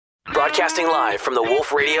Broadcasting live from the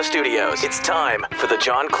Wolf Radio Studios, it's time for the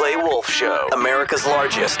John Clay Wolf Show, America's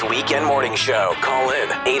largest weekend morning show. Call in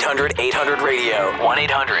 800-800-RADIO,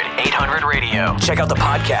 1-800-800-RADIO. Check out the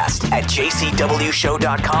podcast at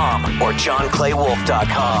jcwshow.com or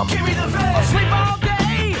johnclaywolf.com. Give me the I'll sleep all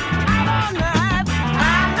day, out all night.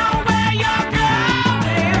 I know where you're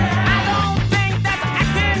going. I don't think that's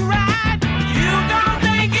acting right. You don't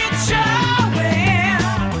think it's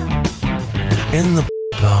showing. In the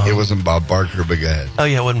It wasn't Bob Barker, but go ahead. Oh,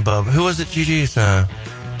 yeah, it wasn't Bob. Who was it, Gigi? It's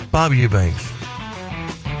Bob Eubanks.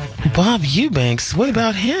 Bob Eubanks? What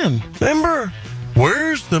about him? Remember?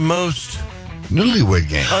 Where's the most Newlywed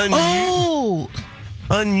Game.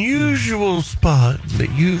 unusual spot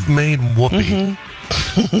that you've made whoopee?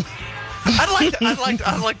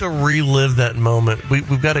 I'd like to relive that moment.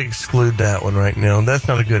 We've got to exclude that one right now. That's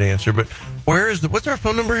not a good answer. But what's our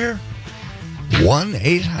phone number here?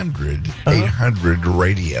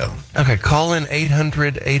 1-800-800-RADIO. Okay, call in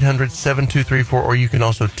 800-800-7234, or you can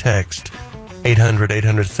also text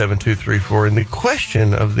 800-800-7234. And the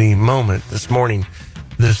question of the moment this morning,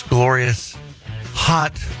 this glorious,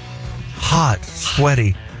 hot,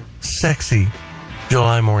 sweaty, sexy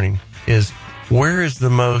July morning, is where is the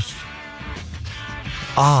most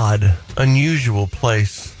odd, unusual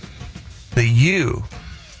place that you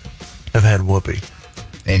have had whoopee?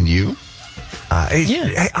 And you?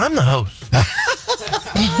 Hey, I'm the host.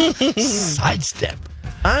 Sidestep.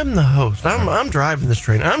 I'm the host. I'm driving this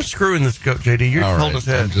train. I'm screwing this goat, JD. You're All holding right, his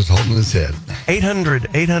head. I'm just holding his head.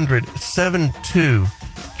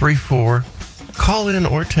 800-800-7234. Call in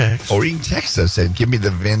or text. Or you can text us at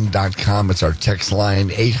givemethevin.com. It's our text line,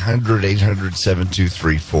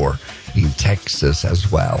 800-800-7234. You can text us as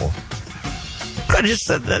well. I just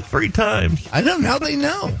said that 3 times. I know, now they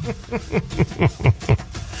know.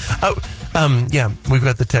 Yeah, we've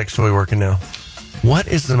got the text toy working now. What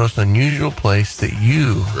is the most unusual place that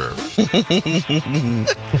you...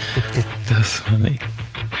 That's funny.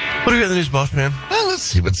 What do we got in the news, boss man? Well, let's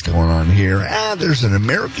see what's going on here. There's an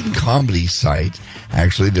American comedy site,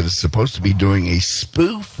 actually, that is supposed to be doing a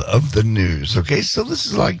spoof of the news. Okay, so this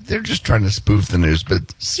is like, they're just trying to spoof the news,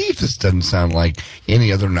 but see if this doesn't sound like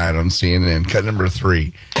any other night on CNN. Cut number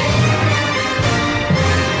 3.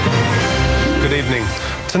 Good evening.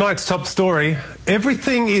 Tonight's top story,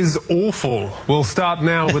 everything is awful. We'll start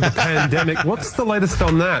now with the pandemic. What's the latest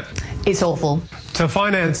on that? It's awful. To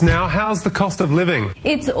finance now, how's the cost of living?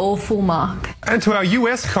 It's awful, Mark. And to our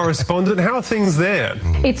US correspondent, how are things there?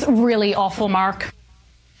 It's really awful, Mark.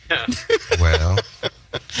 Well,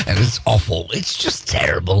 and it's awful. It's just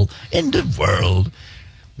terrible. End of world.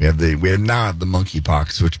 We have now the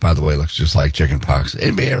monkeypox, which, by the way, looks just like chickenpox.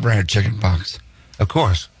 Anybody ever had chickenpox? Of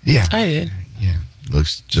course. Yeah. I did. Yeah.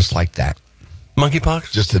 Looks just like that.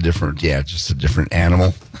 Monkeypox? Just a different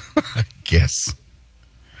animal, I guess.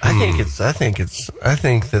 I think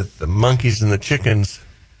that the monkeys and the chickens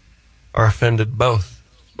are offended both.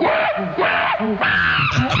 Hey,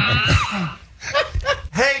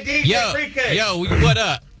 DJ Freaky. Yo, what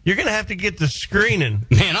up? You're going to have to get the screening.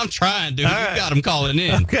 Man, I'm trying, dude. All We've right. got them calling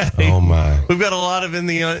in. Okay. Oh, my. We've got a lot of in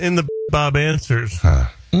the Bob answers.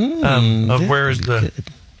 Of where is the...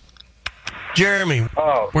 Jeremy,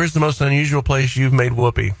 where's the most unusual place you've made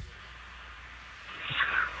whoopee?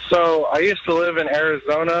 So I used to live in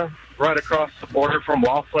Arizona, right across the border from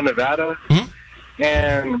Laughlin, Nevada. Mm-hmm.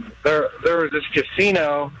 And there was this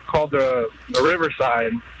casino called the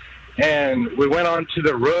Riverside. And we went onto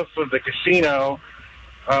the roof of the casino,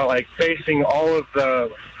 like facing all of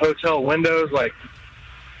the hotel windows, like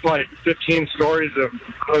 15 stories of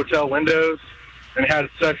hotel windows, and had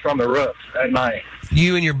sex on the roof at night.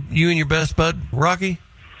 You and your best bud, Rocky?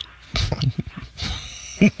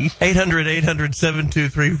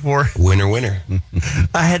 800-800-7234. Winner.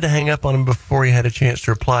 I had to hang up on him before he had a chance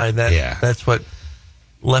to reply. That's what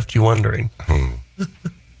left you wondering.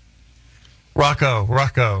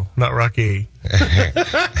 Rocco, not Rocky.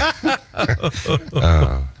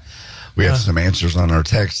 We have some answers on our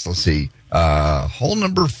text. Let's see. Hole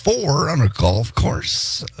number 4 on a golf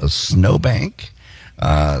course, a snowbank,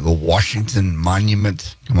 the Washington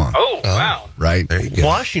Monument. Come on. Oh, wow. Right? There you go.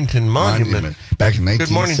 Washington Monument. Back in Good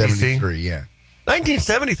morning, 1973, DC. yeah.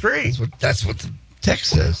 1973? That's what the text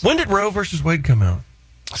says. When did Roe versus Wade come out?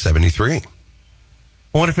 73.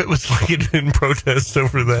 What if it was like it in protest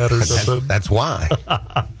over that or something? That's why.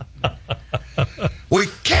 We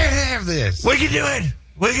can't have this. We can do it.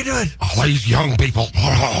 All these young people.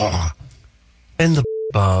 And the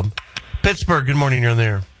Bob. Pittsburgh, good morning, you're on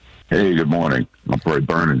there. Hey, good morning. I'll probably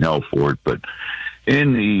burn in hell for it, but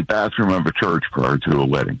in the bathroom of a church prior to a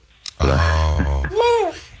wedding.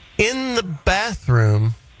 In the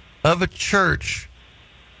bathroom of a church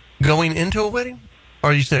going into a wedding?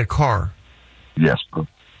 Or you said a car? Yes.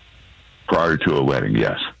 Prior to a wedding,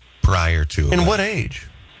 yes. Prior to In what age?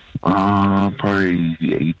 Probably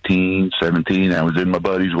 18, 17. I was in my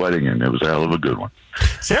buddy's wedding, and it was a hell of a good one.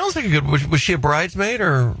 Sounds like a good... Was she a bridesmaid,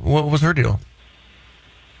 or what was her deal?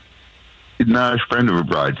 No, a friend of a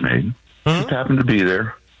bridesmaid. Just happened to be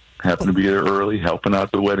there. Happened to be there early, helping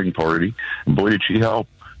out the wedding party. And boy, did she help.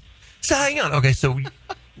 So hang on. Okay, so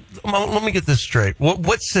let me get this straight.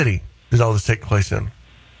 What city did all this take place in?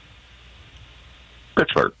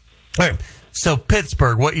 Pittsburgh. All right. So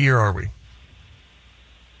Pittsburgh, what year are we?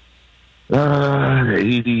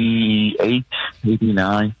 88,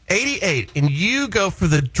 89. 88. And you go for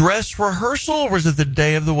the dress rehearsal, or was it the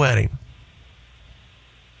day of the wedding?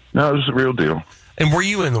 No, it was the real deal. And were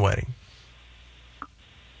you in the wedding?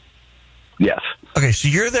 Yes. Okay, so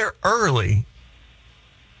you're there early,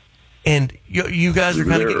 and you guys are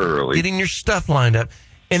kind of getting your stuff lined up.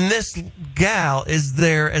 And this gal is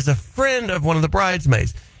there as a friend of one of the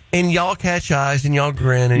bridesmaids. And y'all catch eyes, and y'all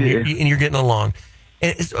grin, and, you're getting along.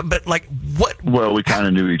 But, like, what? Well, we kind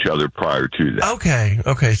of knew each other prior to that.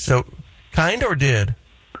 Okay, so kind or did?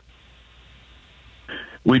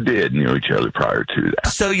 We did know each other prior to that.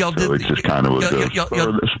 So y'all did... It just kind of was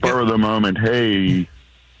a spur of the moment, hey...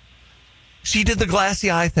 So you did the glassy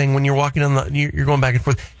eye thing when you're walking on you're going back and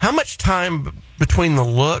forth. How much time between the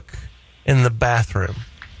look and the bathroom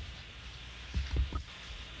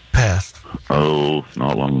passed? Oh,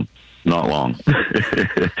 not long. Not long.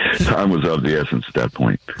 Time was of the essence at that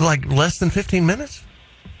point. Like less than 15 minutes?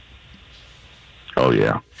 Oh,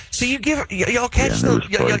 yeah. So y'all catch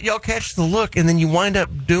y'all catch the look, and then you wind up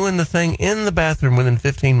doing the thing in the bathroom within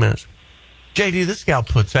 15 minutes. JD, this gal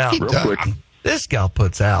puts out. Real quick. This gal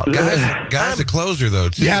puts out. Guy's a closer, though,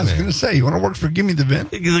 too. Yeah, I was going to say, you want to work for Gimme the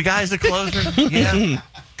Vent? The guy's a closer? Yeah.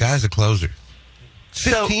 Guy's a closer.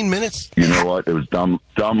 15 minutes? You know what? It was dumb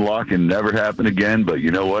luck and never happened again, but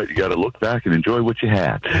you know what? You got to look back and enjoy what you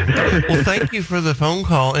had. Well, thank you for the phone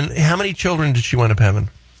call. And how many children did she wind up having?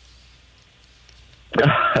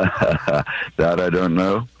 That I don't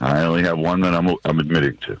know. I only have one that I'm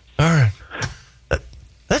admitting to. All right.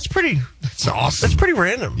 That's pretty... That's awesome. That's pretty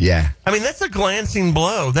random. Yeah. I mean, that's a glancing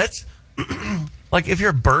blow. That's... like, if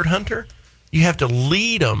you're a bird hunter, you have to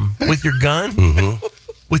lead them with your gun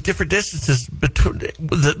with different distances.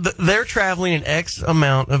 They're traveling an X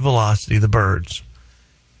amount of velocity, the birds.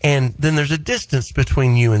 And then there's a distance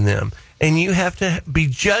between you and them. And you have to be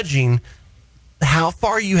judging how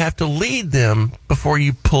far you have to lead them before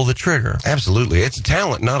you pull the trigger. Absolutely. It's a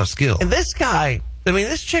talent, not a skill. And this guy... I mean,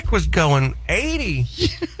 this chick was going 80,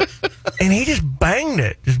 and he just banged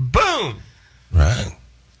it. Just boom. Right.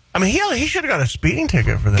 I mean, he should have got a speeding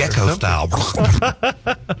ticket for that. Gecko style.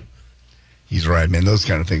 He's right, man. Those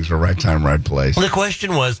kind of things are right time, right place. The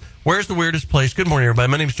question was, where's the weirdest place? Good morning,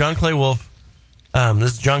 everybody. My name is John Clay Wolf.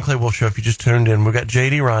 This is John Clay Wolf Show. If you just tuned in, we've got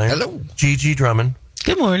J.D. Ryan. Hello. Gigi Drummond.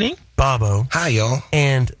 Good morning. Bobo. Hi, y'all.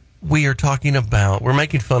 And we are talking about, we're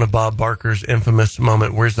making fun of Bob Barker's infamous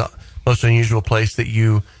moment. Where's the most unusual place that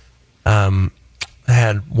you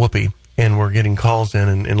had whoopee? And we're getting calls in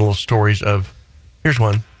and little stories of, here's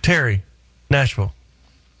one. Terry, Nashville.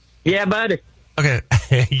 Yeah, buddy. Okay.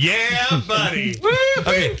 Yeah, buddy.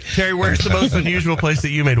 Okay, Terry, where's the most unusual place that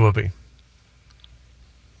you made whoopee?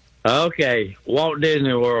 Okay, Walt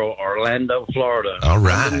Disney World, Orlando, Florida. All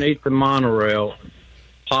right. Underneath the monorail,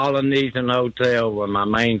 Polynesian Hotel was my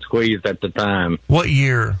main squeeze at the time. What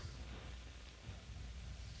year?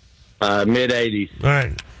 Mid-'80s. All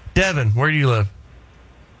right. Devin, where do you live?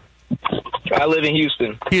 I live in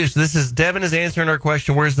Houston. Houston. Devin is answering our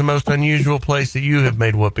question. Where's the most unusual place that you have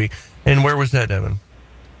made whoopee? And where was that, Devin?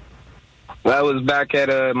 That was back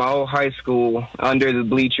at my old high school under the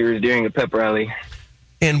bleachers during a pep rally.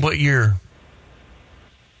 And what year?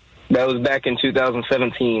 That was back in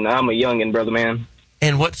 2017. I'm a youngin', brother man.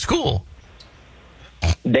 And what school?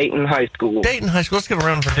 Dayton High School. Dayton High School. Let's give a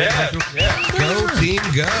round for Dayton High School. Yeah. Go, team,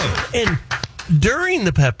 go. And during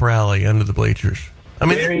the pep rally under the bleachers, I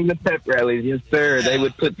mean, during the pep rallies, yes, sir. They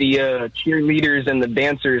would put the cheerleaders and the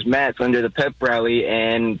dancers' mats under the pep rally,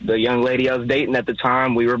 and the young lady I was dating at the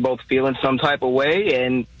time, we were both feeling some type of way,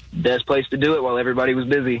 and best place to do it while everybody was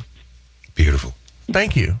busy. Beautiful.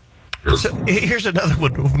 Thank you. So here's another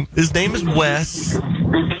one. His name is Wes.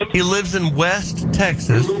 He lives in West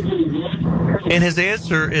Texas, and his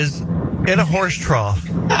answer is in a horse trough.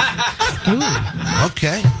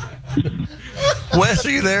 Okay. Wes, are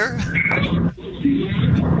you there?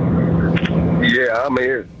 Yeah, I'm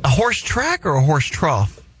here. A horse track or a horse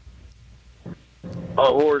trough? A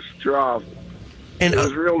horse trough. And it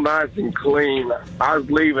was real nice and clean. I was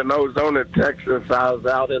leaving Ozona, Texas. I was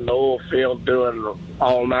out in the oil field doing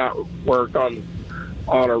all night work on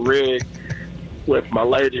a rig with my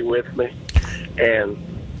lady with me, and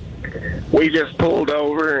we just pulled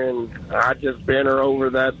over, and I just bent her over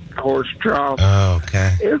that horse trough. Oh,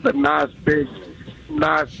 okay. It's a nice big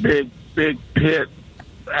pit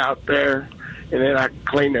out there, and then I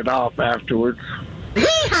cleaned it off afterwards.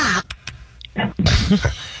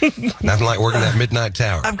 Nothing like working that midnight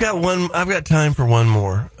tower. I've got time for one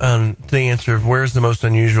more. The answer of where's the most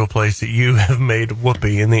unusual place that you have made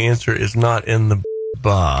whoopee, and the answer is not in the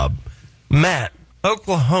Bob. Matt,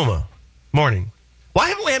 Oklahoma. Morning. Why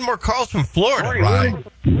haven't we had more calls from Florida? Right.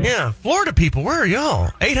 Yeah, Florida people, where are y'all?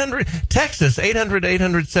 800 Texas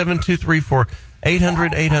 800-800-7234.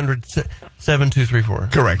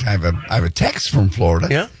 800-800-7234. Correct. I have a text from Florida.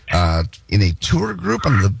 Yeah. In a tour group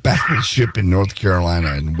on the battleship in North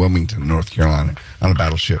Carolina, in Wilmington, North Carolina, on a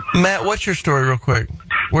battleship. Matt, what's your story, real quick?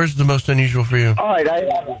 Where's the most unusual for you? All right. I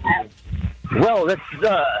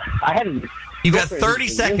hadn't. You've got 30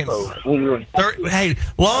 seconds. Hey,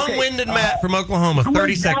 long-winded Matt from Oklahoma.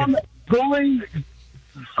 30 seconds. Going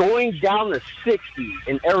down the 60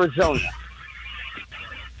 in Arizona.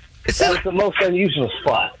 That was the most unusual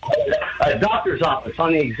spot. A doctor's office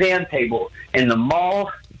on the exam table, in the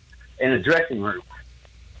mall, in the dressing room.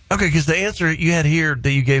 Okay, because the answer you had here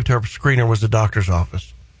that you gave to our screener was the doctor's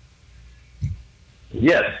office.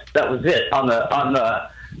 Yes, that was it. On the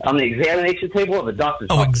examination table of the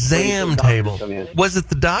doctor's office. Oh, exam table. Was it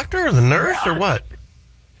the doctor or the nurse or what?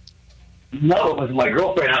 No, it was my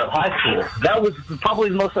girlfriend out of high school. That was probably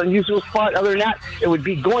the most unusual spot. Other than that, it would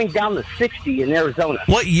be going down the 60 in Arizona.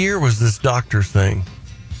 What year was this doctor's thing?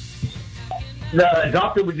 The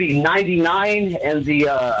doctor would be 99, and the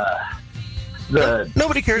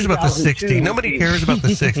nobody cares about the 60. Nobody cares about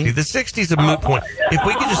the 60. The 60 is a moot point. If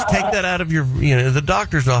we could just take that out of your, the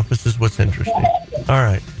doctor's office is what's interesting. All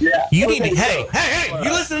right. Yeah. You need to, hey, you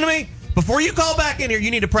listen to me? Before you call back in here,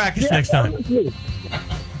 you need to practice next time.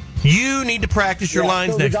 You need to practice your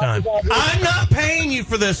lines next time. I'm not paying you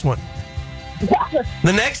for this one.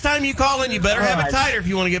 The next time you call in, you better have it tighter if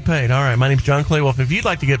you want to get paid. All right, my name's John Clay Wolf. If you'd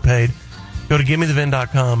like to get paid, go to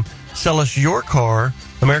GiveMeTheVin.com. Sell us your car,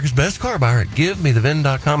 America's best car buyer at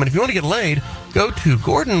GiveMeTheVin.com. And if you want to get laid, go to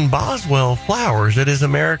Gordon Boswell Flowers. It is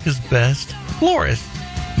America's best florist.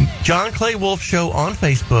 John Clay Wolf Show on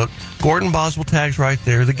Facebook. Gordon Boswell tags right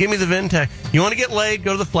there. The Give Me the Vin tag. You want to get laid,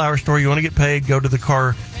 go to the flower store. You want to get paid, go to the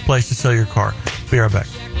car place to sell your car. Be right back.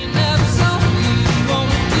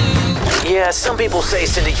 Yeah, some people say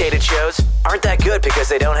syndicated shows aren't that good because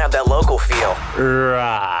they don't have that local feel.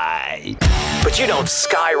 Right. But you don't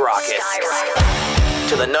skyrocket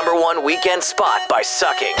to the #1 weekend spot by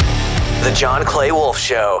sucking. The John Clay Wolf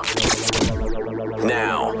Show.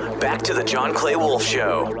 Now, back to the John Clay Wolf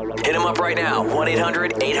Show. Hit him up right now,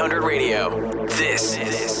 1-800-800-RADIO. This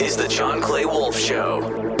is the John Clay Wolf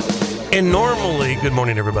Show. And normally, good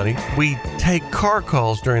morning, everybody, we take car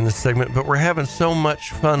calls during this segment, but we're having so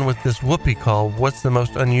much fun with this whoopee call. What's the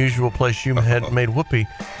most unusual place you had made whoopee?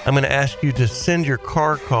 I'm going to ask you to send your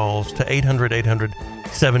car calls to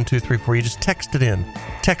 800-800-7234. You just text it in.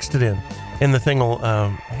 And the thing will,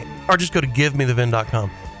 or just go to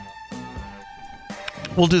GiveMeTheVin.com.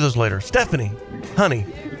 We'll do those later. Stephanie, honey,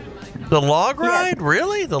 the log ride?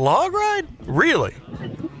 Really? The log ride? Really?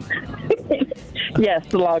 Yes,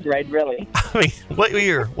 the log ride, really. I mean, what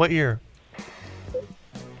year?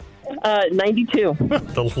 92.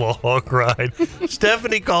 The log ride.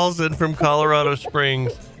 Stephanie calls in from Colorado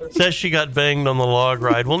Springs, says she got banged on the log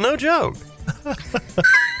ride. Well, no joke.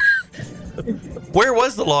 Where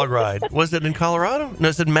was the log ride? Was it in Colorado? No,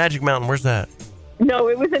 it's in Magic Mountain. Where's that? No,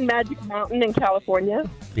 it was in Magic Mountain in California.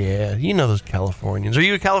 Yeah, you know those Californians. Are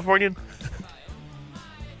you a Californian?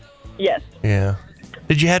 Yes. Yeah.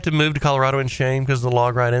 Did you have to move to Colorado in shame because of the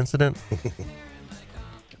log ride incident?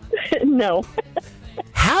 No.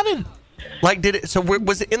 How did,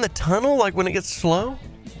 was it in the tunnel, like when it gets slow?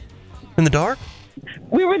 In the dark?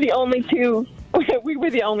 We were the only two. We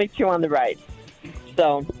were the only two on the ride.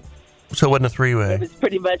 So it wasn't a three-way? It was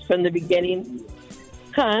pretty much from the beginning.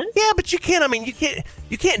 Huh? Yeah, but you can't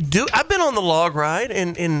do, I've been on the log ride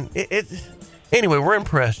and it anyway, we're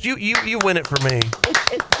impressed. You win it for me.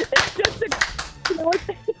 It's just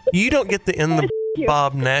you don't get the in the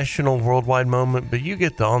Bob national worldwide moment, but you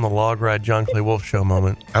get the on the log ride John Clay Wolf Show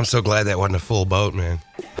moment. I'm so glad that wasn't a full boat, man.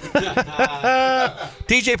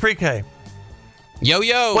 DJ Pre-K.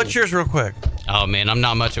 Yo. What's yours real quick? Oh, man, I'm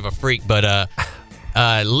not much of a freak, but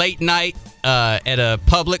late night at a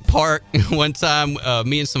public park one time,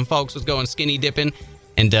 me and some folks was going skinny dipping,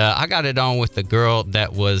 And I got it on with the girl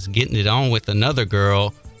that was getting it on with another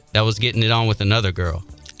girl that was getting it on with another girl.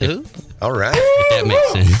 Ooh. All right. If that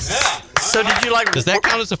makes sense. So did you like? Does that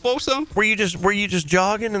count as a foursome? Were you just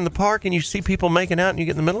jogging in the park and you see people making out and you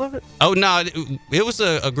get in the middle of it? Oh no, it was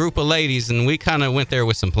a group of ladies and we kind of went there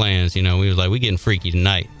with some plans. You know, we was like, we getting freaky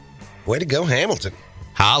tonight. Way to go, Hamilton.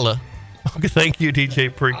 Holla. Okay, thank you,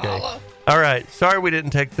 DJ Pre-K. All right, sorry we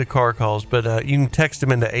didn't take the car calls, but you can text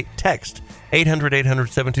them into text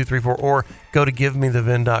 800-800-7234 or go to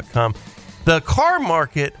givemethevin.com. The car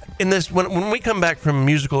market in this when we come back from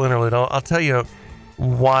musical interlude, I'll tell you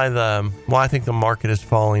why I think the market is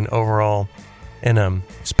falling overall, and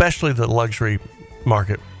especially the luxury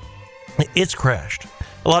market. It's crashed.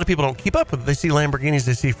 A lot of people don't keep up with it. They see Lamborghinis,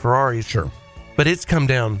 they see Ferraris, sure, but it's come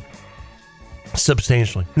down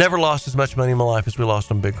substantially. Never lost as much money in my life as we lost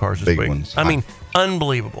on big cars this Big week. ones. I mean,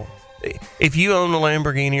 unbelievable. If you own a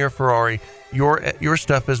Lamborghini or Ferrari, your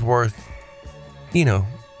stuff is worth,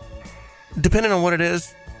 depending on what it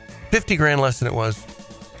is, $50,000 less than it was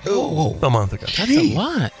a month ago. That's a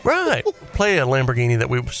lot. Right. Play a Lamborghini that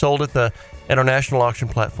we sold at our national auction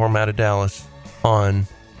platform out of Dallas on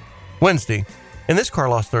Wednesday, and this car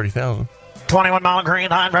lost $30,000. 21-mile green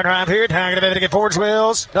line, drive here. Tag to get Ford's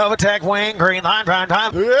wheels. Novatec wing, green line, drive.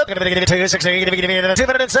 Gonna get 260, gonna get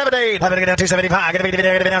 270. I'm gonna get down 275. Gonna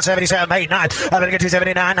get down 77, 8, 9. I'm gonna get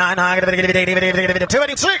 279, 9, 9. Gonna get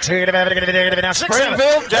 286. Gonna get down 6,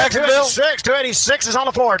 Springfield, Jacksonville. 286 is on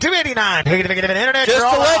the floor. 289. Gonna get an internet. Just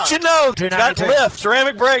to let you know, it's got lift,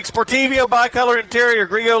 ceramic brakes, Sportivio bicolor interior,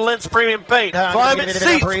 Griot lens premium paint, climate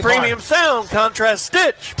seats, premium sound, contrast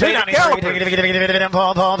stitch, painted caliper.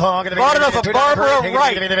 Bought enough of Barbara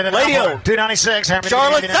Wright, lady owned. 296.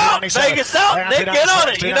 Charlotte South, Vegas South. Nick, get on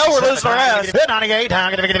it. You know we're losing our ass. 298. I'm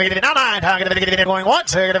going to get it. 99. I'm going to get it going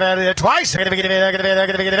once. I'm going to get it twice. I'm going to get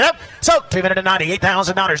it up. So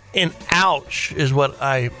 $298,000. And ouch is what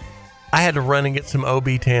I had to run and get some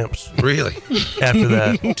OB Tamps. Really? After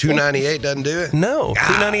that. 298 doesn't do it? No.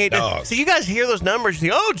 298 dog. So you guys hear those numbers, you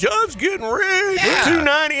think, oh, John's getting rich. Yeah.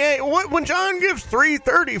 298. When John gives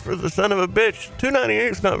 330 for the son of a bitch, 298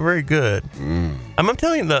 is not very good. I'm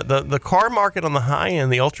telling you, the car market on the high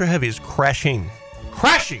end, the ultra heavy, is crashing.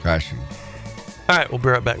 Crashing. All right, we'll be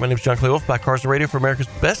right back. My name is John Clay Wolf. Buy cars on the radio for America's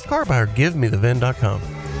best car buyer. GiveMeTheVin.com.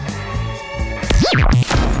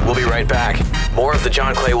 We'll be right back. More of the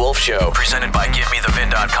John Clay Wolf Show, presented by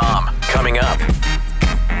GiveMeTheVin.com. Coming up.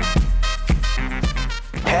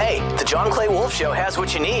 Hey, the John Clay Wolf Show has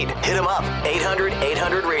what you need. Hit him up,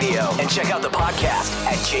 800-800-RADIO. And check out the podcast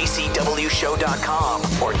at jcwshow.com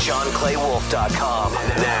or johnclaywolf.com.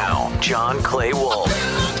 Now, John Clay Wolf.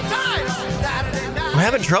 I'm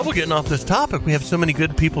having trouble getting off this topic. We have so many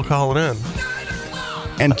good people calling in.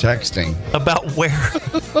 And texting. About where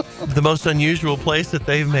the most unusual place that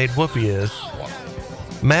they've made whoopee is.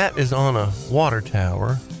 Matt is on a water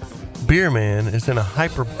tower. Beerman is in a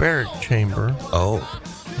hyperbaric chamber. Oh.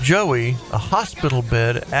 Joey, a hospital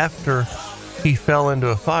bed after he fell into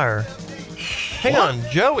a fire. Hang on,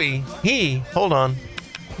 Joey, hold on.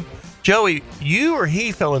 Joey, you or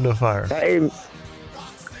he fell into a fire? Hey,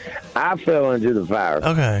 I fell into the fire.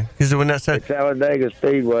 Okay, because when that said Talladega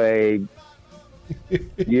Speedway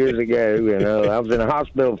years ago, I was in the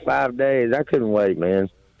hospital 5 days. I couldn't wait, man.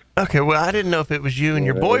 Okay, well, I didn't know if it was you and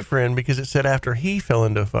your boyfriend because it said after he fell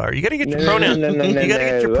into a fire. You got to get your pronouns. You got to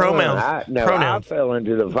get your pronouns. I fell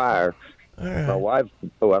into the fire. Right. My wife.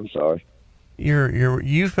 Oh, I'm sorry.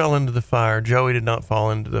 You fell into the fire. Joey did not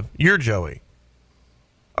fall into the. You're Joey.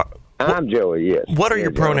 I'm Joey. Yes. What are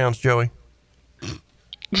your pronouns, Joey?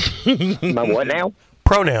 My what now?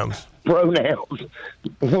 Pronouns. Pronouns.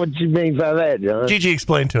 What do you mean by that, John? Gigi,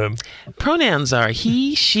 explain to him. Pronouns are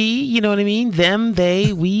he, she, you know what I mean? Them,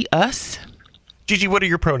 they, we, us. Gigi, what are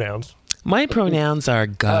your pronouns? My pronouns are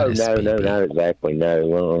goddess. Oh, no, not exactly.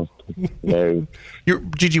 No. No.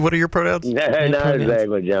 Gigi, what are your pronouns? No, not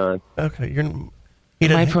exactly, John. Okay,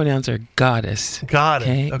 my pronouns are goddess.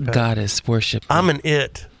 Goddess. Okay? Goddess worship. I'm an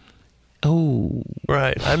it. Oh.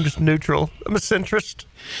 Right. I'm just neutral. I'm a centrist.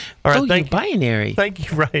 All right. You're binary. Thank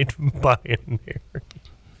you. Right. Binary.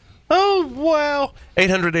 Oh, wow.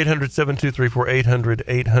 800-800-7234,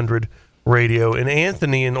 800-800-RADIO. And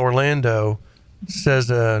Anthony in Orlando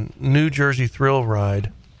says a New Jersey thrill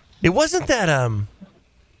ride. It wasn't that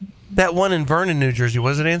one in Vernon, New Jersey,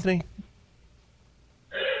 was it, Anthony?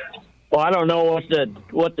 Well, I don't know what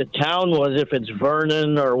the town was, if it's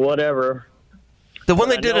Vernon or whatever. The one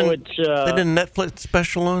they did a Netflix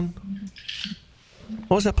special on?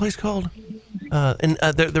 What was that place called? There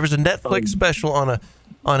was a Netflix special on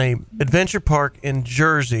a adventure park in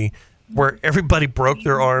Jersey where everybody broke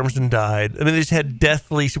their arms and died. I mean, they just had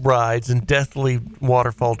deathly rides and deathly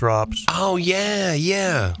waterfall drops. Oh,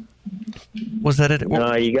 yeah. Was that it?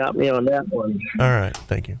 No, you got me on that one. All right,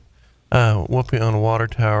 thank you. Whooping on a water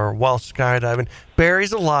tower while skydiving.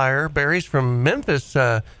 Barry's a liar. Barry's from Memphis.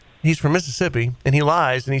 He's from Mississippi, and he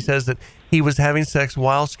lies, and he says that he was having sex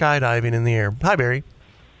while skydiving in the air. Hi, Barry.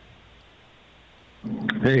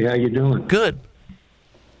 Hey, how you doing? Good.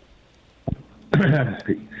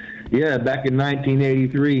 Yeah, back in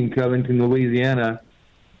 1983 in Covington, Louisiana,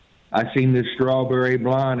 I seen this strawberry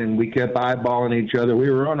blonde, and we kept eyeballing each other.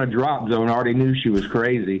 We were on a drop zone. I already knew she was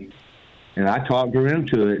crazy, and I talked her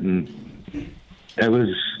into it, and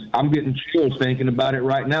I'm getting chills thinking about it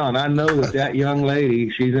right now, and I know that young lady,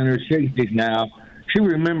 she's in her 60s now, she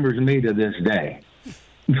remembers me to this day.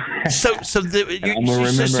 So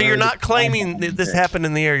you're not claiming that this happened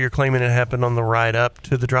in the air. You're claiming it happened on the ride up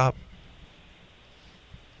to the drop?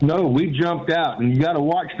 No, we jumped out, and you got to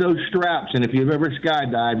watch those straps. And if you've ever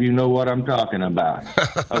skydived, you know what I'm talking about.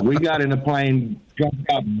 We got in a plane, jumped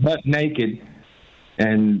out butt naked,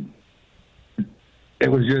 and it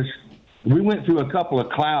was just. We went through a couple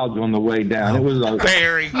of clouds on the way down. It was a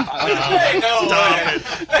Barry. Stop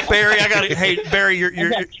it, Barry. I got it. Hey, Barry,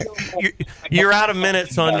 you're out of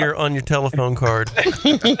minutes on your telephone card.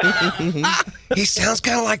 He sounds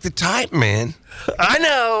kind of like the type, man. I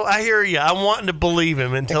know. I hear you. I'm wanting to believe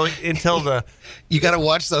him until the. You got to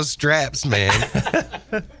watch those straps, man.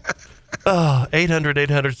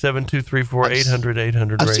 800-800-7234,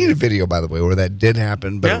 800-800. I've seen a video, by the way, where that did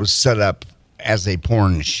happen, but it was set up as a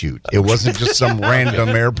porn shoot. It wasn't just some random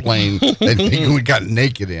airplane that we got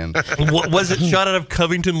naked in. Was it shot out of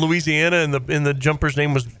Covington, Louisiana, and the jumper's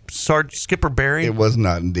name was Skipper Barry? It was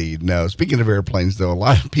not indeed. No. Speaking of airplanes, though, a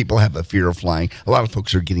lot of people have a fear of flying. A lot of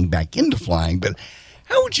folks are getting back into flying, but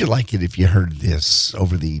how would you like it if you heard this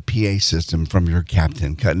over the PA system from your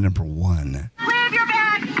captain? Cut number 1. Leave your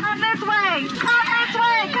bags. Come this way. Come this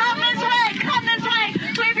way. Come this way. Come this way.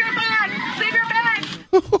 Leave your bags. Leave your bags.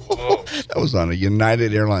 That was on a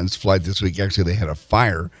United Airlines flight this week. Actually, they had a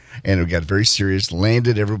fire, and it got very serious.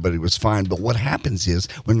 Landed, everybody was fine. But what happens is,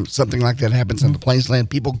 when something like that happens and the planes land,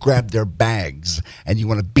 people grab their bags, and you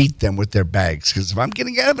want to beat them with their bags. Because if I'm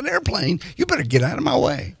getting out of an airplane, you better get out of my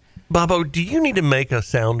way. Bobo, do you need to make a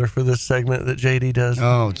sounder for this segment that JD does?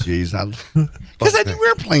 Oh, geez. Because I do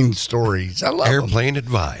airplane stories. I love airplane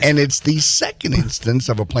advice. And it's the second instance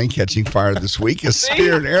of a plane catching fire this week. A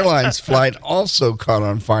Spirit Airlines flight also caught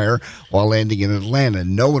on fire while landing in Atlanta.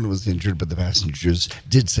 No one was injured, but the passengers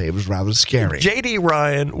did say it was rather scary. JD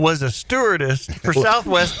Ryan was a stewardess for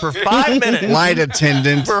Southwest for 5 minutes. Flight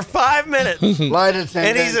attendant. For 5 minutes. Flight attendant.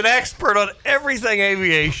 And he's an expert on everything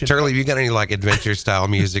aviation. Turley, have you got any adventure style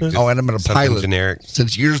music? Oh, and I'm going to pilot generic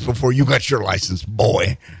since years before you got your license,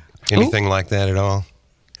 boy. Anything like that at all?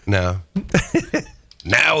 No.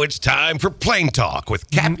 Now it's time for Plane Talk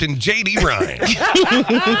with Captain J.D. Ryan.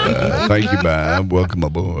 Thank you, Bob. Welcome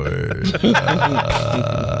aboard.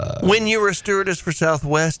 When you were a stewardess for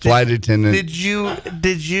Southwest, flight attendant, did you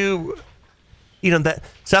that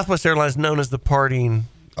Southwest Airlines is known as the partying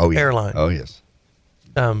airline? Oh, yes.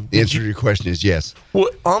 The answer to your question is yes. Well,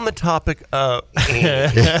 on the topic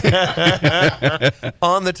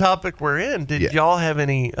we're in, did y'all have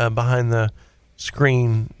any behind the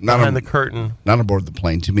screen, behind the curtain? Not aboard the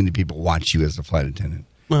plane. Too many people watch you as a flight attendant.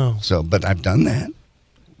 Oh. But I've done that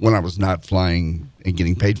when I was not flying and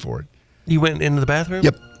getting paid for it. You went into the bathroom?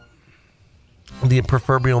 Yep. The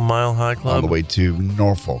proverbial Mile High Club? On the way to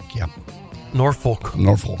Norfolk, yeah. Norfolk.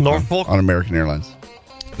 On American Airlines.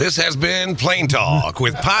 This has been Plane Talk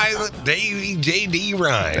with pilot Davey J.D.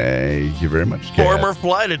 Ryan. Thank you very much, Cap. Former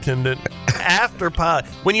flight attendant, after pilot.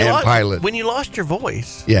 When you lost your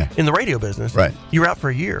voice in the radio business, right. You were out for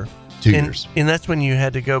a year. 2 years. And that's when you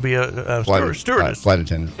had to go be a stewardess. Flight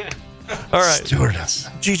attendant. All right. Stewardess.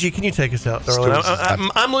 Gigi, can you take us out, darling?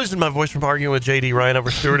 I'm losing my voice from arguing with J.D. Ryan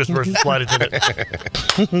over stewardess versus flight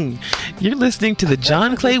attendant. You're listening to the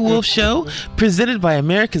John Clay Wolf Show, presented by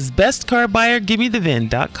America's best car buyer,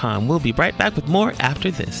 GimmeTheVin.com. We'll be right back with more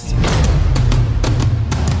after this.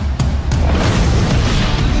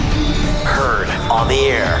 Heard on the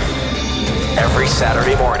air every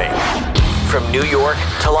Saturday morning from New York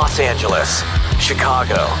to Los Angeles,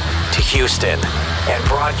 Chicago to Houston, and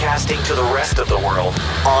broadcasting to the rest of the world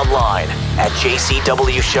online at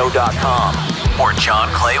jcwshow.com or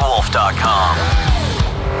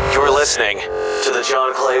johnclaywolf.com. You're listening to the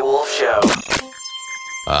John Clay Wolf Show.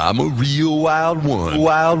 I'm a real wild one.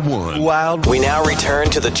 Wild one. Wild one. We now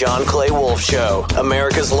return to the John Clay Wolf Show,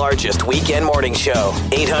 America's largest weekend morning show.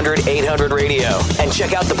 800-800-radio. And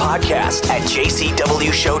check out the podcast at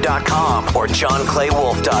jcwshow.com or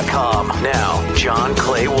johnclaywolf.com. Now, John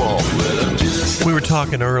Clay Wolf. We were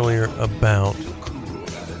talking earlier about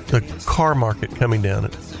the car market coming down.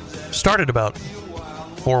 It started about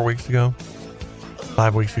 5 weeks ago.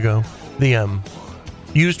 The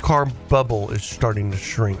used car bubble is starting to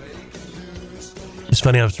shrink. It's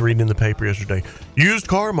funny, I was reading in the paper yesterday, used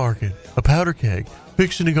car market, a powder keg,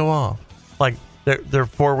 fixing to go off. Like, they're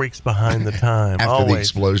 4 weeks behind the time. After the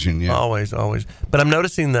explosion, yeah. Always. But I'm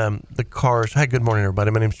noticing the cars. Hi, good morning,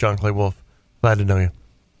 everybody. My name's John Clay Wolf. Glad to know you.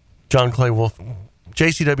 John Clay Wolf.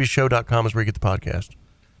 JCWShow.com is where you get the podcast.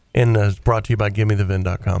 And it's brought to you by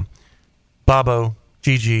GiveMeTheVin.com. Bobo,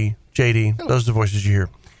 Gigi, JD, those are the voices you hear.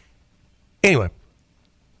 Anyway,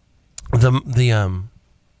 the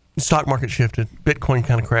stock market shifted. Bitcoin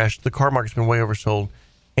kind of crashed. The car market's been way oversold,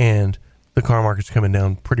 and the car market's coming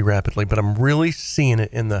down pretty rapidly. But I'm really seeing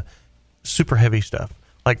it in the super heavy stuff,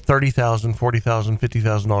 like $30,000, $40,000,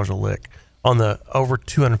 $50,000 a lick on the over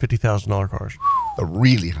 $250,000 cars. The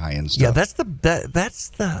really high end stuff. Yeah, that's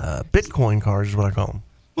the Bitcoin cars is what I call them.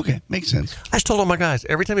 Okay, makes sense. I just told all my guys,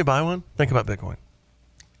 every time you buy one, think about Bitcoin.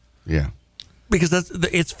 Yeah. Because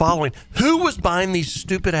it's following. Who was buying these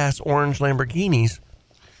stupid ass orange Lamborghinis?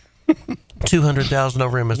 $200,000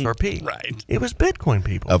 over MSRP. Right. It was Bitcoin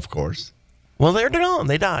people. Of course. Well, they're gone.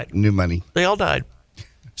 They died. New money. They all died.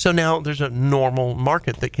 So now there's a normal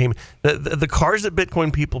market that came. The cars that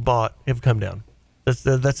Bitcoin people bought have come down.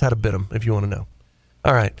 That's how to bid them, if you want to know.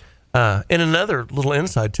 All right. And another little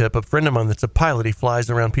inside tip: a friend of mine that's a pilot, he flies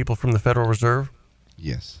around people from the Federal Reserve.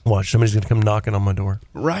 Yes. Watch, somebody's going to come knocking on my door.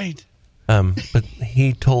 Right. But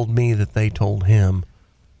he told me that they told him.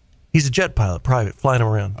 He's a jet pilot, private, flying them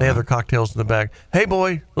around. They have their cocktails in the back. Hey,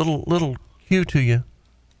 boy, little cue to you.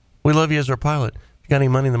 We love you as our pilot. If you got any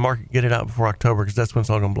money in the market, get it out before October, because that's when it's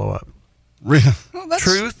all going to blow up. Really?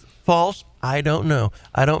 Truth, false, I don't know.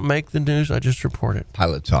 I don't make the news. I just report it.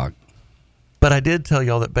 Pilot talk. But I did tell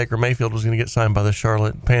y'all that Baker Mayfield was going to get signed by the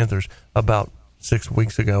Charlotte Panthers about 6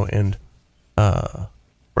 weeks ago. And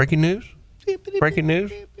breaking news?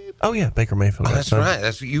 Oh yeah, Baker Mayfield. Oh, that's right.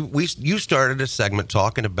 That's you started a segment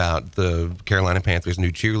talking about the Carolina Panthers'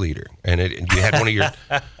 new cheerleader, and you had one of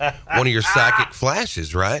your psychic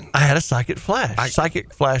flashes, right? I had a psychic flash.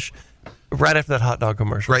 Psychic flash right after that hot dog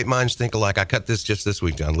commercial. Great minds think alike. I cut this just this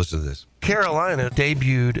week, John. Listen to this. Carolina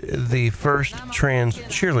debuted the first trans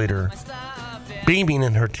cheerleader, beaming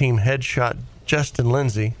in her team headshot. Justin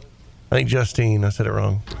Lindsay, I think Justine, I said it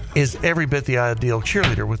wrong, is every bit the ideal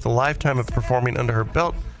cheerleader. With a lifetime of performing under her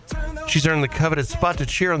belt, she's earned the coveted spot to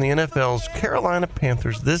cheer on the NFL's Carolina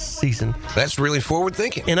Panthers this season. That's really forward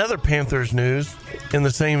thinking. In other Panthers news, in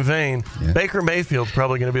the same vein, Baker Mayfield's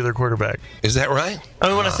probably going to be their quarterback. Is that right? I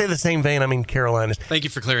mean, when I say the same vein, I mean Carolina's. Thank you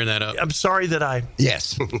for clearing that up. I'm sorry that I...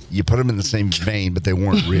 Yes. You put them in the same vein, but they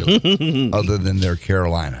weren't really, other than they're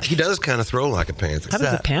Carolina. He does kind of throw like a Panther. How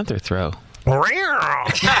does a Panther throw?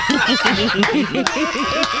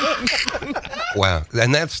 Wow.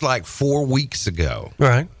 And that's like 4 weeks ago.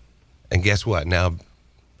 Right. And guess what? Now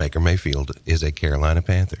Baker Mayfield is a Carolina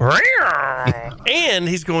Panther. And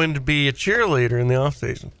he's going to be a cheerleader in the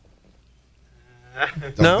offseason.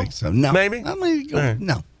 Don't think so. No. Maybe?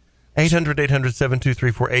 No.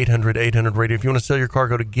 800-800-7234, 800-800-radio. If you want to sell your car,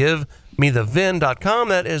 go to GiveMeTheVin.com.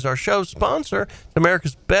 That is our show sponsor. It's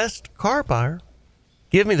America's best car buyer.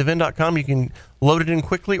 GiveMeTheVin.com. You can load it in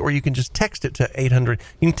quickly, or you can just text it to 800.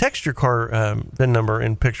 You can text your car VIN number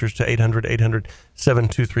and pictures to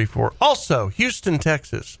 800-800-7234. Also, Houston,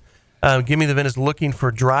 Texas. Give Me the VIN is looking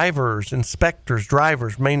for drivers, inspectors,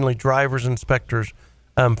 mainly drivers, inspectors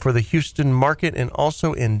for the Houston market, and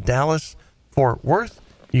also in Dallas, Fort Worth.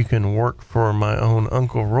 You can work for my own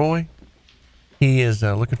Uncle Roy. He is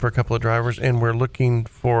looking for a couple of drivers, and we're looking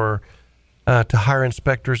for to hire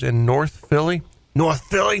inspectors in North Philly.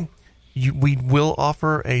 We will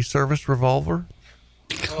offer a service revolver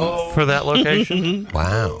for that location.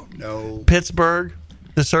 Wow. No. Pittsburgh,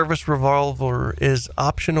 the service revolver is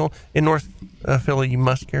optional. In North Philly, you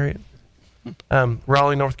must carry it.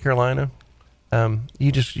 Raleigh, North Carolina,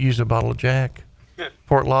 you just use a bottle of Jack.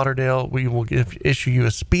 Fort Lauderdale, we will issue you a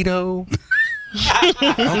Speedo.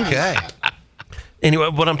 Okay. Anyway,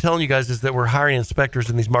 what I'm telling you guys is that we're hiring inspectors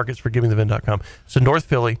in these markets for GiveMeTheVin.com. So North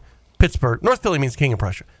Philly, Pittsburgh. North Philly means King of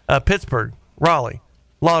Prussia. Pittsburgh, Raleigh,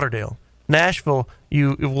 Lauderdale, Nashville,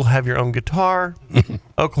 you will have your own guitar.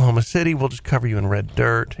 Oklahoma City, we'll just cover you in red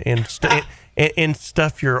dirt and stuff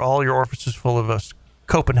all your orifices full of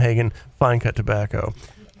Copenhagen fine cut tobacco.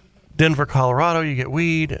 Denver, Colorado, you get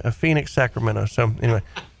weed. Phoenix, Sacramento. So anyway,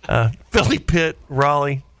 Philly, Pitt,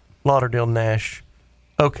 Raleigh, Lauderdale, Nash,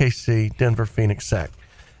 OKC, Denver, Phoenix, Sac.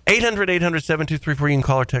 800-800-7234. You can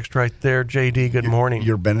call or text right there. JD, good morning.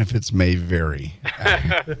 Your benefits may vary.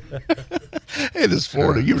 Hey, this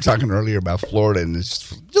Florida. You were talking earlier about Florida, and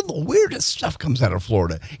the weirdest stuff comes out of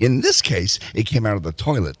Florida. In this case, it came out of the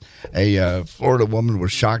toilet. A Florida woman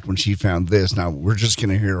was shocked when she found this. Now, we're just going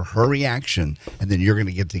to hear her reaction, and then you're going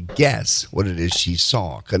to get to guess what it is she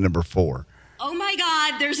saw. Cut number 4. Oh my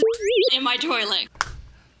God, there's a in my toilet.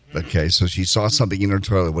 Okay, so she saw something in her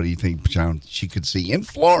toilet. What do you think, John, she could see in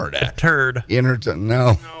Florida? A turd. In her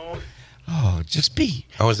no. Oh, just be.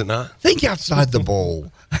 Oh, is it not? Think outside the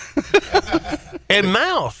bowl. A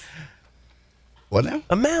mouse. What now?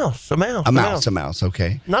 A mouse. A mouse,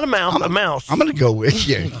 okay. Not a mouse, a mouse. I'm going to go with,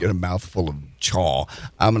 get a mouthful of chaw.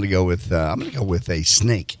 I'm going to go with a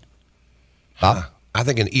snake. Bob? I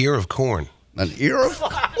think an ear of corn. An ear of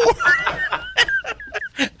corn?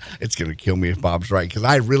 It's going to kill me if Bob's right, because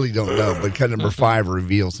I really don't know, but cut number 5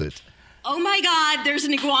 reveals it. Oh my God, there's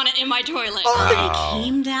an iguana in my toilet. Wow. I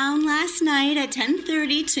came down last night at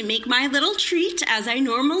 10:30 to make my little treat, as I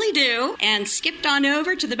normally do, and skipped on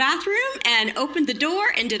over to the bathroom and opened the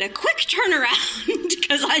door and did a quick turnaround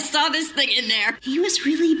because I saw this thing in there. He was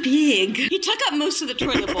really big. He took up most of the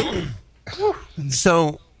toilet bowl.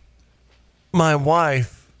 So, my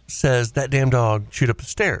wife says that damn dog chewed up the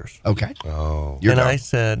stairs. Okay. Oh. And I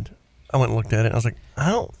said, I went and looked at it. And I was like, I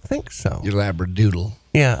don't think so. Your Labradoodle.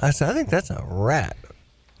 Yeah, I said, I think that's a rat.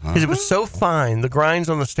 Because it was so fine. The grinds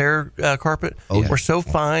on the stair carpet were so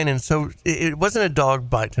fine, and so it wasn't a dog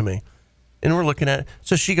bite to me. And we're looking at it.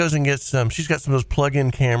 So she goes and gets she's got some of those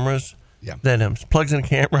plug-in cameras. Yeah. That plugs in a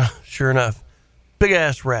camera. Sure enough, big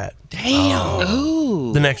ass rat.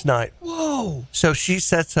 Damn. The next night. Whoa. So she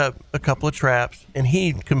sets up a couple of traps, and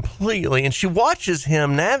he completely, and she watches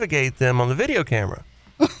him navigate them on the video camera.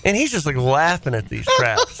 And he's just like laughing at these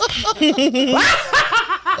traps.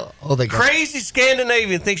 They Crazy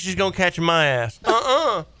Scandinavian thinks she's gonna catch my ass.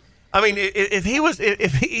 I mean, if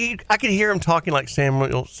he, I could hear him talking like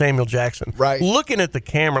Samuel Jackson, right? Looking at the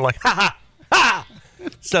camera like ha ha ha.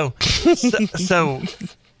 So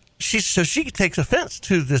she takes offense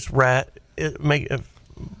to this rat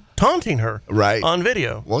taunting her right on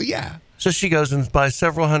video. Well, yeah. So she goes and buys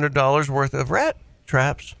several $100s worth of rat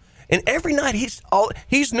traps. And every night he's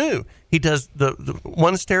new. He does the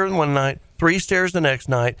one stair one night, 3 stairs the next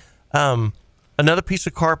night, another piece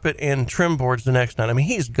of carpet and trim boards the next night. I mean,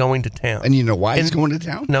 he's going to town. And you know why he's going to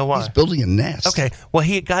town? No, why? He's building a nest. Okay. Well,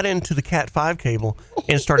 he got into the Cat 5 cable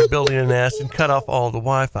and started building a nest and cut off all the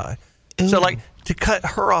Wi-Fi. Ooh. So, like, to cut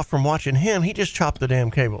her off from watching him, he just chopped the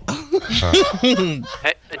damn cable. Hey,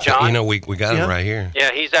 John? You know, we got him right here.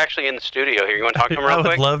 Yeah, he's actually in the studio here. You want to talk to him real I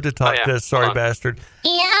quick? would love to talk to this sorry bastard.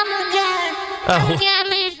 Yeah, I'm a guy. I got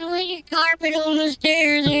messing with your carpet on the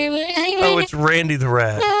stairs here. Oh, it's Randy the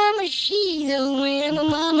rat. I'm a she, though, man.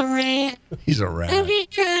 I'm a rat. He's a rat. I'm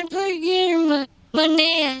just trying to put together my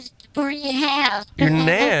nest for your house. Your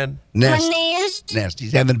Nad? My nest. Nest.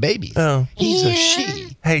 He's having babies. Oh. He's a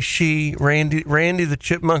she. Hey, she, Randy the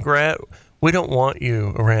chipmunk rat, we don't want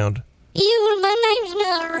you around. My name's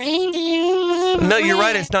not Randy. No, you're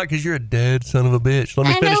right. It's not because you're a dead son of a bitch. Let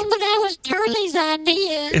me I finish. know, but that was Turley's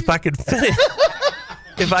idea. If I could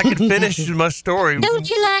finish my story. Don't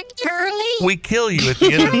you like Turley? We kill you at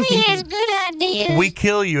the end. Turley has good ideas. We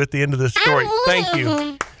kill you at the end of this story. Thank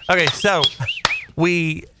you. Okay, so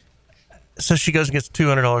she goes and gets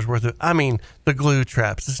 $200 worth of, the glue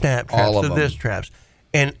traps, the snap traps, all of them. this traps,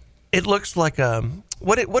 and it looks like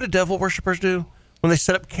what do devil worshippers do when they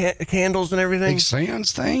set up candles and everything? Big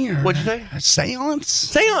seance thing? Or What'd you say? A seance?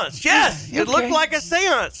 Seance, yes. Yeah, It looked like a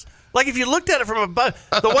seance. Like if you looked at it from above,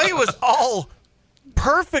 the way it was all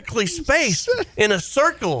perfectly spaced in a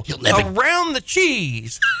circle around the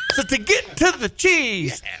cheese. So to get to the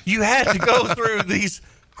cheese, you had to go through these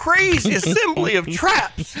crazy assembly of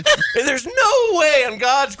traps. And there's no way on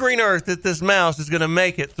God's green earth that this mouse is going to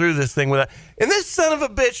make it through this thing without. And this son of a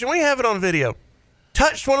bitch, and we have it on video,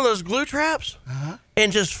 touched one of those glue traps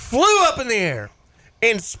and just flew up in the air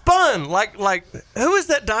and spun like who is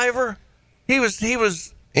that diver? He was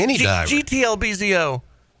any diver. GTLBZO.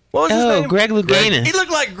 What was his name? Greg Louganis. He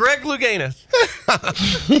looked like Greg Louganis.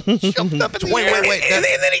 Wait. And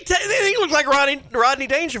then he looked like Rodney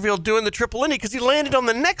Dangerfield doing the triple Indy because he landed on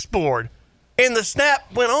the next board and the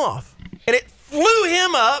snap went off. And it flew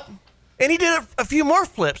him up and he did a few more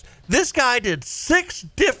flips. This guy did 6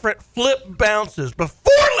 different flip bounces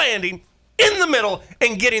before landing in the middle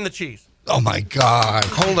and getting the cheese. Oh my God!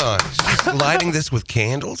 Hold on, she's lighting this with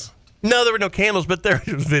candles. No, there were no candles, but there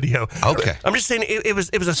was video. Okay. I'm just saying it was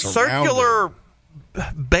a circular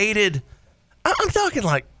baited. I'm talking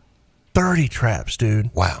like 30 traps,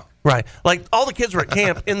 dude. Wow. Right. Like all the kids were at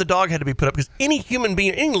camp and the dog had to be put up because any human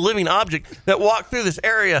being, any living object that walked through this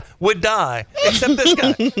area would die, except this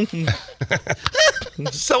guy.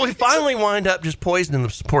 So we finally wind up just poisoning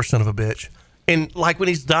the poor son of a bitch. And like when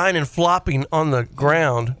he's dying and flopping on the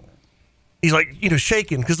ground, he's like,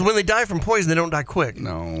 shaking. Because when they die from poison, they don't die quick.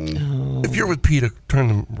 No. If you're with PETA, turn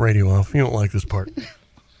the radio off. You don't like this part.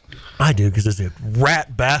 I do because it's a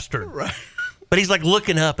rat bastard. Right. But he's like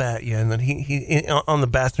looking up at you, and then he on the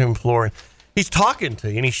bathroom floor, and he's talking to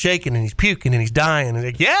you, and he's shaking, and he's puking, and he's dying, and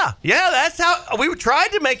like, yeah, that's how we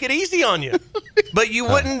tried to make it easy on you, but you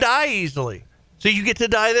wouldn't die easily, so you get to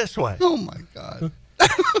die this way. Oh my God!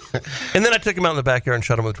 And then I took him out in the backyard and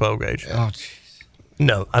shot him with a 12 gauge. Oh jeez.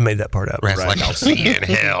 No, I made that part up. Rat's like, I'll see you in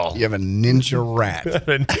hell. You have a ninja rat.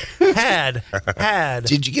 had.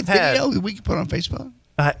 Did you get video we could put on Facebook?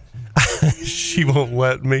 She won't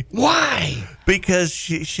let me. Why? Because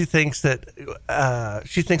she thinks that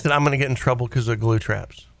I'm going to get in trouble because of glue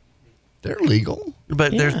traps. They're legal,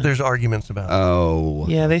 but there's arguments about it. Oh,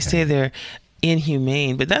 yeah, they say they're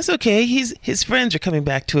inhumane, but that's okay. His friends are coming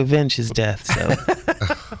back to avenge his death. So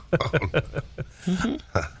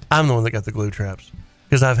I'm the one that got the glue traps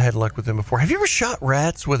because I've had luck with them before. Have you ever shot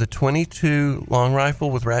rats with a .22 long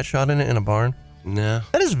rifle with rat shot in it in a barn? No.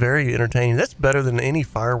 That is very entertaining. That's better than any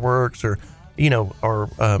fireworks or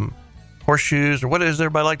horseshoes or what does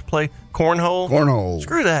everybody like to play? Cornhole? Cornhole.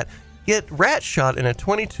 Screw that. Get rat shot in a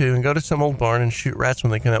 .22 and go to some old barn and shoot rats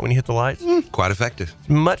when they come out when you hit the lights. Quite effective.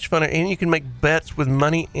 Much funner. And you can make bets with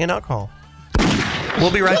money and alcohol.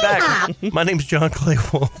 We'll be right back. My name's John Clay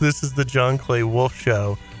Wolf. This is the John Clay Wolf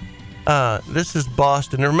Show. This is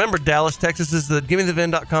Boston. And remember, Dallas, Texas is the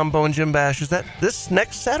GimmeTheVin.com Bo and Jim Bash. Is that this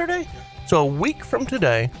next Saturday? So a week from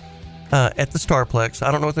today, at the Starplex,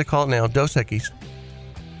 I don't know what they call it now, Dos Equis.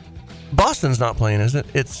 Boston's not playing, is it?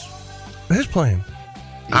 Who's playing?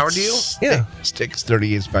 Our Deal? Yeah. Styx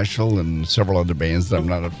 38 Special and several other bands that I'm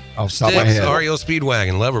not off the top of my head. REO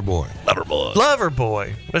Speedwagon, Loverboy.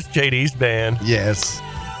 Loverboy. That's JD's band. Yes.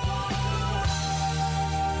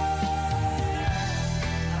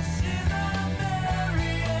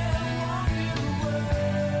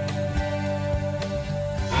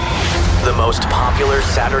 The most popular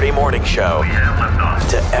Saturday morning show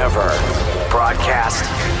to ever broadcast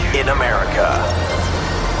in America.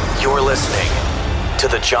 You're listening to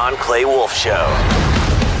The John Clay Wolf Show.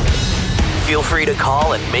 Feel free to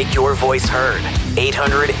call and make your voice heard.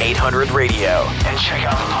 800-800-RADIO. And check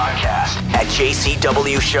out the podcast at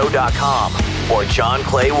jcwshow.com or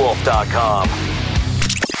johnclaywolf.com.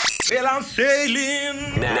 Well, I'm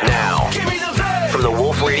sailing. Now, from the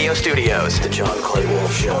Wolf Radio Studios, the John Clay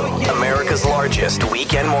Wolf Show, America's largest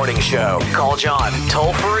weekend morning show. Call John,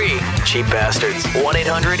 toll free. Cheap bastards.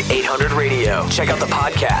 1-800-800-RADIO. Check out the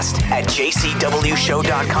podcast at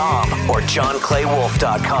jcwshow.com or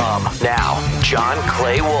johnclaywolf.com. Now, John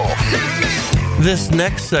Clay Wolf. This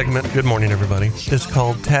next segment, good morning, everybody, is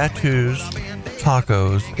called Tattoos,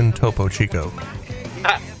 Tacos, and Topo Chico.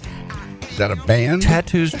 Is that a band?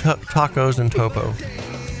 Tattoos, Tacos, and Topo.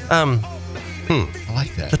 I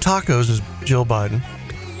like that. The tacos is Jill Biden.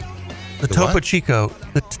 The Topo what? Chico,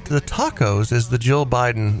 the tacos is the Jill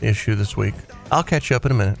Biden issue this week. I'll catch you up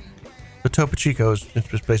in a minute. The Topo Chico is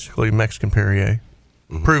just basically Mexican Perrier.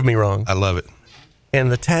 Prove me wrong. I love it. And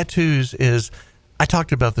the tattoos is, I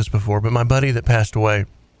talked about this before, but my buddy that passed away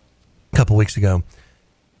a couple weeks ago,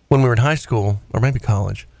 when we were in high school, or maybe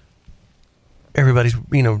college, everybody's,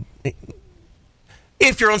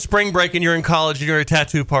 if you're on spring break and you're in college and you're at a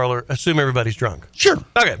tattoo parlor, assume everybody's drunk. Sure.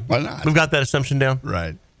 Okay. Why not? We've got that assumption down.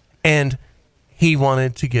 Right. And he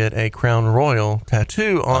wanted to get a Crown Royal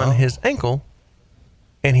tattoo on his ankle,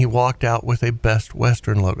 and he walked out with a Best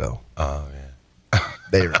Western logo. Oh, yeah.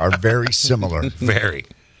 They are very similar. Very.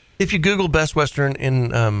 If you Google Best Western in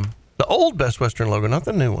the old Best Western logo, not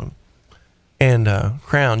the new one, and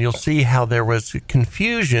Crown, you'll see how there was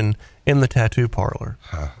confusion in the tattoo parlor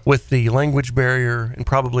with the language barrier and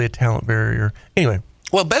probably a talent barrier. Anyway.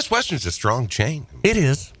 Well, Best Western's a strong chain. It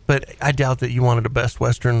is, but I doubt that you wanted a Best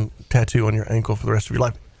Western tattoo on your ankle for the rest of your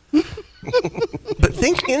life. But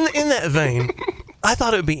think in that vein, I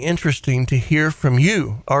thought it would be interesting to hear from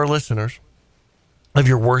you, our listeners, of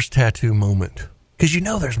your worst tattoo moment. Because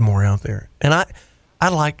there's more out there. And I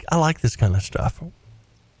like this kind of stuff.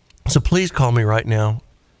 So please call me right now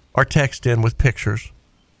or text in with pictures.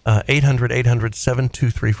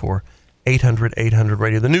 800-800-7234.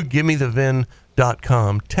 800-800-RADIO. The new GimmeTheVin.com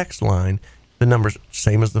americaslongest.com text line. The number's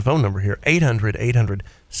same as the phone number here,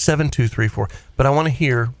 800-800-7234. But I want to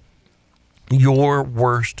hear your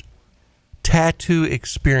worst tattoo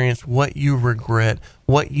experience, what you regret,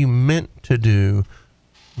 what you meant to do,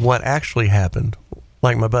 what actually happened,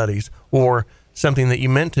 like my buddies, or something that you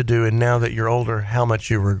meant to do and now that you're older, how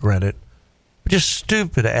much you regret it. Just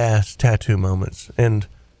stupid ass tattoo moments. And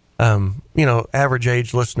average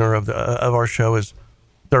age listener of our show is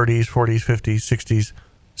 30s, 40s, 50s, 60s.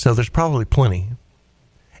 So there's probably plenty.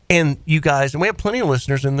 And you guys, and we have plenty of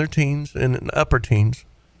listeners in their teens and upper teens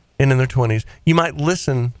and in their 20s. You might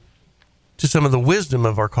listen to some of the wisdom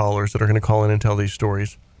of our callers that are going to call in and tell these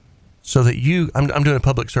stories so that I'm doing a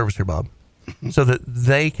public service here, Bob, so that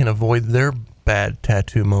they can avoid their bad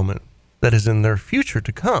tattoo moment that is in their future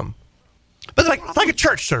to come. But it's like a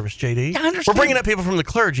church service, JD. I understand. We're bringing up people from the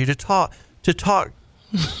clergy to talk.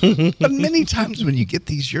 But many times when you get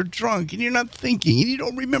these, you're drunk and you're not thinking and you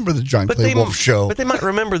don't remember the John Clay Wolf show. But they might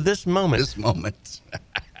remember this moment.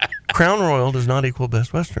 Crown Royal does not equal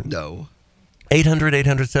Best Western. No.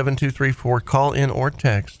 800-800-7234. Call in or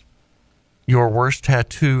text your worst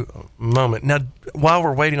tattoo moment. Now, while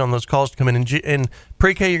we're waiting on those calls to come in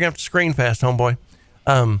pre-K, you're going to have to screen fast, homeboy.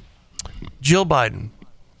 Jill Biden.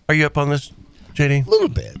 Are you up on this, JD? A little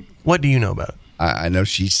bit. What do you know about it? I know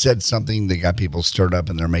she said something that got people stirred up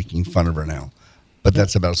and they're making fun of her now. But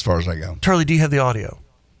that's about as far as I go. Charlie, do you have the audio?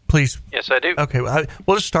 Please. Yes, I do. Okay,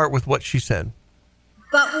 we'll just start with what she said.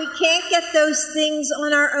 But we can't get those things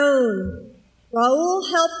on our own. Raul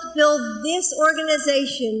helped build this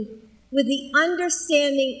organization with the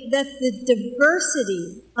understanding that the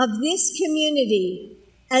diversity of this community,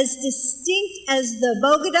 as distinct as the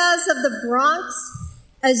Bogotas of the Bronx,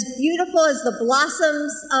 as beautiful as the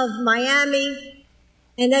blossoms of Miami,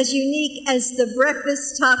 and as unique as the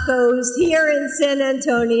breakfast tacos here in San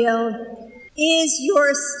Antonio, is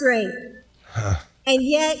your strength. And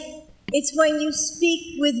yet, it's when you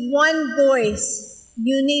speak with one voice,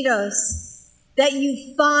 unidos, that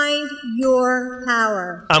you find your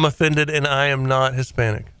power. I'm offended and I am not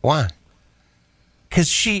Hispanic. Why? Because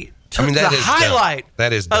she took the that is highlight dumb.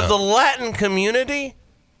 That is of dumb. the Latin community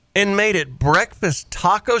and made it breakfast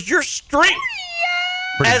tacos. Your strength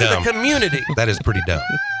Pretty as dumb. a community. That is pretty dumb.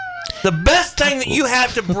 The best thing that you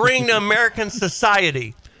have to bring to American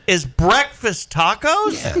society is breakfast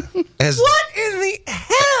tacos? Yeah. What in the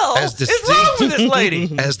hell is wrong with this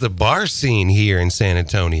lady? As the bar scene here in San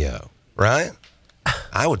Antonio, right?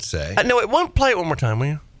 I would say. No, it won't play it one more time, will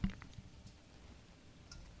you?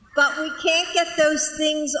 But we can't get those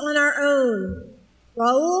things on our own.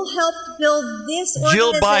 Raul helped build this Jill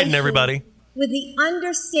organization Biden, everybody. with the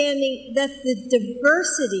understanding that the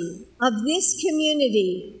diversity of this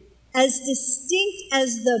community, as distinct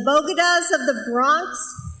as the Bogotas of the Bronx,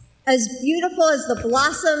 as beautiful as the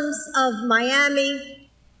blossoms of Miami,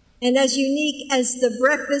 and as unique as the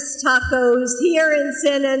breakfast tacos here in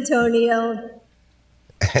San Antonio.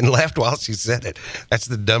 And laughed while she said it. That's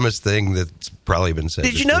the dumbest thing that's probably been said.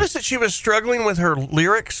 Did you notice that she was struggling with her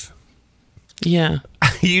lyrics? Yeah.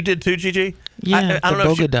 You did too, Gigi? Yeah, I don't the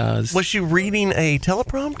know if she- Bogotas. was she reading a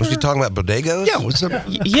teleprompter? Was she talking about bodegos? Yeah, what's up?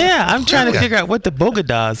 Yeah, I'm trying to figure out what the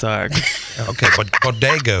Bogotas are. Okay, but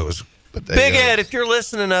bodegos. Big Ed, if you're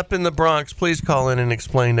listening up in the Bronx, please call in and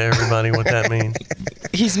explain to everybody what that means.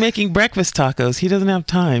 He's making breakfast tacos. He doesn't have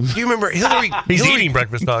time. Do you remember Hillary? He's eating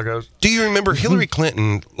breakfast tacos. Do you remember Hillary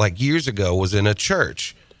Clinton, like years ago, was in a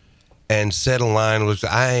church and said a line was,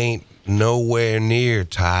 "I ain't nowhere near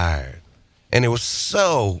tired," and it was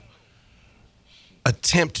so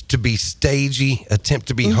attempt to be stagey, attempt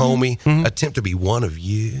to be homey, attempt to be one of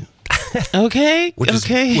you. Okay. Which is-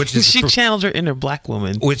 okay. which is she pr- channeled her inner black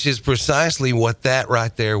woman. Which is precisely what that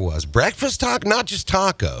right there was. Breakfast taco, not just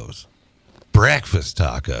tacos. Breakfast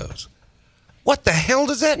tacos. What the hell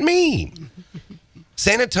does that mean?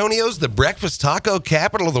 San Antonio's the breakfast taco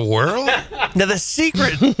capital of the world? Now, the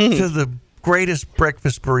secret to the greatest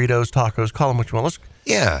breakfast burritos, tacos, call them what you want.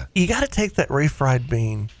 Yeah. You got to take that refried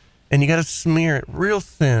bean and you got to smear it real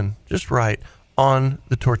thin, just right, on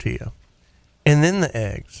the tortilla. And then the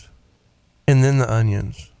eggs. And then the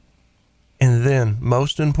onions. And then,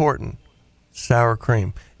 most important, sour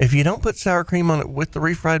cream. If you don't put sour cream on it with the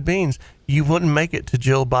refried beans, you wouldn't make it to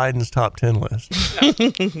Jill Biden's top 10 list.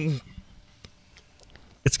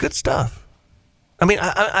 It's good stuff. I mean,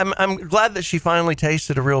 I'm glad that she finally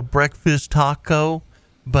tasted a real breakfast taco,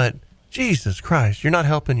 but Jesus Christ, you're not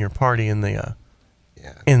helping your party in the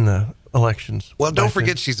elections. Well, don't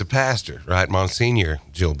forget she's a pastor, right? Monsignor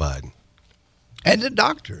Jill Biden. And a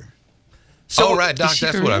doctor. Oh, right, doc,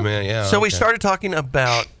 that's what I meant. Yeah. So we okay. started talking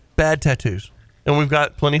about bad tattoos. and we've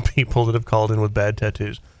got plenty of people that have called in with bad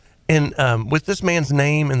tattoos. And with this man's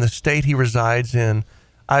name and the state he resides in,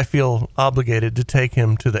 I feel obligated to take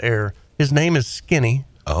him to the air. His name is Skinny.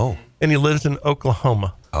 Oh. And he lives in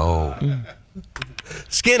Oklahoma. Oh.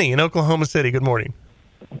 Skinny in Oklahoma City. Good morning.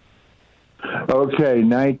 Okay,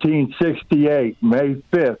 1968, May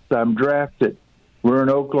 5th, I'm drafted. We're in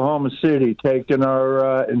Oklahoma City taking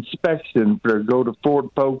our inspection to go to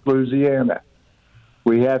Fort Polk, Louisiana.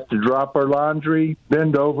 We have to drop our laundry,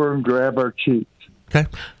 bend over, and grab our cheeks. Okay.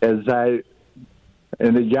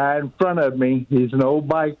 And the guy in front of me, he's an old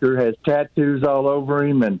biker, has tattoos all over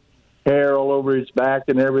him and hair all over his back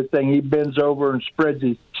and everything. He bends over and spreads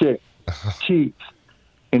his cheeks,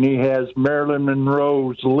 and he has Marilyn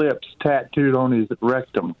Monroe's lips tattooed on his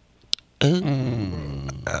rectum.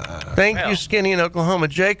 Thank you, Skinny in Oklahoma.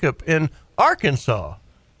 Jacob in Arkansas.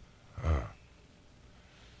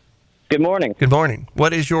 Good morning. Good morning.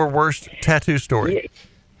 What is your worst tattoo story?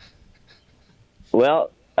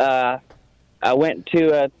 Well, I went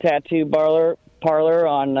to a tattoo parlor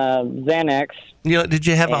on Xanax. Did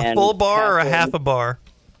you have a full bar or a half a bar?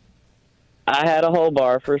 I had a whole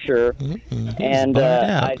bar for sure. And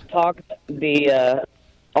I talked the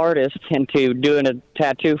artist into doing a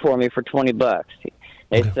tattoo for me for $20.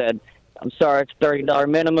 They said, I'm sorry, it's $30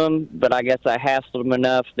 minimum, but I guess I hassled him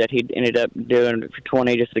enough that he ended up doing it for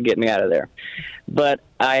 $20 just to get me out of there. But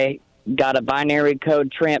I got a binary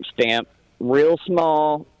code tramp stamp, real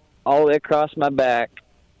small, all the way across my back,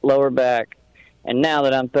 lower back. And now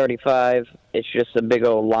that I'm 35, it's just a big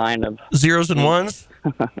old line of zeros and ones.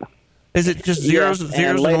 Is it just zeros, yes, zeros and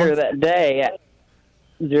and later ones? that day,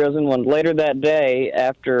 zeros and ones. Later that day,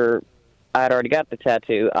 after I'd already got the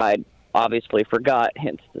tattoo, I obviously forgot,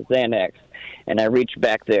 hence the Xanax. And I reached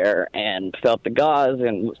back there and felt the gauze,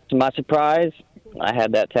 and to my surprise, I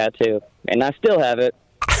had that tattoo. And I still have it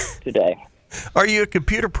today. Are you a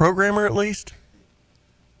computer programmer at least?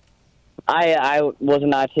 I was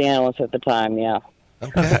an IT analyst at the time, yeah.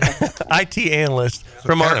 Okay. IT analyst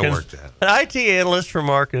from Arkansas. An IT analyst from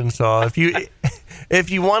Arkansas. If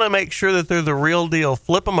you want to make sure that they're the real deal,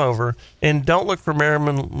 flip them over and don't look for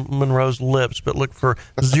Marilyn Monroe's lips, but look for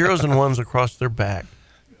zeros and ones across their back.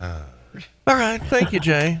 All right, thank you,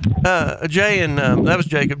 Jay. Jay in that was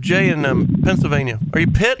Jacob. Jay in Pennsylvania. Are you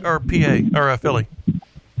Pitt or PA or Philly?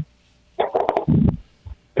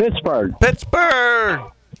 Pittsburgh.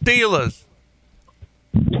 Pittsburgh Steelers.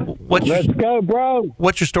 Let's go, bro.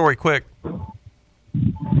 What's your story? Quick. Me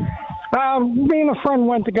and a friend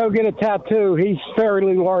went to go get a tattoo. He's a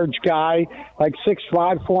fairly large guy, like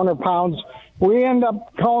 6'5", 400 pounds. We end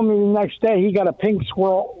up calling me the next day. He got a pink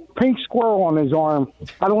squirrel on his arm.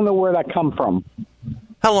 I don't know where that come from.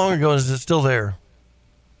 How long ago is it still there?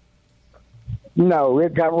 No,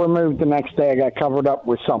 it got removed the next day. I got covered up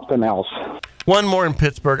with something else. One more in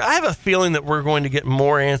Pittsburgh. I have a feeling that we're going to get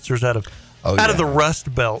more answers out of the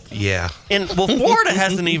Rust Belt. Yeah. And Florida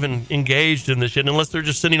hasn't even engaged in this yet, unless they're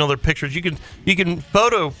just sending all their pictures. You can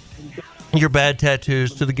photo your bad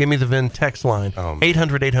tattoos to the Gimme the VIN text line,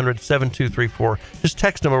 800-800-7234. Just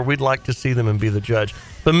text them, or we'd like to see them and be the judge.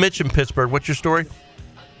 But Mitch in Pittsburgh, what's your story?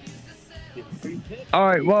 All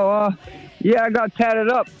right. Well, I got tatted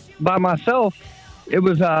up by myself. It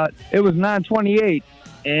was 9/28,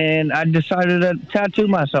 and I decided to tattoo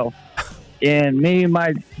myself. And me and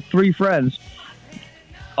my 3 friends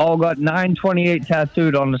all got 9/28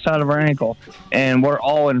 tattooed on the side of our ankle, and we're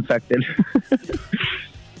all infected.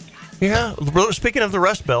 Yeah. Speaking of the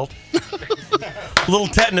Rust Belt, a little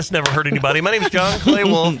tetanus never hurt anybody. My name is John Clay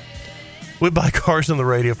Wolf. We buy cars on the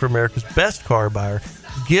radio for America's best car buyer.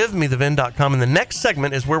 GiveMeTheVin.com. And the next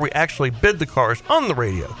segment is where we actually bid the cars on the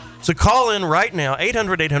radio. So call in right now,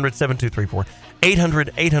 800-800-7234,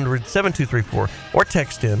 800-800-7234, or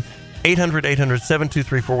text in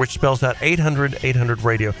 800-800-7234, which spells out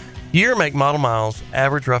 800-800-radio. Year, make, model, miles,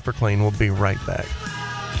 average, rough, or clean. We'll be right back.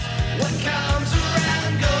 What comes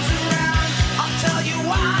around goes around. I'll tell you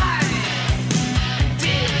why.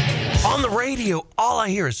 On the radio, all I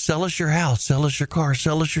hear is sell us your house, sell us your car,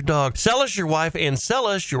 sell us your dog, sell us your wife, and sell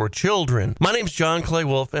us your children. My name's John Clay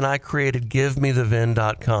Wolf, and I created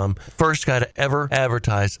GiveMeTheVin.com. First guy to ever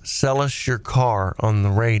advertise sell us your car on the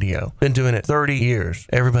radio. Been doing it 30 years.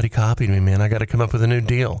 Everybody copied me, man. I got to come up with a new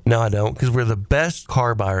deal. No, I don't, because we're the best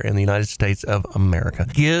car buyer in the United States of America.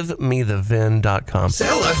 GiveMeTheVin.com.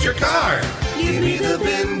 Sell us your car.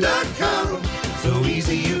 GiveMeTheVin.com. So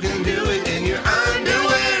easy you can do it in your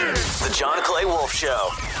underwear. The John Clay Wolf Show,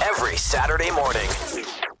 every Saturday morning.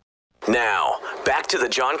 Now, back to the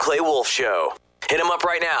John Clay Wolf Show. Hit him up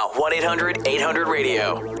right now,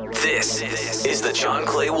 1-800-800-RADIO. This is the John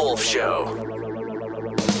Clay Wolf Show.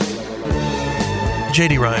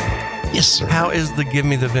 JD Ryan. Yes, sir. How is the Give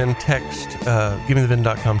Me the VIN text,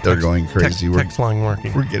 givemethevin.com text? They're going crazy. Text line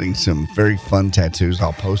working. We're getting some very fun tattoos.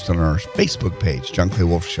 I'll post on our Facebook page, John Clay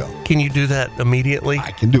Wolf Show. Can you do that immediately?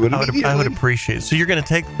 I can do it immediately. I would appreciate it. So you're going to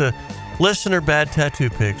take the listener bad tattoo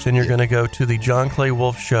pics and you're going to go to the John Clay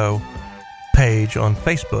Wolf Show page on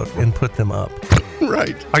Facebook and put them up.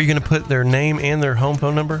 Right. Are you going to put their name and their home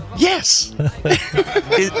phone number? Yes.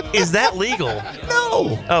 Is that legal?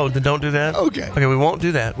 No. Oh, then don't do that? Okay. Okay, we won't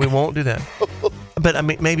do that. We won't do that. But I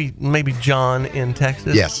mean, maybe John in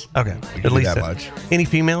Texas? Yes. Okay. We can At least do that much. Any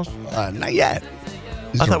females? Not yet.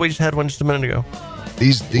 I thought we just had one just a minute ago.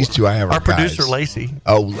 These two I have are Our guys. producer, Lacey.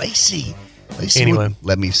 Oh, Lacey. Anyway.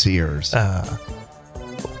 Let me see hers. We're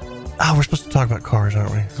supposed to talk about cars,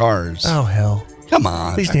 aren't we? Cars. Oh, hell. Come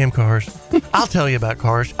on. These damn cars. I'll tell you about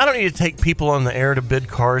cars. I don't need to take people on the air to bid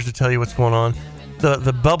cars to tell you what's going on.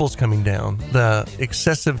 The bubble's coming down. The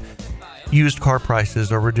excessive used car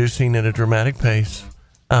prices are reducing at a dramatic pace.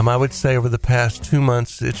 I would say over the past 2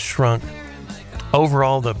 months, it's shrunk.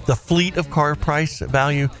 Overall, the fleet of car price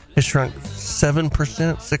value has shrunk 7%,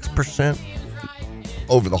 6%.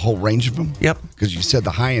 Over the whole range of them? Yep. Because you said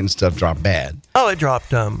the high-end stuff dropped bad. Oh, it dropped,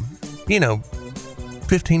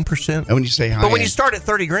 15%. And when you say high-end... But when you start at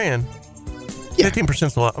 30 grand, 15%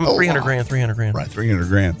 is a lot. 300 grand. Right, 300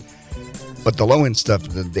 grand. But the low-end stuff,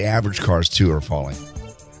 the average cars, too, are falling.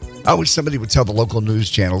 I wish somebody would tell the local news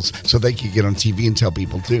channels so they could get on TV and tell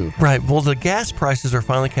people, too. Right. Well, the gas prices are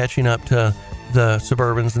finally catching up to the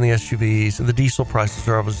Suburbans and the SUVs, and the diesel prices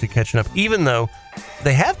are obviously catching up, even though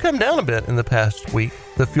they have come down a bit in the past week,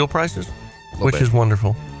 the fuel prices, which is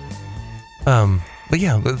wonderful. But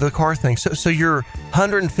yeah, the car thing. So your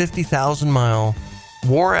 150,000 mile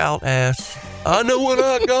wore out ass, I know what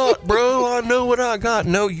I got, bro. I know what I got.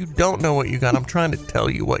 No, you don't know what you got. I'm trying to tell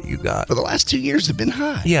you what you got. For the last 2 years have been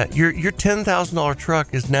high. Yeah, your $10,000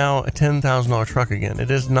 truck is now a $10,000 truck again. It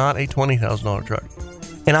is not a $20,000 truck.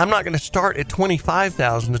 And I'm not going to start at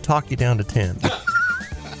 $25,000 to talk you down to 10.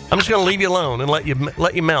 I'm just going to leave you alone and let you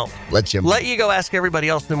melt. Let you go ask everybody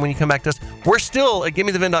else. Then when you come back to us, we're still at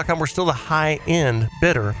GimmeTheVin.com. We're still the high-end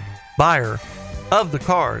buyer of the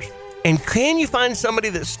cars. And can you find somebody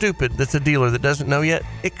that's stupid, that's a dealer that doesn't know yet?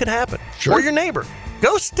 It could happen. Sure. Or your neighbor.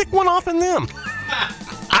 Go stick one off in them.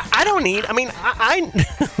 I don't need. I mean,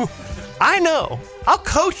 I know. I'll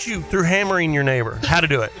coach you through hammering your neighbor how to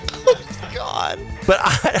do it. God. But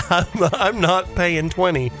I'm not paying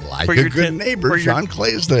 $20 Like for a your good neighbor, John Clay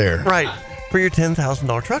is there. Right. For your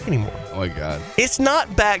 $10,000 truck anymore. Oh, my God. It's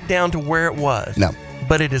not back down to where it was. No.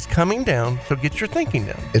 But it is coming down, so get your thinking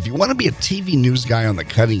down. If you want to be a TV news guy on the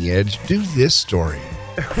cutting edge, do this story.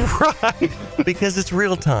 Right. Because it's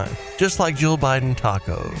real time. Just like Jill Biden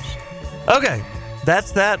tacos. Okay.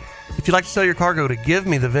 That's that. If you'd like to sell your car, go to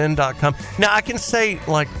GiveMeTheVin.com. Now, I can say,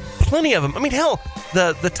 like, plenty of them. I mean, hell,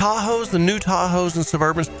 the Tahoes, the new Tahoes and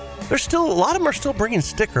Suburbans, there's still, a lot of them are still bringing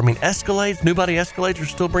sticker. I mean, Escalades, new body Escalades are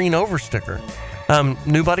still bringing over sticker.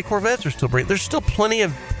 New body Corvettes are still bringing, there's still plenty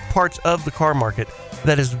of parts of the car market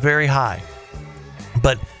that is very high.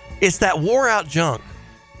 But it's that wore out junk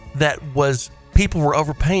that people were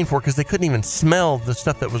overpaying for because they couldn't even smell the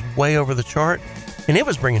stuff that was way over the chart, and it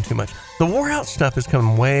was bringing too much. The wore out stuff is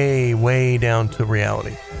coming way, way down to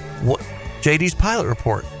reality. What JD's pilot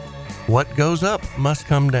report, what goes up must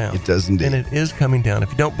come down. It does indeed. And it is coming down.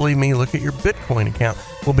 If you don't believe me, look at your Bitcoin account.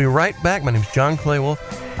 We'll be right back. My name is John Clay Wolf.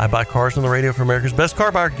 I buy cars on the radio for America's Best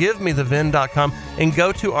Car Buyer. GiveMeTheVin.com and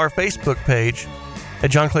go to our Facebook page at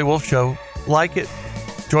John Clay Wolf Show. Like it,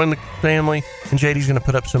 join the family, and JD's going to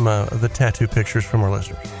put up some of the tattoo pictures from our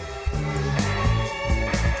listeners.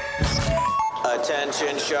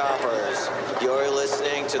 Attention shoppers, you're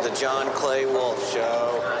listening to the John Clay Wolf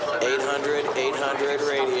Show.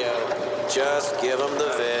 800-800-RADIO. Just give them the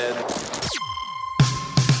VIN.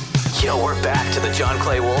 Yo, we're back to the John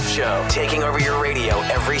Clay Wolf Show, taking over your radio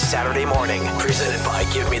every Saturday morning. Presented by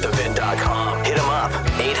GiveMeTheVin.com. Hit them up,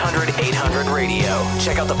 800-800-RADIO.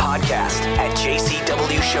 Check out the podcast at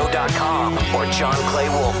jcwshow.com or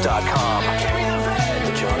johnclaywolf.com.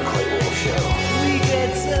 The John Clay Wolf Show. We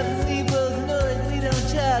get something we both know and we don't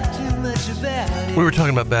talk too much about it. We were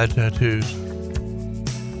talking about bad tattoos.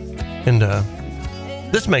 And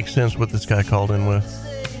this makes sense what this guy called in with.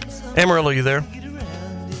 Amarillo, you there?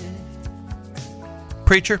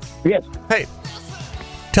 Preacher? Yes. Hey,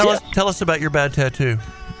 tell us about your bad tattoo.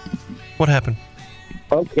 What happened?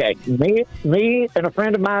 Okay, me and a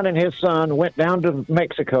friend of mine and his son went down to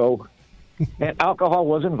Mexico, and alcohol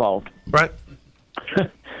was involved. Right.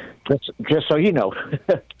 just so you know.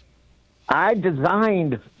 I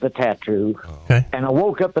designed the tattoo, Okay. and I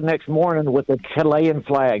woke up the next morning with a Chilean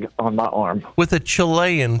flag on my arm. With a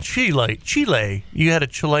Chile. You had a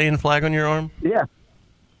Chilean flag on your arm? Yeah.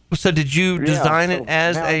 So did you Yeah, design so it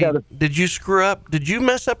as now I gotta- did you screw up? Did you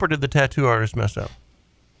mess up or did the tattoo artist mess up?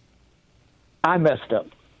 I messed up.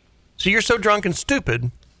 So you're so drunk and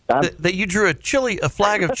stupid that you drew a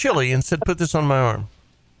flag of Chile and said, put this on my arm.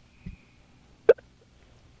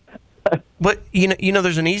 But you know,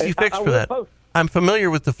 there's an easy fix for that. I'm familiar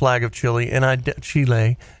with the flag of Chile,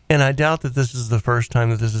 Chile, and I doubt that this is the first time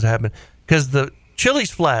that this has happened. Because the Chile's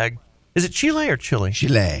flag, is it Chile or Chile?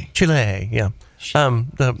 Chile. Chile, yeah.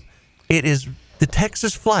 It is the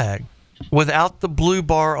Texas flag without the blue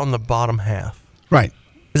bar on the bottom half. Right.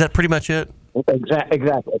 Is that pretty much it?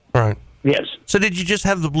 Exactly. Right. Yes. So did you just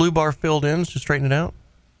have the blue bar filled in to straighten it out?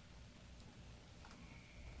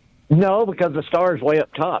 No, because the star's way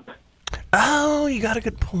up top. Oh, you got a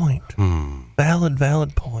good point.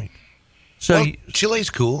 Valid point. So Chile's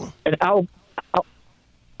cool. And I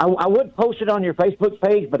would post it on your Facebook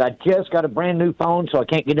page, but I just got a brand new phone, so I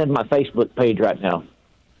can't get into my Facebook page right now.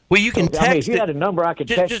 Well, you can text if you had a number, I could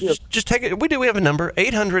text you. Just take it. We have a number,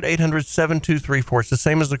 800-800-7234. It's the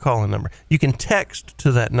same as the call-in number. You can text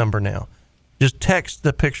to that number now. Just text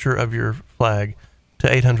the picture of your flag to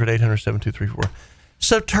 800-800-7234.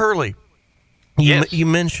 So, Turley, you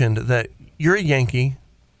mentioned that you're a Yankee.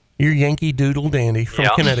 You're Yankee Doodle Dandy from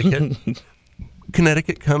Connecticut.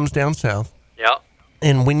 Connecticut comes down south. Yeah.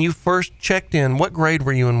 And when you first checked in, what grade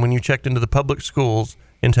were you in when you checked into the public schools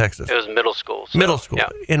in Texas? It was middle school. So, Middle school. Yeah.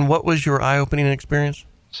 And what was your eye-opening experience?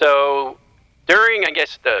 So during, I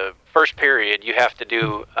guess, the first period, you have to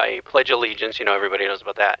do a Pledge of Allegiance. You know, everybody knows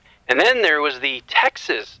about that. And then there was the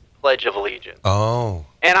Texas Pledge of Allegiance. Oh.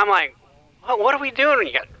 And I'm like, well, what are we doing?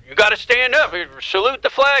 You got to stand up, salute the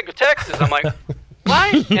flag of Texas. I'm like,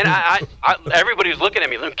 what? And I everybody was looking at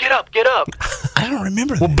me, get up. I don't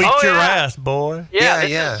remember that. We'll beat your ass, boy.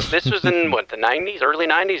 This was in, the 90s, early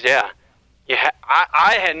 90s? Yeah.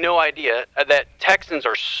 I had no idea that Texans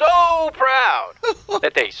are so proud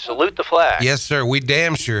that they salute the flag. Yes, sir. We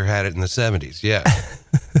damn sure had it in the 70s. Yeah.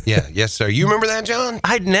 Yeah. Yes, sir. You remember that, John?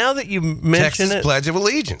 Now that you mention Texas it, Pledge of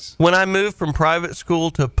Allegiance. When I moved from private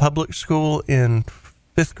school to public school in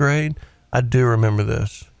 5th grade, I do remember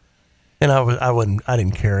this. And I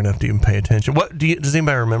didn't care enough to even pay attention. Does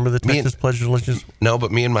anybody remember the Texas Pledge of Allegiance? No,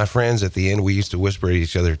 but me and my friends at the end, we used to whisper at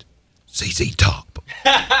each other, ZZ Top.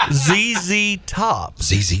 ZZ Top.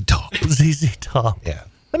 ZZ Top. ZZ Top. Yeah.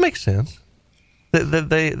 That makes sense.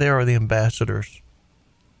 They are the ambassadors.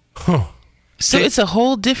 Huh. So it's a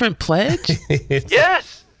whole different pledge?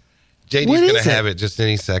 Yes. JD's going to have it just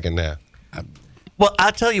any second now. Well,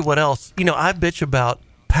 I tell you what else. I bitch about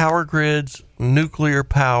power grids, nuclear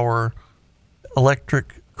power,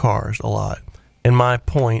 electric cars a lot. And my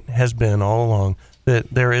point has been all along that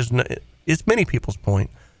there is no, it's many people's point.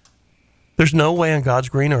 There's no way on God's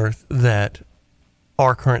green earth that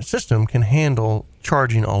our current system can handle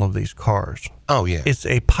charging all of these cars. Oh, yeah. It's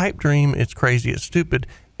a pipe dream. It's crazy. It's stupid.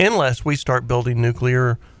 Unless we start building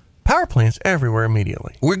nuclear power plants everywhere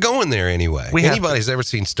immediately. We're going there anyway. Anybody's ever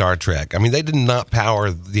seen Star Trek? I mean, they did not power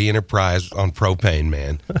the Enterprise on propane,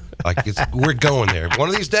 man. We're going there. One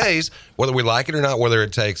of these days, whether we like it or not, whether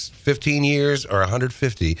it takes 15 years or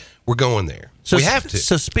 150, we're going there. We have to.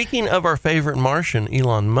 So speaking of our favorite Martian,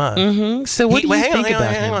 Elon Musk. Mm-hmm. So what do you think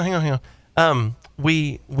about him? Hang on.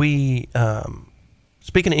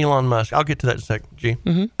 Speaking of Elon Musk, I'll get to that in a second, G.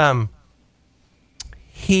 Mm-hmm.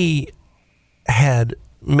 He had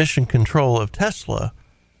mission control of Tesla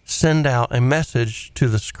send out a message to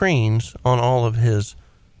the screens on all of his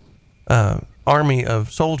army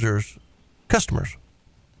of soldiers, customers.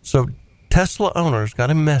 So Tesla owners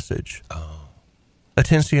got a message.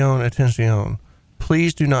 Atención.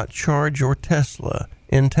 Please do not charge your Tesla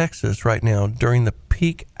in Texas right now during the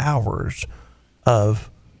peak hours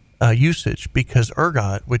of usage because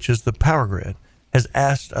ERCOT, which is the power grid, has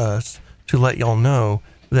asked us to let y'all know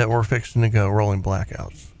that we're fixing to go rolling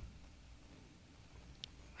blackouts.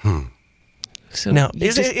 So now,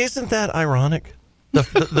 isn't that ironic? The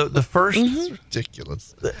first... It's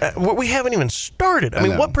ridiculous. We haven't even started. I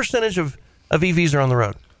mean, what percentage of EVs are on the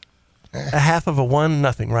road? A half of a one,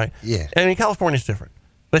 nothing, right? Yeah. I mean, California's different.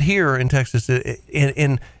 But here in Texas,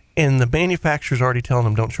 in the manufacturer's already telling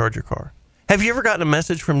them, don't charge your car. Have you ever gotten a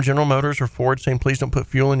message from General Motors or Ford saying, please don't put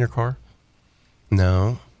fuel in your car?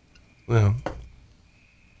 No. No.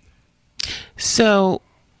 So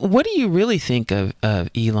what do you really think of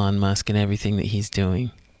Elon Musk and everything that he's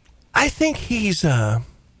doing? I think he's the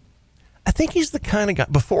kind of guy,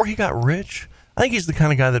 before he got rich, think he's the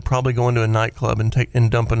kind of guy that probably go into a nightclub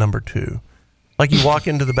and dump a number 2. Like you walk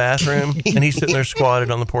into the bathroom and he's sitting there squatted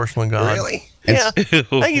on the porcelain god. Really? Yeah. I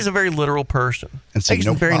think he's a very literal person. And see,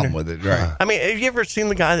 no problem with it, right? I mean, have you ever seen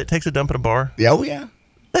the guy that takes a dump at a bar? Yeah, oh yeah.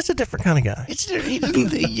 That's a different kind of guy.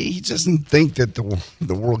 He doesn't think that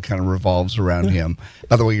the world kind of revolves around him.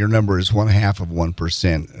 By the way, your number is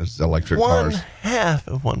 0.5% is electric cars.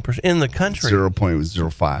 0.5% in the country.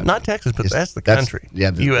 0.05. Not Texas, but that's the country.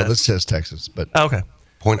 Yeah, U.S. Well, this says Texas, but okay.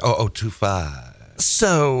 0.0025.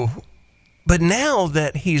 So, but now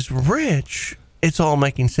that he's rich, it's all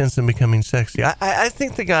making sense and becoming sexy. I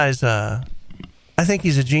think the guy's. I think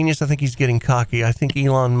he's a genius. I think he's getting cocky. I think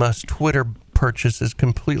Elon Musk's Twitter purchase is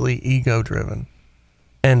completely ego-driven,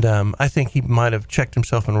 and I think he might have checked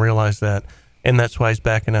himself and realized that, and that's why he's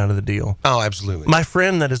backing out of the deal. Oh, absolutely. My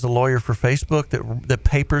friend that is a lawyer for Facebook that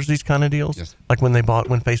papers these kind of deals, yes. Like when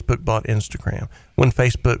Facebook bought Instagram, when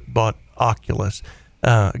Facebook bought Oculus,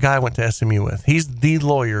 a guy I went to SMU with. He's the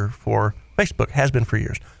lawyer for Facebook, has been for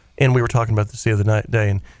years, and we were talking about this the other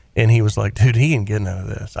day, and he was like, dude, he ain't getting out of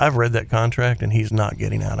this. I've read that contract, and he's not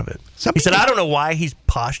getting out of it. He said, I don't know why he's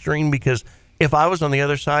posturing, because if I was on the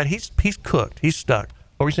other side, he's cooked. He's stuck.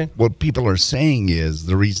 What were you saying? What people are saying is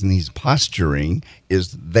the reason he's posturing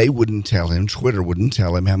is they wouldn't tell him, Twitter wouldn't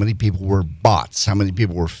tell him how many people were bots, how many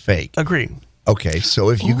people were fake. Agreed. Okay,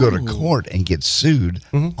 so if you go to court and get sued,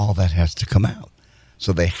 all that has to come out.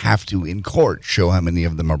 So they have to, in court, show how many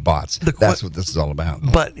of them are bots. That's what this is all about.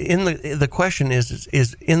 But in the question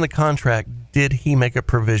is in the contract, did he make a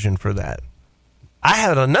provision for that? I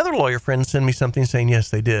had another lawyer friend send me something saying,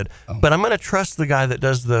 yes, they did. Oh. But I'm going to trust the guy that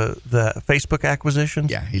does the Facebook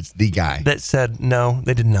acquisitions. Yeah, he's the guy. That said, no,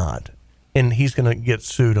 they did not. And he's going to get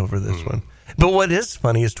sued over this one. But what is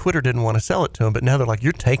funny is Twitter didn't want to sell it to him, but now they're like,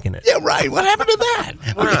 you're taking it. Yeah, right. What happened to that?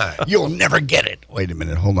 Right. You'll never get it. Wait a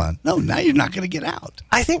minute. Hold on. No, now you're not going to get out.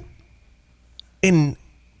 I think in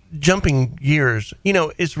jumping gears,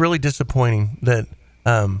 it's really disappointing that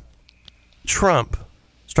Trump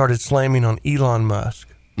started slamming on Elon Musk.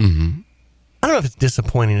 Mm-hmm. I don't know if it's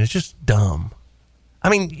disappointing. It's just dumb. I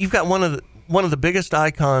mean, you've got one of the biggest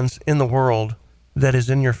icons in the world that is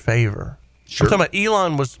in your favor. Sure. I'm talking about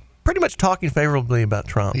Elon was pretty much talking favorably about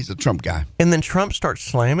Trump. He's a Trump guy. And then Trump starts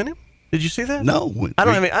slamming him. Did you see that? No. I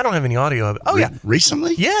don't have any audio of it. Oh, yeah.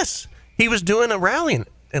 Recently? Yes. He was doing a rally in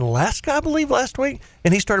Alaska, I believe, last week,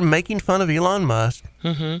 and he started making fun of Elon Musk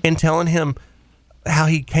and telling him how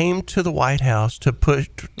he came to the White House to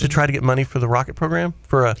try to get money for the rocket program.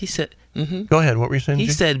 He said, Go ahead. What were you saying? He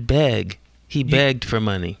said beg. He begged for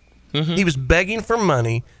money. He was begging for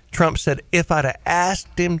money. Trump said, if I'd have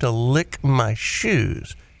asked him to lick my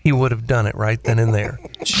shoes, he would have done it right then and there.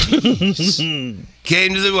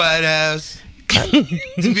 Came to the White House.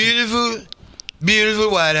 The beautiful,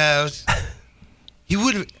 beautiful White House. He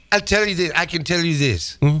would have, I'll tell you this, I can tell you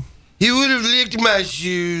this. He would have licked my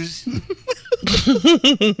shoes.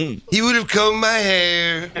 He would have combed my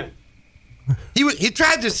hair. He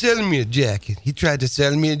tried to sell me a jacket.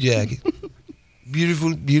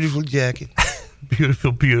 Beautiful, beautiful jacket.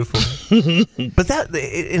 Beautiful. But then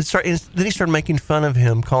he started making fun of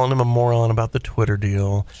him, calling him a moron about the Twitter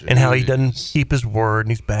deal and how he doesn't keep his word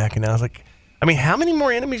and he's back. And I was like, I mean, how many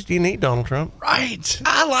more enemies do you need, Donald Trump? Right.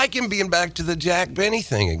 I like him being back to the Jack Benny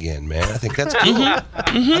thing again, man. I think that's cool.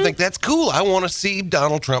 I think that's cool. I want to see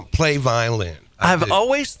Donald Trump play violin. I've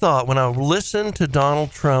always thought when I listened to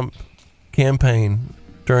Donald Trump campaign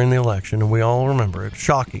during the election, and we all remember it,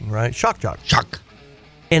 shocking, right? Shock.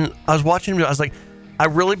 And I was watching him, I was like, I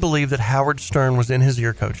really believe that Howard Stern was in his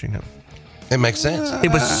ear coaching him. It makes sense.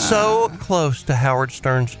 It was so close to Howard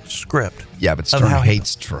Stern's script. Yeah, but Stern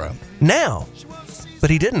hates Trump. Now, but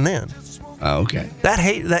he didn't then. Oh, okay.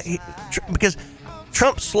 Because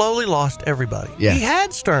Trump slowly lost everybody. Yeah. He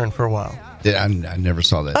had Stern for a while. I never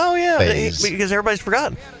saw that. Oh, yeah, phase. because everybody's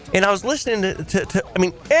forgotten. And I was listening to I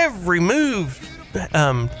mean, every move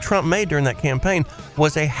Trump made during that campaign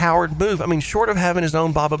was a Howard move. I mean, short of having his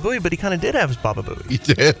own Baba Booey, but he kind of did have his Baba Booey. He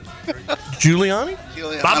did. Giuliani?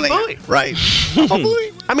 Baba Booey. Right. Baba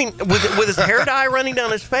Booey. I mean, with his hair dye running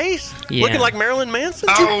down his face, looking like Marilyn Manson.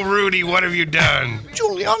 Oh, Rudy, what have you done?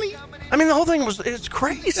 Giuliani. I mean, the whole thing it's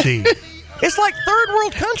crazy. It's like third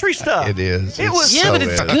world country stuff. It is. But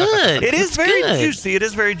it's good. It is It's very good. juicy. It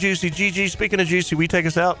is very juicy. Gigi, speaking of juicy, will you take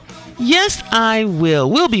us out? Yes, I will.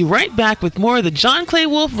 We'll be right back with more of the John Clay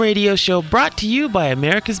Wolf Radio Show, brought to you by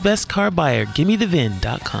America's Best Car Buyer,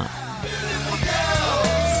 GimmeTheVin.com.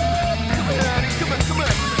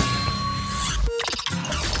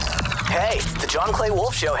 Hey, the John Clay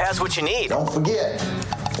Wolf Show has what you need. Don't forget,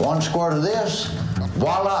 one squirt of this,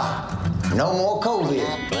 voila, no more COVID.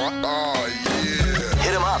 Oh, yeah.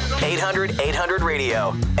 Hit them up,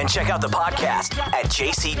 800-800-RADIO. And check out the podcast at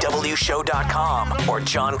jcwshow.com or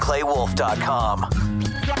johnclaywolf.com.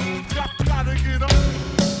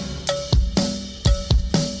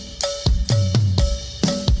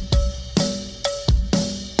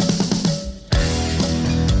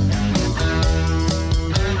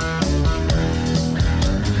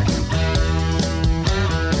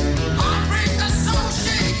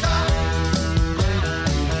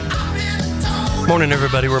 Morning,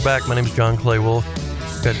 everybody. We're back. My name's John Clay Wolf.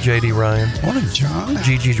 Got J.D. Ryan. Morning, John.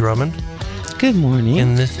 Gigi Drummond. Good morning.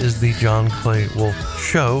 And this is the John Clay Wolf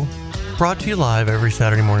Show, brought to you live every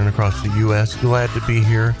Saturday morning across the U.S. Glad to be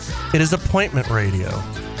here. It is appointment radio.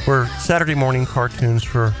 We're Saturday morning cartoons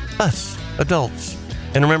for us, adults.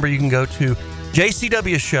 And remember, you can go to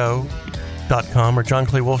jcwshow.com or John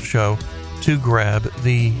Clay Wolf Show to grab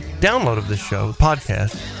the download of this show,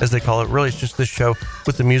 podcast, as they call it. Really, it's just this show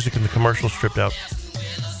with the music and the commercials stripped out.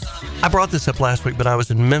 I brought this up last week, but I was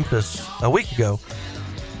in Memphis a week ago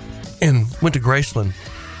and went to Graceland.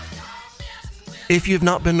 If you have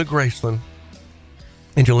not been to Graceland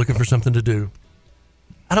and you're looking for something to do,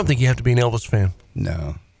 I don't think you have to be an Elvis fan.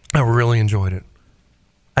 No. I really enjoyed it.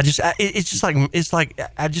 It's like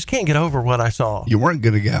I just can't get over what I saw. You weren't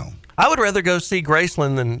going to go. I would rather go see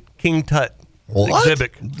Graceland than King Tut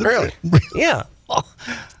exhibit. Really? Yeah.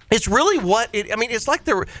 It's really it's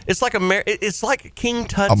like King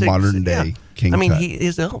Tut's a modern day King Tut. he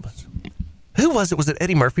is Elvis. Who was it? Was it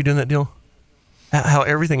Eddie Murphy doing that deal? How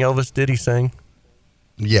everything Elvis did, he sang.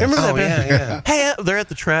 Yes. Remember that? Yeah. Hey, they're at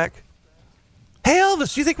the track. Hey,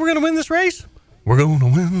 Elvis, you think we're going to win this race? We're going to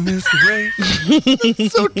win this race.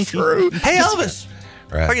 So true. Hey, Elvis,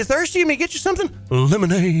 are you thirsty? Let me get you something?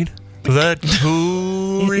 Lemonade. That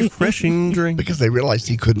cool, refreshing drink. Because they realized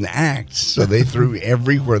he couldn't act, so they threw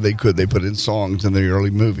everywhere they could. They put in songs in the early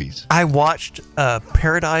movies. I watched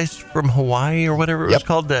Paradise from Hawaii or whatever it was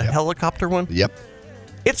called, the helicopter one. Yep.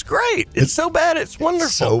 It's great. It's so bad, it's wonderful.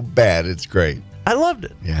 So bad, it's great. I loved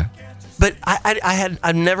it. Yeah. But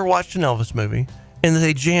I've never watched an Elvis movie, and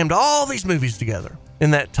they jammed all these movies together in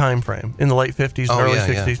that time frame in the late 50s and early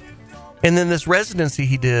 60s. And then this residency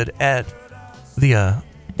he did at the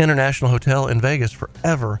International Hotel in Vegas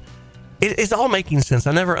forever. It's all making sense.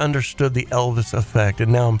 I never understood the Elvis effect,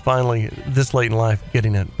 and now I'm finally, this late in life,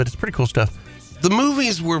 getting it. But it's pretty cool stuff. The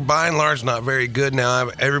movies were by and large not very good. Now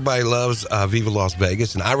everybody loves Viva Las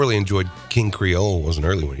Vegas, and I really enjoyed King Creole. Was an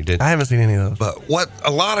early one he did. I haven't seen any of those. But what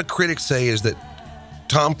a lot of critics say is that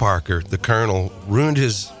Tom Parker, the Colonel, ruined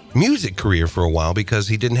his music career for a while because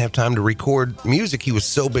he didn't have time to record music. He was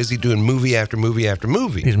so busy doing movie after movie after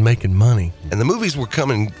movie. He's making money. And the movies were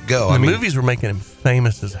come and go. The movies were making him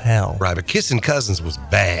famous as hell. Right, but Kissing Cousins was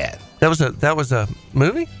bad. That was a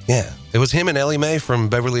movie? Yeah. It was him and Ellie Mae from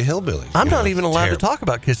Beverly Hillbillies. I'm not even allowed to talk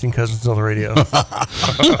about Kissing Cousins on the radio.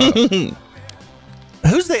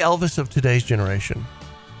 Who's the Elvis of today's generation?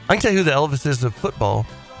 I can tell you who the Elvis is of football.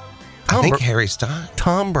 I think Harry Styles.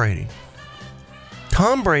 Tom Brady.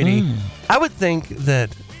 Tom Brady. I would think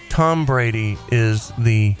that Tom Brady is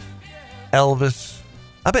the Elvis.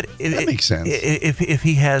 I bet that makes sense. If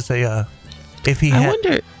he has a if he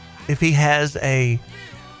has a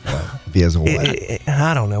what?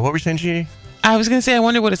 I don't know. What were you saying, Gigi? I was gonna say I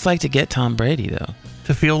wonder what it's like to get Tom Brady though.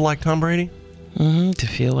 To feel like Tom Brady? To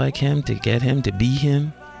feel like him, to get him, to be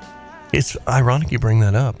him. It's ironic you bring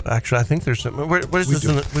that up. Actually, I think there's something. What is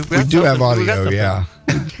this? We do have audio, yeah.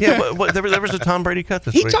 Yeah, but there was a Tom Brady cut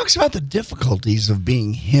this week. He talks about the difficulties of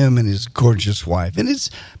being him and his gorgeous wife. And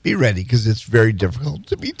be ready, because it's very difficult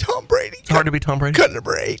to be Tom Brady. It's hard to be Tom Brady? Cut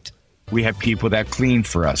number 8. We have people that clean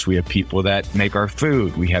for us. We have people that make our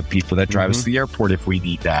food. We have people that drive us to the airport if we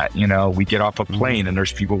need that. You know, we get off a plane and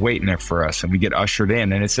there's people waiting there for us and we get ushered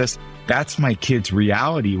in. And it's just, that's my kid's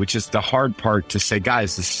reality, which is the hard part to say,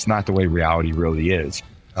 guys, this is not the way reality really is.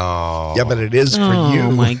 Oh. Yeah, but it is for you.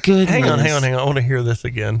 Oh, my goodness. Hang on. I want to hear this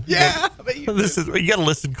again. Yeah. You got to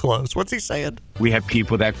listen close. What's he saying? We have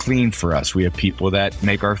people that clean for us. We have people that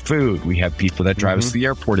make our food. We have people that drive us to the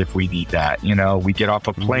airport if we need that. You know, we get off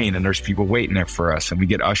a plane and there's people waiting there for us and we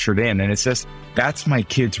get ushered in. And it's just, that's my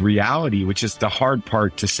kid's reality, which is the hard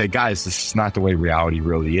part to say, guys, this is not the way reality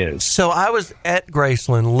really is. So I was at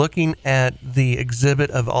Graceland looking at the exhibit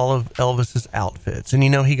of all of Elvis's outfits. And, you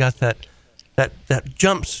know, he got that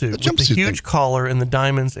jumpsuit with the huge collar and the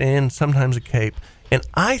diamonds and sometimes a cape. And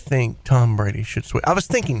I think Tom Brady should switch. I was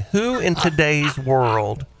thinking, who in today's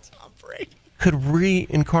world could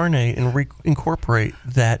reincarnate and reincorporate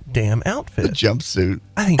that damn outfit? The jumpsuit.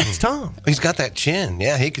 I think it's Tom. He's got that chin.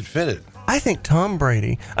 Yeah, he could fit it. I think Tom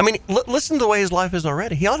Brady, I mean, listen to the way his life is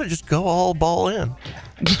already. He ought to just go all ball in.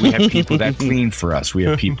 We have people that clean for us. We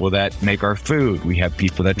have people that make our food. We have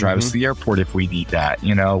people that drive us to the airport if we need that.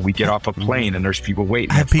 You know, we get off a plane and there's people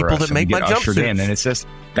waiting I have for people us. that and make we my get ushered jumpsuits. in, and it's just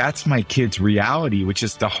that's my kid's reality, which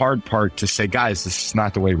is the hard part to say, guys, this is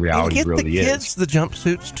not the way reality And get really the is. kids the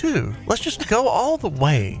jumpsuits too. Let's just go all the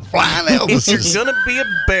way. Flying If Elvises. you're gonna be a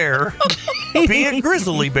bear, be a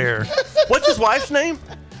grizzly bear. What's his wife's name?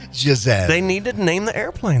 Giselle. They need to name the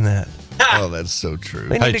airplane that. Oh, that's so true.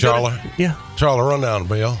 They need Hey, to go to- Charlie. Yeah. Charlie, run down the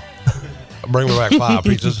bill. Bring me back 5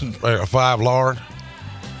 pizzas, 5 large,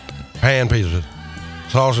 pan pizzas,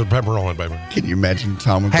 sausage, pepperoni, baby. Can you imagine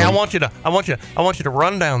Tom? Hey, I want you to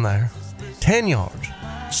run down there, 10 yards,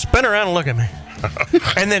 spin around and look at me,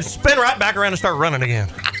 and then spin right back around and start running again.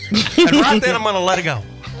 And right then I'm gonna let it go,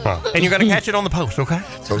 and you're gonna catch it on the post, okay?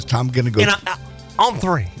 So is Tom gonna go? And on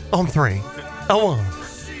three, a 1,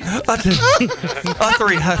 a 2, a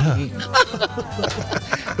 3,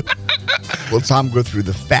 Will Tom go through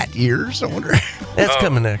the fat years? I wonder. It's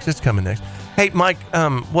coming next. It's coming next. Hey, Mike.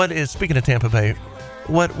 What is speaking of Tampa Bay?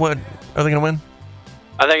 What are they gonna win?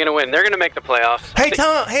 Are they going to win? They're going to make the playoffs. Hey,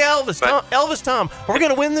 Tom. Hey, Elvis. Tom. Are we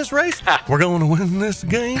going to win this race? We're going to win this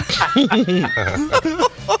game.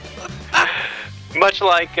 Much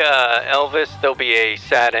like Elvis, there'll be a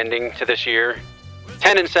sad ending to this year.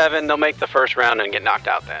 10-7, they'll make the first round and get knocked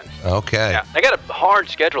out then. Okay. Yeah, they got a hard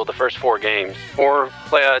schedule the first 4 games. 4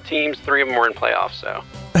 teams, 3 of them were in playoffs. So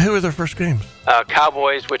Who are their first games?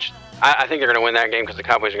 Cowboys, which I think they're going to win that game because the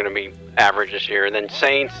Cowboys are going to be average this year. And then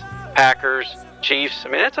Saints, Packers, Chiefs. I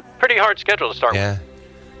mean, that's a pretty hard schedule to start with.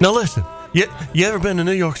 Now listen. You ever been to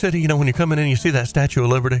New York City? You know, when you're coming in, you see that Statue of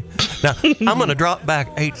Liberty. Now I'm going to drop back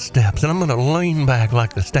 8 steps and I'm going to lean back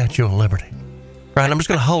like the Statue of Liberty. Right? I'm just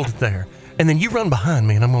going to hold it there. And then you run behind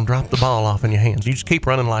me, and I'm going to drop the ball off in your hands. You just keep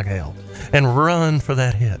running like hell. And run for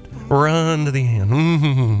that hit. Run to the end.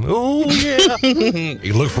 Mm-hmm. Oh, yeah.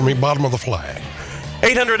 You look for me bottom of the flag.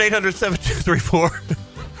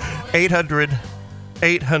 800-800-7234.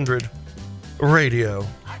 800-800-RADIO.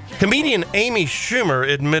 Comedian Amy Schumer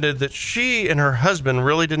admitted that she and her husband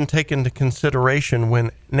really didn't take into consideration when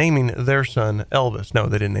naming their son Elvis. No,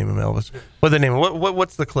 they didn't name him Elvis. What did they name him?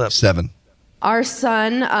 What's the clip? 7. Our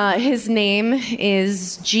son, his name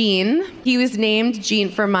is Gene. He was named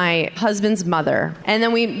Gene for my husband's mother. And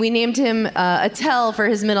then we named him Attell for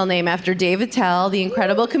his middle name after Dave Attell, the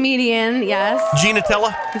incredible comedian. Yes. Gene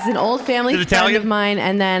Attella? He's an old family friend of mine.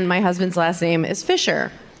 And then my husband's last name is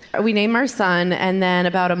Fisher. We named our son, and then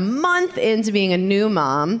about a month into being a new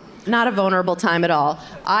mom, not a vulnerable time at all,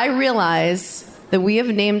 I realized that we have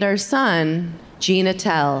named our son Gene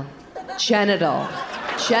Attell. Genital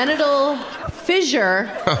fissure.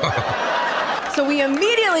 So we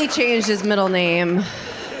immediately changed his middle name.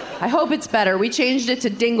 I hope it's better. We changed it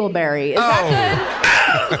to Dingleberry. Is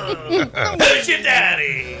that good? Who's your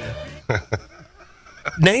daddy?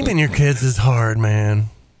 Naming your kids is hard, man.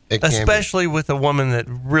 It can be. Especially with a woman that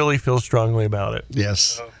really feels strongly about it.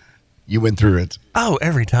 Yes. You went through it. Oh,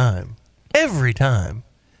 every time. Every time.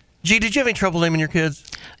 Gee, did you have any trouble naming your kids?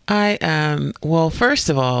 Well, first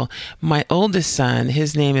of all, my oldest son,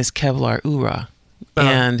 his name is Kevlar Ura.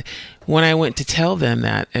 And when I went to tell them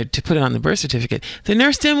that, to put it on the birth certificate, the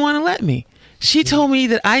nurse didn't want to let me. She told me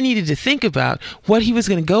that I needed to think about what he was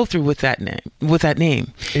going to go through with that name.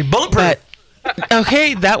 Bulletproof.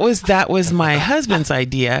 Okay, that was my husband's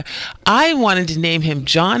idea. I wanted to name him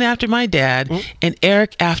John after my dad and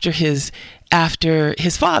Eric after his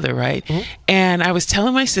father, right? And I was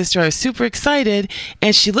telling my sister, I was super excited,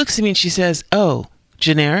 and she looks at me and she says, "Oh,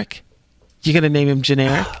 generic? You're gonna name him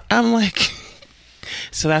generic?" I'm like,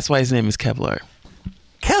 so that's why his name is Kevlar.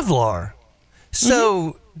 Kevlar.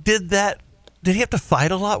 So did he have to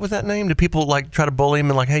fight a lot with that name? Did people like try to bully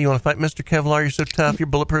him and like, hey, you want to fight Mr. Kevlar? You're so tough. You're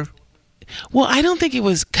bulletproof. Well, I don't think it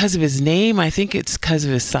was because of his name. I think it's because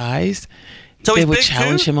of his size. So they he's would big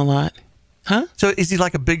challenge too? him a lot. Huh? So is he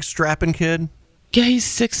like a big strapping kid? Yeah, he's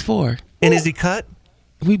 6'4". And is he cut?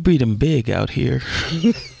 We breed him big out here.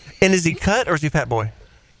 And is he cut or is he fat boy?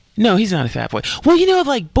 No, he's not a fat boy. Well,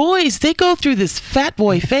 like boys, they go through this fat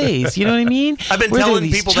boy phase. You know what I mean? I've been Where they're telling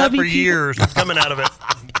these people that chubby for people. years. I'm coming out of it.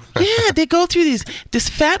 Yeah, they go through this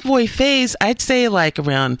fat boy phase. I'd say like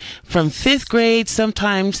around from 5th grade,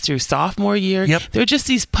 sometimes through sophomore year. Yep. They're just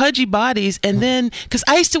these pudgy bodies, and then because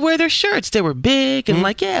I used to wear their shirts, they were big and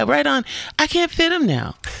like right on. I can't fit them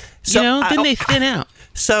now. So then they thin out.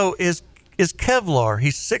 So is Kevlar?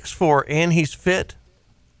 He's 6'4" and he's fit.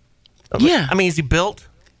 Yeah. I mean, is he built?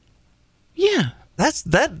 Yeah. That's.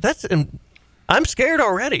 I'm scared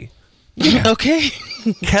already. Okay.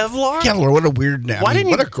 Kevlar? Kevlar, what a weird name. Why didn't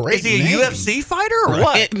what you, a great is he a name. UFC fighter or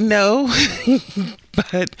what? No.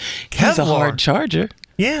 But he's a hard charger.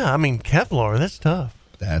 Yeah, I mean, Kevlar, that's tough.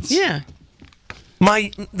 Yeah.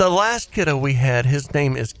 The last kiddo we had, his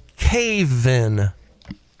name is Kaven.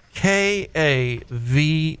 Kaven,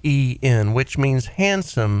 which means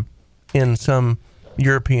handsome in some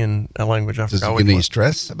European language. I Does forgot he what get it any was.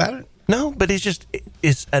 stress about it? No, but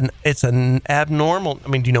it's an abnormal. I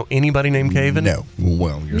mean, do you know anybody named Kaven? No.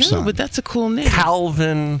 Well, your son. but that's a cool name.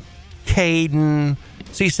 Calvin, Caden.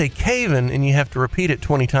 So you say Kaven, and you have to repeat it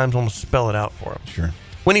 20 times, almost spell it out for him. Sure.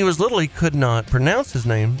 When he was little, he could not pronounce his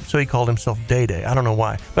name, so he called himself Day Day. I don't know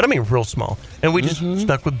why, but I mean real small. And we just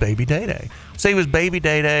stuck with Baby Day Day. So he was Baby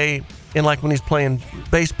Day Day, and like when he's playing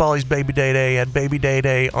baseball, he's Baby Day Day. He had Baby Day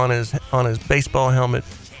Day on his baseball helmet.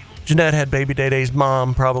 Jeanette had Baby Day Day's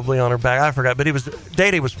mom probably on her back. I forgot, but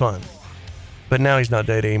Day Day was fun. But now he's not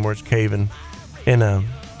Day Day anymore. It's Kaven. And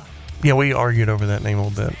yeah, we argued over that name a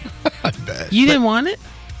little bit. I bet. You didn't want it?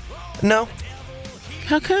 No.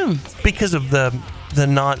 How come? Because of the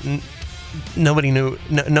nobody knew,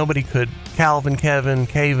 nobody could. Calvin, Kevin,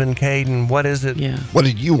 Kaven, Caden. What is it? Yeah. What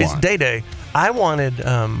did you want? It's Day Day. I wanted.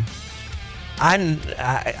 I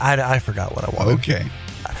forgot what I wanted. Okay.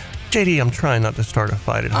 JD, I'm trying not to start a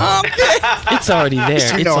fight at home. It's already there.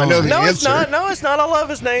 So, It's I know on. the No, answer. it's not. No, it's not. I love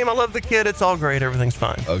his name. I love the kid. It's all great. Everything's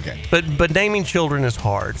fine. Okay. But naming children is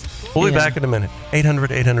hard. We'll be back in a minute.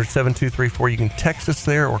 800-800-7234. You can text us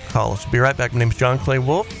there or call us. Be right back. My name is John Clay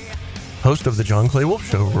Wolf, host of the John Clay Wolf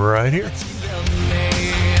Show right here.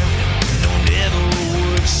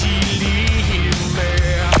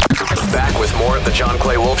 Back with more of the John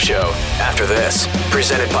Clay Wolf Show after this.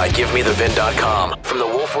 Presented by GiveMeTheVin.com. From the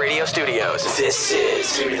Wolf Radio Studios, this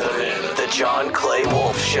is the John Clay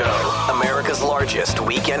Wolf Show. America's largest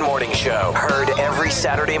weekend morning show. Heard every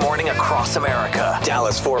Saturday morning across America.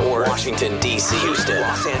 Dallas, Fort Worth, Washington, D.C., Houston,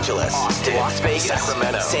 Los Angeles, Austin, Las Vegas,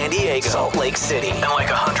 Sacramento, San Diego, Salt Lake City, and like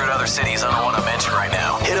 100 other cities I don't want to mention right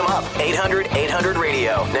now. Hit them up.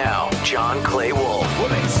 800-800-RADIO. Now, John Clay Wolf.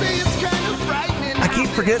 I keep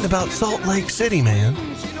forgetting about Salt Lake City, man.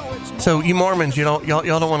 So you Mormons, y'all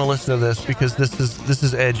don't want to listen to this because this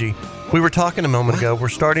is edgy. We were talking a moment ago. We're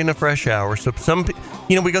starting a fresh hour, so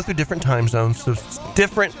we go through different time zones. So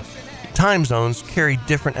different time zones carry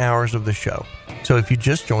different hours of the show. So if you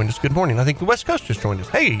just joined us, good morning. I think the West Coast just joined us.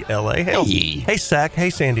 Hey, LA. Hey, Sac.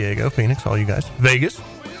 Hey, San Diego, Phoenix, all you guys. Vegas.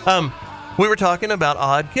 We were talking about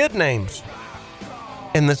odd kid names.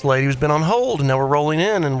 And this lady has been on hold, and now we're rolling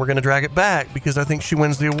in, and we're going to drag it back because I think she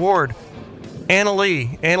wins the award. Anna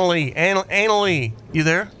Lee, you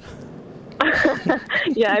there?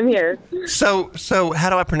 Yeah, I'm here. So how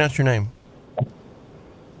do I pronounce your name?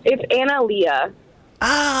 It's Anna Leah.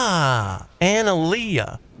 Ah, Anna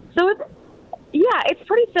Leah. So it's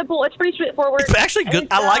pretty simple. It's pretty straightforward. It's actually good.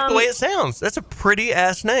 I like the way it sounds. That's a pretty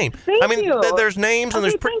ass name. Thank you. There's names and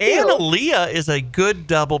there's thank you. Anna Leah is a good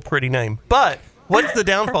double pretty name, but what's the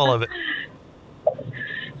downfall of it?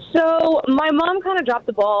 So my mom kind of dropped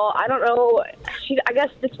the ball. I don't know. I guess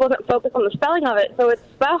this wasn't focused on the spelling of it. So it's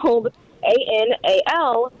spelled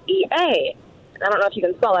A-N-A-L-E-A. I don't know if you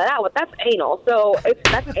can spell that out, but that's anal. So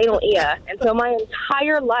that's anal Ia. And so my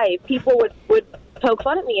entire life, people would poke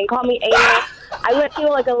fun at me and call me anal. I went through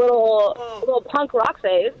like a little punk rock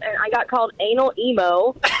phase, and I got called anal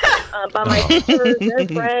emo by my sisters, their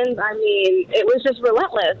friends. I mean, it was just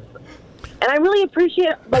relentless. And I really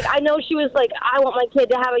appreciate, I know she was like, I want my kid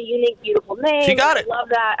to have a unique, beautiful name. She got it. I love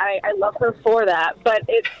that. I love her for that. But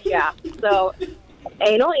so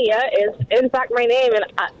Anal Ia is, in fact, my name. And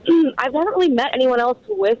I've never really met anyone else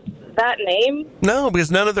with that name. No, because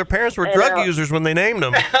none of their parents were drug users when they named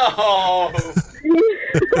them. Oh.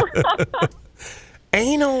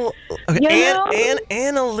 Anal. Okay,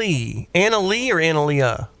 Anna Lee. Anna Lee or Anna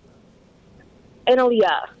Leah? Anna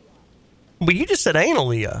Leah. Well, you just said Anna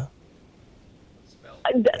Leah.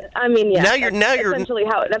 I mean, yeah. Now you're essentially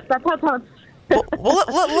how that's how it sounds. Well,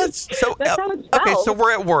 let's. So That's how it's okay, spelled. so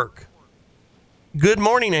we're at work. Good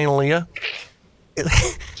morning, Analia.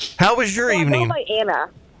 How was your evening? I go by Anna.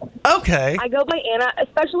 Okay. I go by Anna,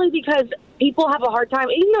 especially because people have a hard time,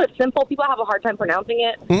 even though it's simple, people have a hard time pronouncing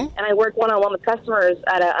it. And I work one-on-one with customers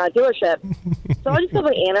at a dealership. So I just go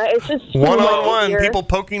by Anna. It's just one-on-one, people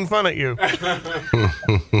poking fun at you.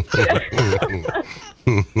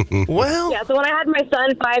 Well. Yeah, so when I had my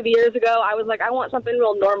son 5 years ago, I was like, I want something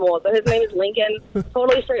real normal. So his name is Lincoln.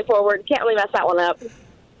 Totally straightforward. Can't really mess that one up.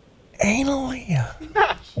 Analia.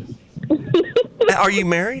 Are you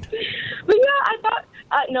married? But yeah, I thought...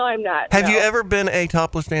 no, I'm not. Have you ever been a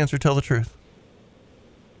topless dancer? Tell the truth.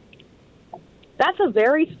 That's a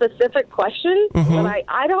very specific question, Mhm. but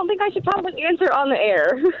I don't think I should probably answer on the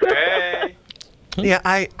air. Yeah,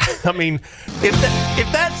 I mean,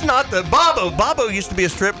 if that's not the Bobo used to be a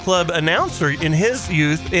strip club announcer in his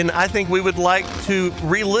youth, and I think we would like to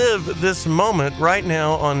relive this moment right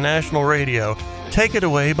now on national radio. Take it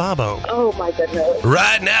away, Bobo. Oh my goodness!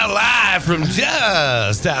 Right now, live from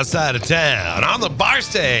just outside of town on the bar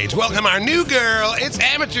stage. Welcome our new girl. It's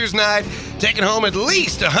Amateurs Night, taking home at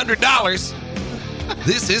least $100.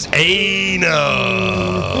 This is Anal.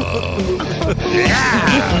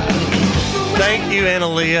 Yeah. Thank you,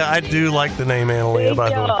 Analia. I do like the name Analia, by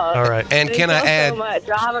the way. All right. And Thank can I y'all add, so much.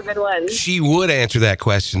 Y'all have a good one. she would answer that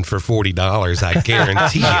question for $40, I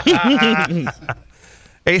guarantee you.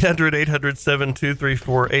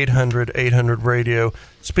 800-800-7234, 800-800-radio.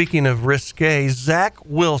 Speaking of risque, Zach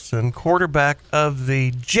Wilson, quarterback of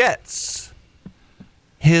the Jets.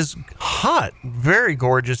 His hot, very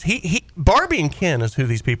gorgeous. He Barbie and Ken is who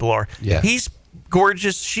these people are. Yeah. He's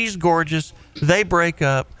gorgeous. She's gorgeous. They break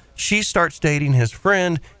up. She starts dating his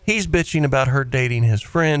friend. He's bitching about her dating his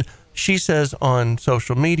friend. She says on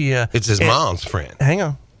social media, It's his mom's friend.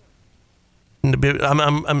 Hang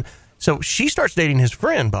on. So she starts dating his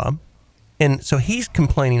friend, Bob. And so he's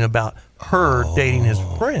complaining about her dating his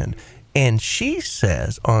friend. And she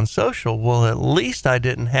says on social, well, at least I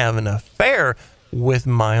didn't have an affair with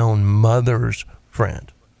my own mother's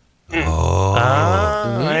friend. Oh.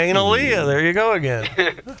 Analia, there you go again.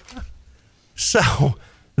 So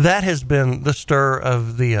that has been the stir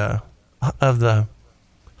of the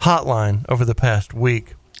hotline over the past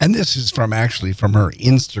week. And this is from her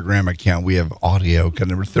Instagram account. We have audio, cut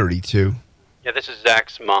number 32. Yeah, this is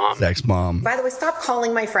Zach's mom. Zach's mom. By the way, stop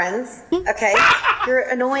calling my friends, okay? You're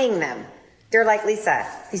annoying them. They're like, Lisa,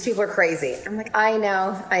 these people are crazy. I'm like, I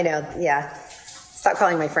know, yeah. Stop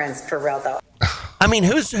calling my friends, for real, though. I mean,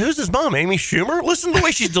 who's his mom? Amy Schumer? Listen to the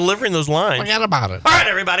way she's delivering those lines. Forget about it. All right,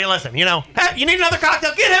 everybody, listen. You know, hey, you need another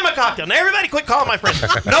cocktail? Get him a cocktail. Now, everybody quit calling my friends.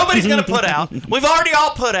 Nobody's going to put out. We've already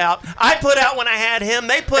all put out. I put out when I had him.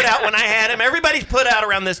 They put out when I had him. Everybody's put out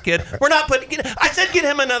around this kid. We're not putting... I said get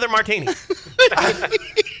him another martini.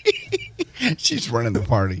 She's running the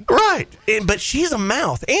party. Right. But she's a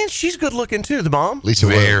mouth. And she's good looking, too, the mom. Lisa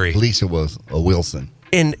was a Wilson.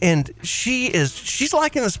 And she's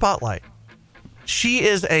like in the spotlight. She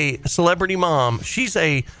is a celebrity mom. She's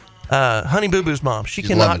a Honey Boo Boo's mom. She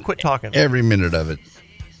cannot quit talking. Every minute of it.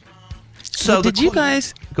 So did you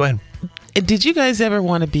guys go ahead? Did you guys ever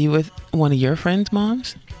want to be with one of your friends'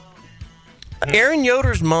 moms? Aaron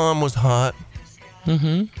Yoder's mom was hot.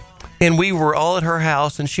 Mm-hmm. And we were all at her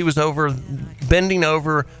house, and she was bending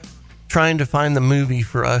over, trying to find the movie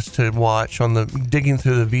for us to watch digging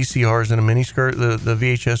through the VCRs in a miniskirt, the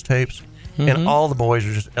VHS tapes. Mm-hmm. And all the boys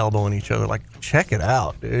are just elbowing each other. Like, check it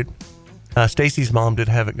out, dude. Stacy's mom did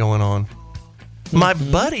have it going on.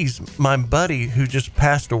 Mm-hmm. My buddy who just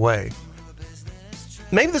passed away.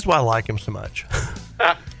 Maybe that's why I like him so much.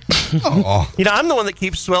 Oh. You know, I'm the one that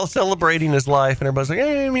keeps celebrating his life, and everybody's like,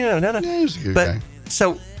 hey, you know, no. Yeah, he's a good But guy.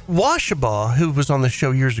 so Washabaugh, who was on the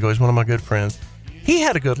show years ago, is one of my good friends. He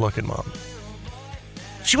had a good-looking mom.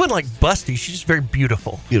 She wasn't like busty. She's just very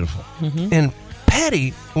beautiful. Beautiful. Mm-hmm. And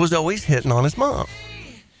Petty was always hitting on his mom.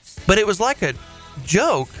 But it was like a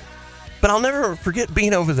joke. But I'll never forget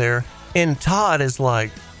being over there, and Todd is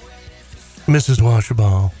like, Mrs.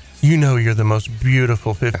 Washabaugh, you know you're the most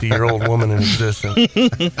beautiful 50-year-old woman in existence.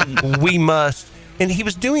 We must. And he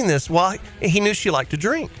was doing this while he knew she liked to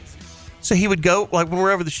drink. So he would go, like when we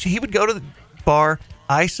were over he would go to the bar,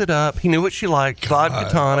 ice it up. He knew what she liked, vodka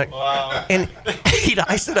tonic. Wow. And he'd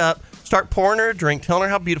ice it up, start pouring her a drink, telling her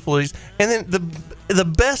how beautiful it is. And then the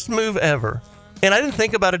best move ever, and I didn't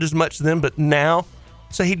think about it as much then, but now,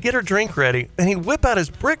 so he'd get her drink ready, and he'd whip out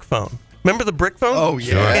his brick phone. Remember the brick phone? Oh,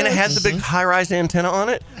 yeah. And it had the big high-rise antenna on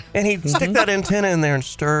it, and he'd stick that antenna in there and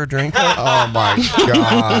stir her drink up. Oh, my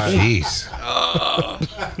God. Jeez.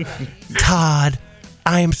 Todd,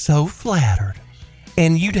 I am so flattered.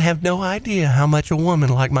 And you'd have no idea how much a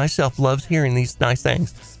woman like myself loves hearing these nice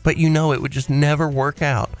things. But you know it would just never work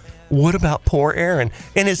out. What about poor Aaron?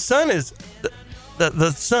 And his son is...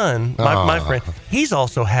 The son, my friend, he's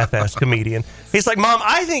also half-assed comedian. He's like, Mom,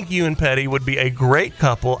 I think you and Petty would be a great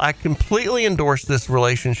couple. I completely endorse this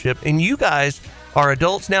relationship. And you guys are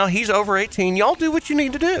adults now. He's over 18. Y'all do what you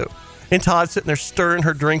need to do. And Todd's sitting there stirring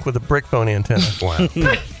her drink with a brick phone antenna. Wow.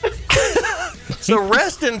 So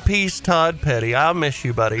rest in peace, Todd Petty. I'll miss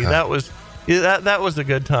you, buddy. That was a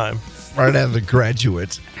good time. Right out of The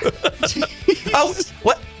Graduate. Oh,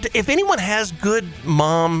 what? If anyone has good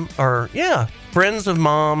mom or friends of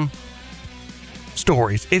mom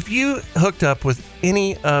stories. If you hooked up with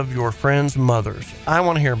any of your friends' mothers, I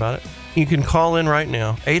want to hear about it. You can call in right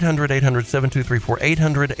now. 800-800-7234.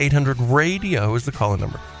 800-800-RADIO is the call-in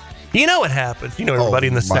number. You know what happens. You know everybody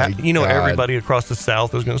in the South. You know everybody across the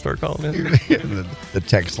South is going to start calling in. The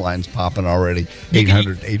text line's popping already.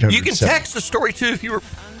 800-800. You can text the story too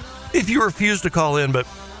if you refuse to call in, but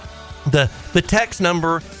the text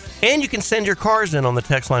number, and you can send your cars in on the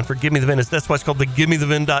text line for Give Me the VIN. That's why it's called the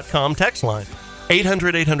GiveMeTheVIN.com text line.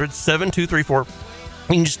 800-800-7234.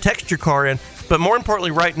 You can just text your car in. But more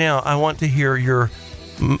importantly, right now, I want to hear your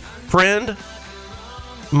friend,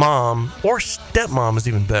 mom, or stepmom is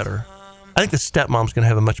even better. I think the stepmom's going to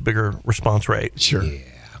have a much bigger response rate. Sure. Yeah.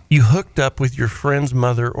 You hooked up with your friend's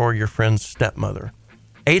mother or your friend's stepmother.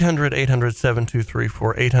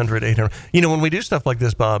 800-800-7234. 800-800. You know, when we do stuff like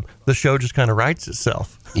this, Bob, the show just kind of writes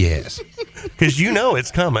itself. Yes. Because you know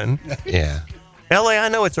it's coming. Yeah. LA, I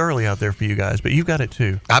know it's early out there for you guys, but you got it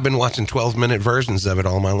too. I've been watching 12-minute versions of it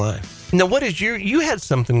all my life. Now, what is you had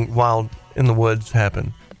something wild in the woods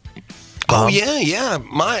happen. Oh yeah.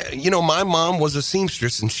 My mom was a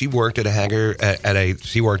seamstress, and she worked at a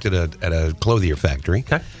clothier factory.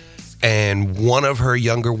 Okay. And one of her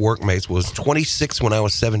younger workmates was 26 when I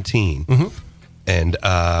was 17, and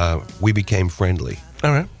we became friendly.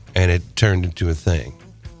 All right. And it turned into a thing.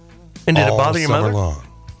 And did it bother your mother? Long.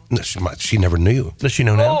 No, she never knew. Does she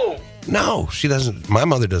know now? No, she doesn't. My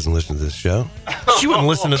mother doesn't listen to this show. She wouldn't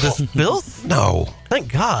listen to this filth? No.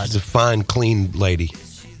 Thank God. She's a fine, clean lady.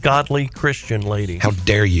 Godly Christian lady. How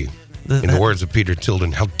dare you? In the words of Peter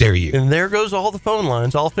Tilden, how dare you? And there goes all the phone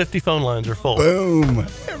lines. All 50 phone lines are full. Boom.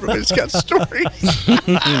 Everybody's got stories.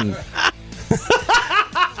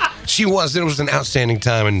 It was an outstanding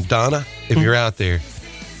time. And Donna, if you're out there,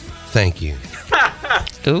 thank you.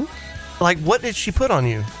 Who? Like, what did she put on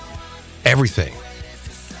you? Everything.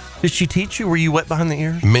 Did she teach you? Were you wet behind the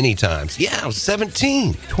ears? Many times. Yeah, I was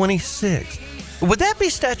 17. 26. Would that be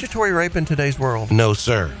statutory rape in today's world? No,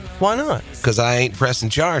 sir. Why not? Because I ain't pressing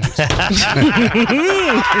charges.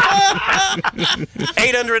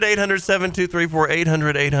 800-800-7234.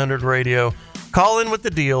 800-800-RADIO. Call in with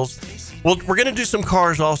the deals. Well, we're going to do some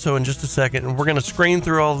cars also in just a second, and we're going to screen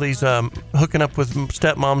through all these hooking up with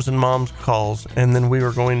stepmoms and moms calls, and then we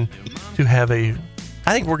are going to have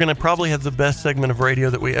I think we're going to probably have the best segment of radio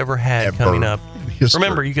that we ever had coming up. Yes,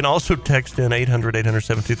 Remember, sir. you can also text in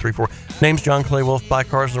 800-800-7234. Name's John Clay Wolf. Buy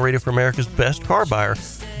cars on the radio for America's best car buyer.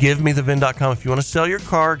 GiveMeTheVIN.com. If you want to sell your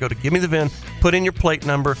car, go to Give Me the VIN, put in your plate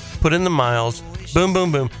number, put in the miles, boom,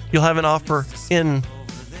 boom, boom. You'll have an offer in,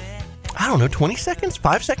 20 seconds,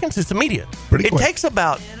 5 seconds. It's immediate. Pretty It quick. takes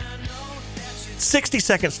about 60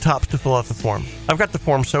 seconds tops to fill out the form. I've got the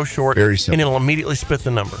form so short, Very simple. and it'll immediately spit the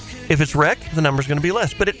number. If it's wrecked, the number's going to be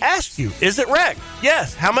less. But it asks you, is it wrecked?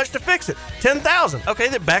 Yes. How much to fix it? $10,000. Okay,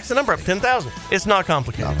 that backs the number up, $10,000. It's not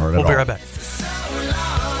complicated. Not hard at We'll be all. right back.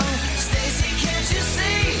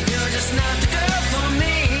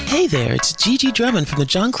 Hey there, it's Gigi Drummond from the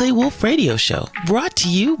John Clay Wolf Radio Show, brought to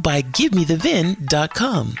you by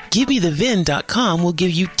GiveMeTheVIN.com. GiveMeTheVIN.com will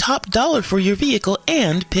give you top dollar for your vehicle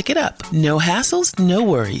and pick it up. No hassles, no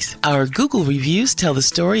worries. Our Google reviews tell the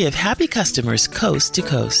story of happy customers coast to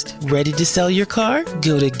coast. Ready to sell your car?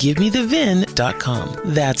 Go to GiveMeTheVIN.com.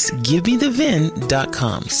 That's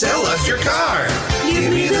GiveMeTheVIN.com. Sell us your car.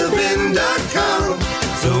 GiveMeTheVIN.com.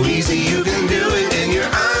 So easy you can do it in your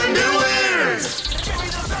underwear.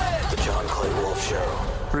 The John Clay Wolf Show.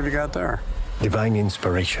 What have you got there? Divine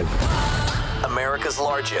inspiration. America's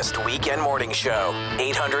largest weekend morning show.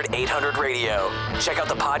 800-800-RADIO. Check out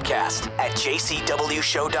the podcast at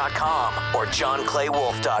jcwshow.com or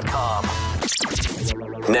johnclaywolf.com.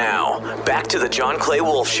 Now, back to the John Clay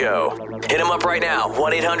Wolf Show. Hit him up right now,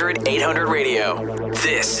 1-800-800-RADIO.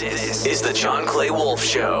 This is the John Clay Wolf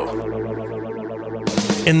Show.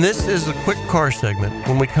 And this is a quick car segment.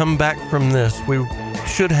 When we come back from this, we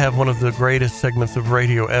should have one of the greatest segments of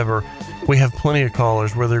radio ever. We have plenty of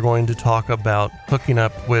callers where they're going to talk about hooking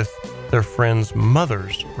up with their friends'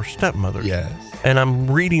 mothers or stepmothers. Yes. And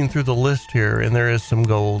I'm reading through the list here, and there is some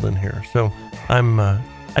gold in here. So I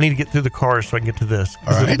need to get through the cars so I can get to this,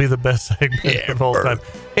 because All right. it'll be the best segment of all time.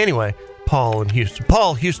 Anyway, Paul in Houston.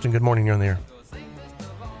 Paul, Houston, good morning. You're on the air.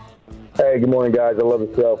 Hey, good morning, guys. I love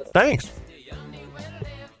the show. Thanks.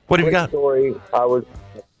 What have you got? Story. I was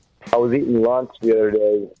eating lunch the other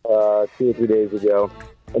day, 2 or 3 days ago,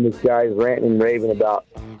 and this guy's ranting and raving about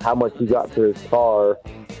how much he got for his car,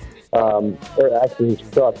 or actually his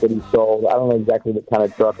truck that he sold. I don't know exactly what kind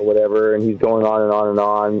of truck or whatever, and he's going on and on and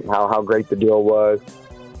on how great the deal was.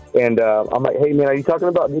 And I'm like, hey, man, are you talking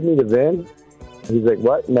about Give Me the VIN? He's like,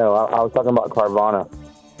 what? No, I was talking about Carvana.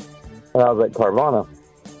 And I was like, Carvana.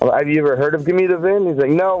 I'm like, have you ever heard of Give Me the VIN? He's like,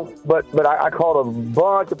 no, but I called a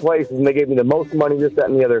bunch of places and they gave me the most money, this, that,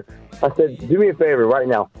 and the other. I said, do me a favor right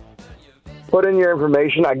now. Put in your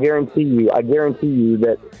information. I guarantee you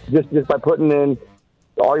that just by putting in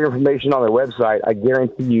all your information on their website, I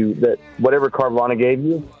guarantee you that whatever Carvana gave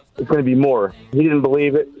you, it's going to be more. He didn't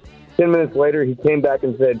believe it. 10 minutes later, he came back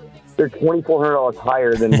and said, they're $2,400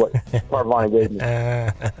 higher than what Carvana gave me.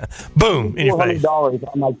 Boom, in your face.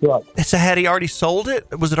 $200 on my truck. So had he already sold it?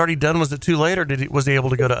 Was it already done? Was it too late, or was he able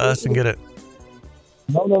to go to us and get it?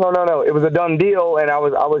 No. It was a done deal, and I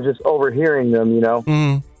was just overhearing them, you know.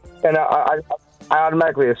 Mm. And I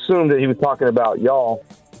automatically assumed that he was talking about y'all.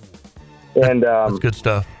 And that's good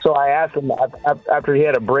stuff. So I asked him after he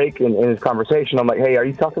had a break in his conversation. I'm like, "Hey, are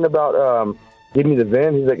you talking about Give Me the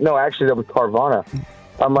VIN?" He's like, "No, actually, that was Carvana."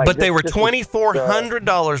 I'm like, but they were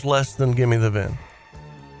 $2,400 less than Give Me the VIN.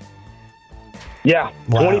 Yeah,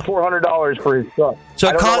 wow. $2,400 for his truck. So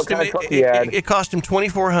it cost him. It cost him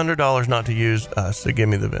 $2,400 not to use us to Give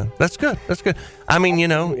Me the VIN. That's good. That's good. I mean, you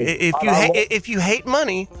know, if you hate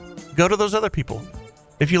money, go to those other people.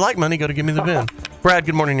 If you like money, go to Give Me the VIN. Brad,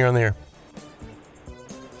 good morning. You're on the air.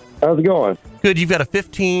 How's it going? Good. You've got a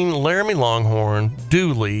 15 Laramie Longhorn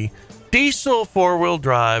dually, diesel 4-wheel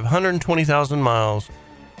drive, 120,000 miles.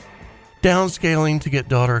 Downscaling to get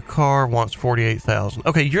daughter a car, wants $48,000.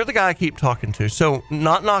 Okay, you're the guy I keep talking to, so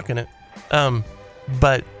not knocking it.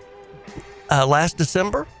 But last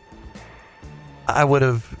December, I would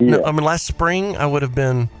have. Yeah. Last spring, I would have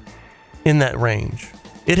been in that range.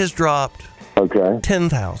 It has dropped. Okay.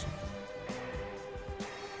 10,000.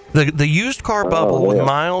 The used car bubble with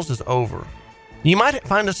miles is over. You might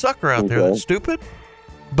find a sucker out there that's stupid,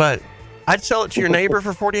 but I'd sell it to your neighbor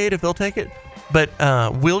for $48,000 if they'll take it. But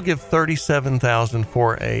we'll give $37,000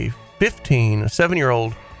 for a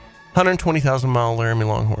 7-year-old, 120,000 mile Laramie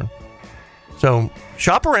Longhorn. So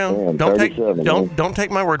shop around. Don't take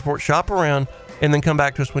my word for it. Shop around and then come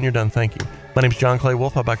back to us when you're done. Thank you. My name is John Clay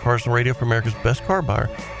Wolf. I buy cars on the radio for America's best car buyer.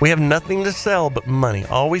 We have nothing to sell but money.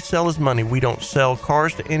 All we sell is money. We don't sell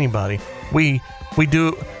cars to anybody. We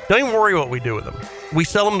do. Don't even worry what we do with them. We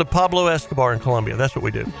sell them to Pablo Escobar in Colombia. That's what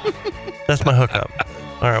we do. That's my hookup.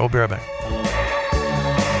 All right, we'll be right back.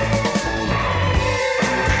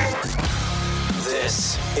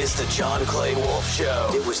 This is the John Clay Wolf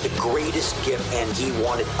Show. It was the greatest gift, and he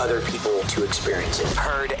wanted other people to experience it.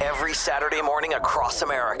 Heard every Saturday morning across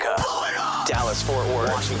America. Dallas, Fort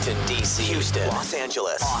Worth, Washington, D.C., Houston, Los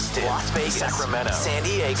Angeles, Austin, Las Vegas, Sacramento, San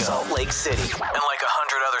Diego, Salt Lake City, and like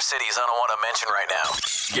 100 other cities I don't want to mention right now.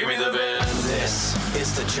 Give me the VIN. This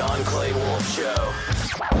is the John Clay Wolf Show.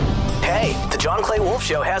 Hey, the John Clay Wolf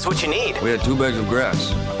Show has what you need. We had 2 bags of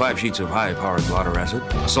grass, 5 sheets of high-powered blotter acid,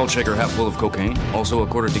 a salt shaker half full of cocaine, also a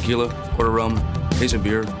quarter tequila, quarter rum, case of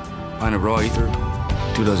beer, pint of raw ether,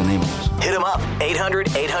 2 dozen amyls. Hit them up,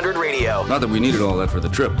 800-800-RADIO. Not that we needed all that for the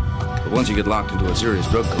trip, but once you get locked into a serious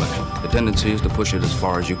drug collection, the tendency is to push it as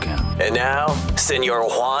far as you can. And now, Senor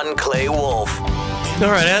Juan Clay Wolf. All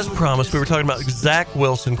right, as promised, we were talking about Zach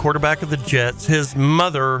Wilson, quarterback of the Jets. His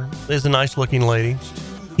mother is a nice-looking lady.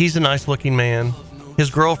 He's a nice-looking man. His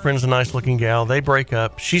girlfriend's a nice-looking gal. They break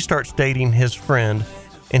up. She starts dating his friend,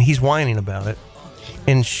 and he's whining about it.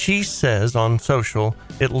 And she says on social,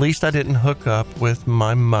 "At least I didn't hook up with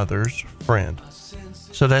my mother's friend."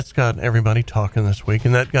 So that's got everybody talking this week,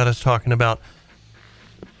 and that got us talking about,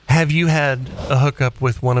 have you had a hookup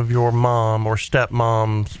with one of your mom or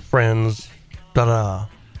stepmom's friends?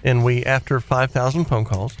 And we, after 5,000 phone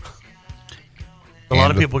calls, a lot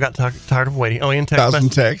of people got tired of waiting. Oh, and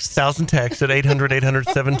text 1,000 texts at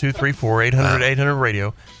 800-800-7234,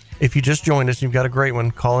 800-800-RADIO. If you just joined us and you've got a great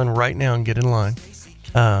one, call in right now and get in line.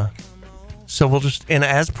 So we'll just, and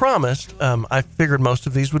as promised, I figured most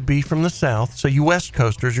of these would be from the South. So you West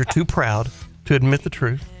Coasters, you're too proud to admit the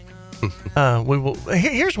truth. We will.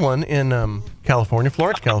 Here's one in California,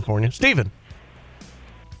 Florence, California. Stephen.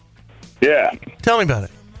 Yeah. Tell me about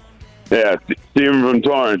it. Yeah, Stephen from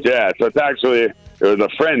Torrance. Yeah, so it was a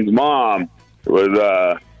friend's mom. It was,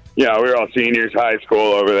 we were all seniors, high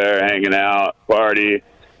school over there, hanging out, party.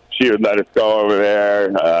 She would let us go over there,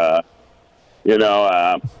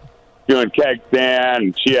 doing keg stand.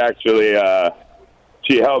 And she actually,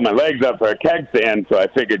 she held my legs up for a keg stand, so I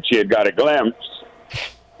figured she had got a glimpse.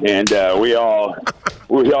 And we all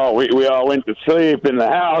went to sleep in the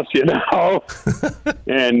house,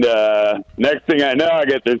 And next thing I know, I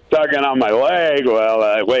get this tugging on my leg. Well,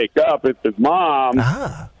 I wake up. It's his mom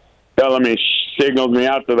telling me, signals me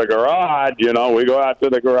out to the garage. We go out to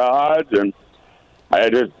the garage, and I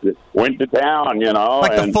just went to town, you know.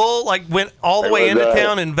 Like the and full, like went all the it way was, into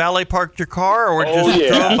town and valet parked your car, or Oh just yeah,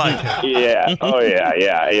 drove by town? yeah, oh yeah.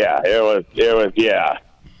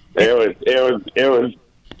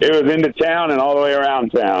 It was into town and all the way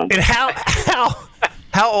around town. And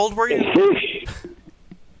how old were you?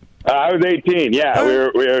 I was 18. Yeah, we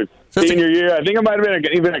were So it's senior year. I think it might have been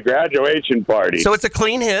even a graduation party. So it's a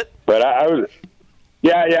clean hit. But I was,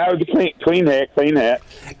 I was a clean hit.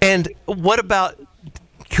 And what about?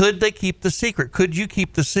 Could they keep the secret? Could you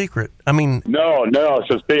keep the secret? I mean, No.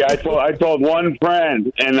 So see, I told one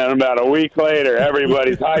friend, and then about a week later,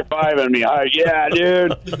 everybody's high fiving me. Yeah,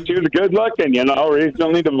 dude, she was good looking, you know,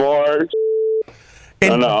 recently divorced.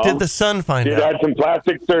 and did the son find She'd out? had some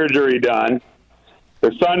plastic surgery done.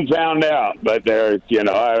 The son found out, but there's, you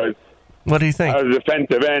know, I was. What do you think? I was a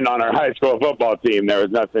defensive end on our high school football team. There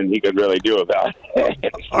was nothing he could really do about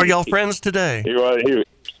it. Are y'all friends today?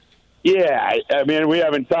 Yeah, I mean, we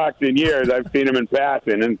haven't talked in years. I've seen him in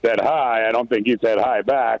passing and said hi. I don't think he said hi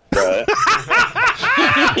back, but.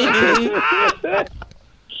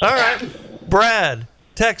 All right. Brad,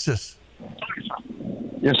 Texas.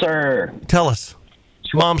 Yes, sir. Tell us.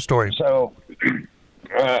 Mom story. So,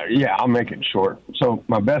 yeah, I'll make it short. So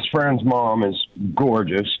my best friend's mom is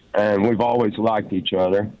gorgeous, and we've always liked each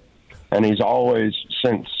other. And he's always,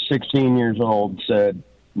 since 16 years old, said,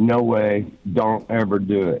 no way, don't ever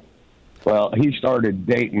do it. Well, he started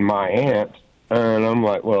dating my aunt, and I'm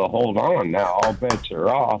like, well, hold on now. All bets are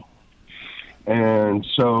off. And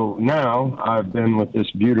so now I've been with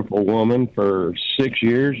this beautiful woman for 6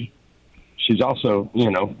 years. She's also,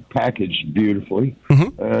 you know, packaged beautifully.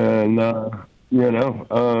 Mm-hmm. And, you know.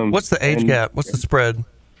 What's the age gap? What's the spread?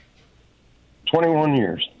 21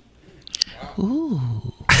 years. Ooh.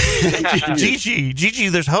 Gigi,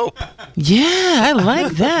 there's hope. Yeah, I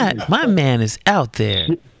like that. My man is out there.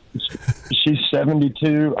 She's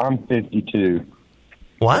 72. I'm 52.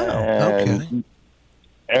 Wow. And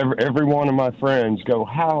every one of my friends go,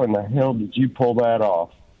 how in the hell did you pull that off?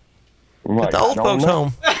 I'm like, At the old I don't folks' know.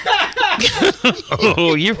 home.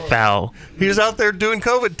 Oh, you're foul. He was out there doing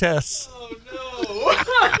COVID tests.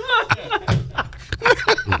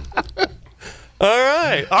 All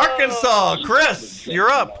right. Arkansas. Chris, you're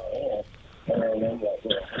up.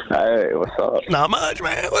 Hey, what's up? Not much,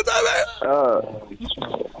 man. What's up,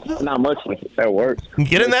 man? Not much. That works.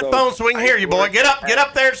 Get in that phone so we can hear you, boy. Get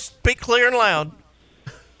up there, speak clear and loud.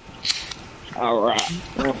 All right.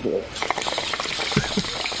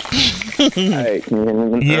 Hey, can you hear me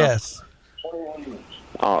now? Yes.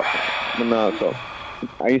 Awesome. No, so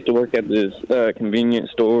I used to work at this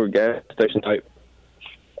convenience store, gas station type.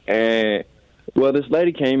 And, well, this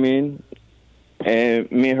lady came in,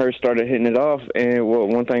 and me and her started hitting it off. And, well,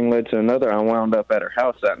 one thing led to another. I wound up at her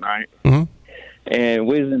house that night. Mm-hmm. And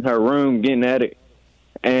we was in her room getting at it.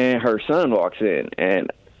 And her son walks in.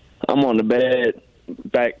 And I'm on the bed,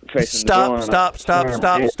 back facing the door.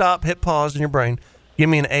 Stop. Hit pause in your brain. Give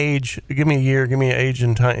me an age. Give me a year. Give me an age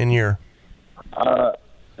and year.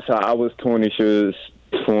 So I was 20. She was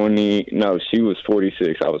 20. No, she was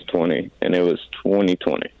 46. I was 20, and it was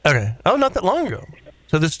 2020. Okay. Oh, not that long ago.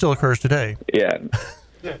 So this still occurs today. Yeah.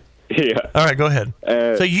 Yeah. All right, go ahead.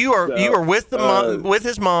 So you are with the mom, with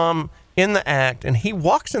his mom in the act, and he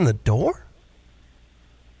walks in the door.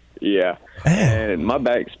 Yeah. And my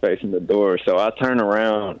back's facing the door, so I turn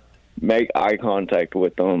around, make eye contact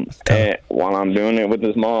with him, and while I'm doing it with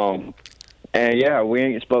his mom. And yeah, we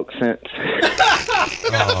ain't spoke since.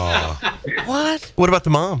 What? What about the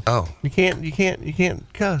mom? Oh, you can't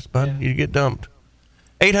cuss, bud. You get dumped.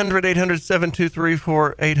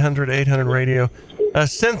 800-800-7234, 800-800-radio.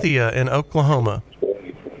 Cynthia in Oklahoma.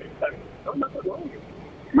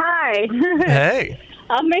 Hi. Hey.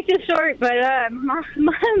 I'll make it short, but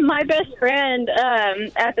my best friend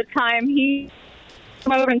at the time, he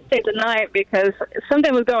came over and stayed the night because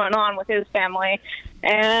something was going on with his family.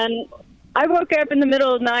 And I woke up in the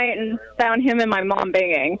middle of the night and found him and my mom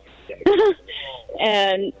banging.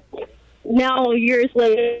 And now, years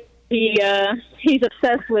later, he's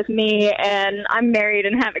obsessed with me, and I'm married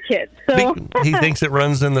and have a kid. So He thinks it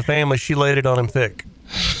runs in the family. She laid it on him thick.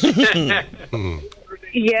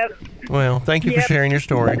 Yep. Well, thank you for sharing your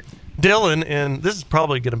story. Dylan, and this is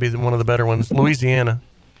probably going to be one of the better ones, Louisiana.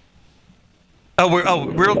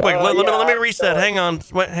 Real quick. Let me reset. Hang on.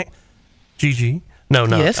 Wait, Gigi. No.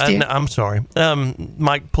 Yes, I'm sorry.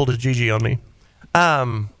 Mike pulled a Gigi on me.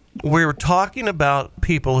 We were talking about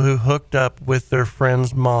people who hooked up with their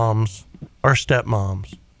friends' moms or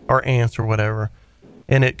stepmoms or aunts or whatever.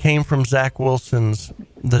 And it came from Zach Wilson's,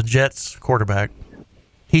 the Jets quarterback.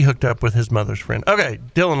 He hooked up with his mother's friend. Okay,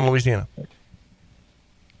 Dylan, Louisiana.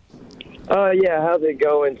 Yeah, how's it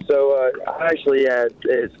going? So, I actually had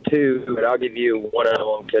it's two, but I'll give you one of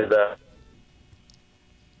them because.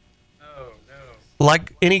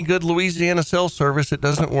 Like any good Louisiana cell service, it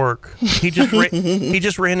doesn't work. He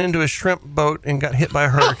just ran into a shrimp boat and got hit by a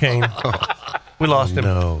hurricane. We lost him.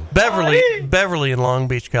 No. Beverly in Long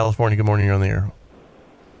Beach, California. Good morning. You're on the air.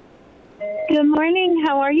 Good morning.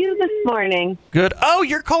 How are you this morning? Good. Oh,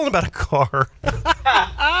 you're calling about a car.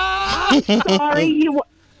 Sorry, you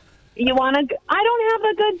want to? I don't have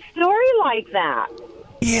a good story like that.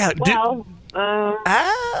 Yeah. Well.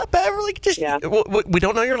 Beverly, just we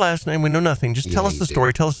don't know your last name. We know nothing. Just tell us the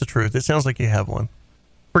story. Tell us the truth. It sounds like you have one.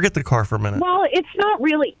 Forget the car for a minute. Well, it's not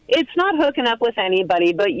hooking up with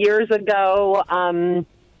anybody, but years ago, so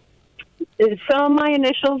my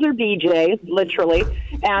initials are BJ, literally,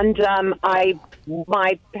 and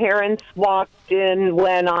my parents walked in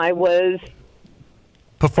when I was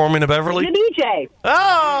performing a Beverly? The DJ.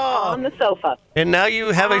 Oh! On the sofa. And now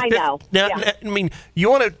you have I know. Now, Yeah. I mean,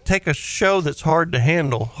 you want to take a show that's hard to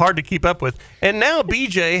handle, hard to keep up with. And now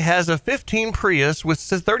BJ has a 15 Prius with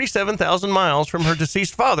 37,000 miles from her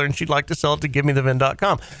deceased father, and she'd like to sell it to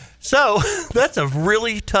GiveMeTheVin.com. So that's a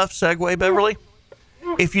really tough segue, Beverly.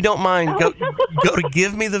 If you don't mind, go to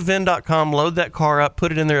GiveMeTheVin.com, load that car up,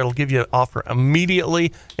 put it in there. It'll give you an offer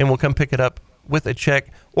immediately, and we'll come pick it up with a check,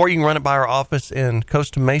 or you can run it by our office in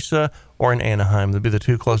Costa Mesa or in Anaheim. They'll be the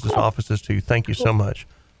two closest offices to you. Thank you so much.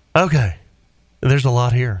 Okay. There's a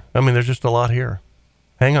lot here. I mean, there's just a lot here.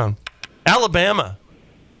 Hang on. Alabama.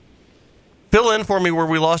 Fill in for me where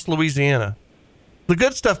we lost Louisiana. The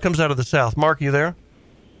good stuff comes out of the South. Mark, you there?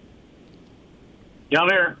 Yeah, I'm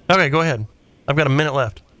here. Okay, go ahead. I've got a minute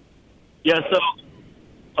left. Yeah,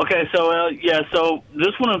 so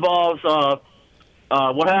this one involves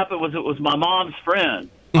what happened was it was my mom's friend,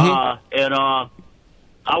 and I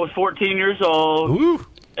was 14 years old,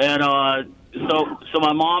 and so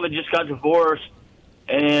my mom had just got divorced,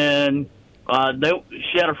 and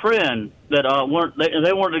she had a friend that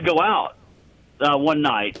they wanted to go out one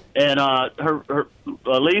night, and her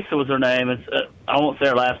Lisa was her name, and I won't say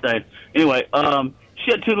her last name. Anyway,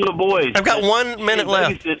 she had two little boys. I've got 1 minute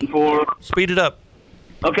left. Speed it up.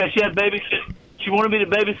 Okay, she had She wanted me to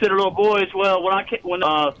babysit her little boys. Well,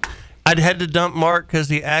 I'd had to dump Mark because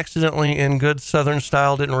he accidentally, in good Southern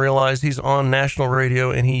style, didn't realize he's on national radio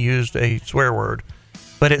and he used a swear word.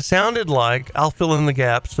 But it sounded like, I'll fill in the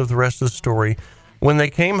gaps of the rest of the story. When they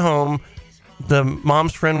came home, the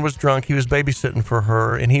mom's friend was drunk. He was babysitting for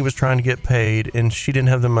her and he was trying to get paid and she didn't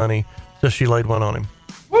have the money, so she laid one on him.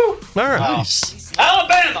 Woo! All right. Nice.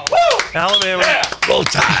 Alabama! Woo! Alabama. Yeah. Roll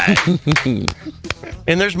Tide.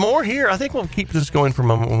 And there's more here. I think we'll keep this going for a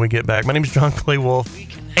moment when we get back. My name is John Clay Wolf.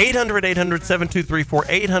 800-800-7234,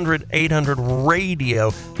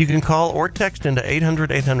 800-800-RADIO. You can call or text into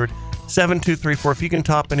 800-800-7234. If you can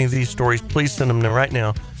top any of these stories, please send them right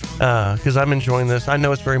now because I'm enjoying this. I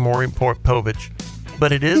know it's very Maury Povich,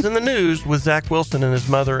 but it is in the news with Zach Wilson and his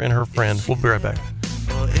mother and her friend. We'll be right back.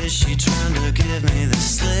 Or is she trying to give me the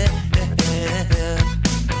slip?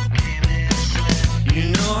 You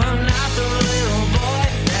know I'm not the little boy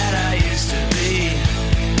that I used to be.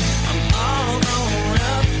 I'm all grown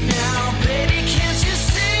up now, baby, can't you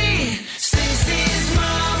see? Stacy's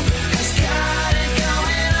mom has got it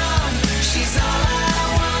going on. She's all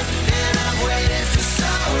I want, and I've waited for so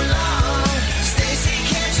long. Stacy,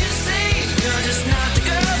 can't you see? You're just not the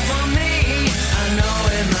girl for me. I know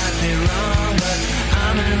it might be wrong, but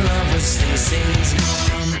I'm in love with Stacy's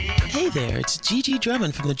mom. Hey there, it's Gigi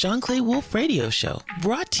Drummond from the John Clay Wolf Radio Show,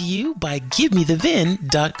 brought to you by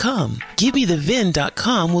GiveMeTheVin.com.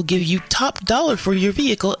 GiveMeTheVin.com will give you top dollar for your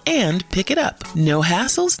vehicle and pick it up. No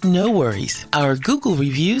hassles, no worries. Our Google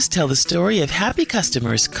reviews tell the story of happy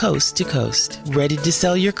customers coast to coast. Ready to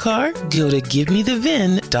sell your car? Go to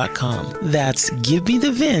GiveMeTheVin.com. That's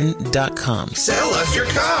GiveMeTheVin.com. Sell us your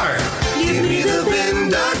car.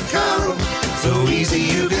 GiveMeTheVin.com. So easy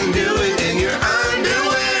you can do it in your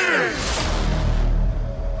underwear.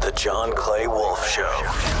 The John Clay Wolf Show.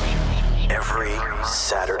 Every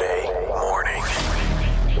Saturday morning.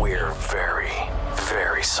 We're very,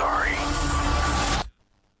 very sorry.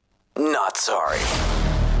 Not sorry.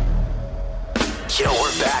 Yo,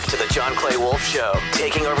 we're back to the John Clay Wolf Show,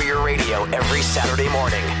 taking over your radio every Saturday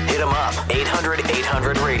morning. Hit them up,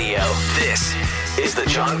 800-800-RADIO. This is the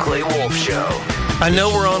John Clay Wolf Show. I know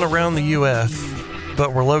we're on around the U.S.,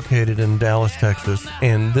 but we're located in Dallas, Texas.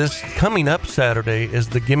 And this coming up Saturday is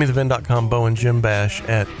the GiveMeTheVin.com Bo and Jim Bash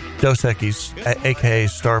at Dos Equis, a.k.a.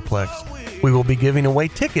 Starplex. We will be giving away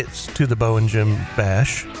tickets to the Bo and Jim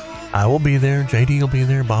Bash. I will be there. JD will be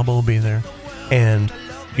there. Bob will be there. And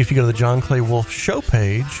if you go to the John Clay Wolf show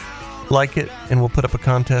page, like it, and we'll put up a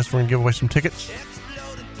contest. We're going to give away some tickets.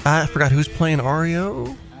 I forgot who's playing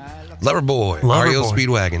REO. Loverboy. REO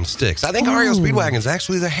Speedwagon Sticks. I think REO Speedwagon is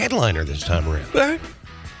actually the headliner this time around.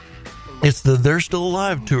 It's the They're Still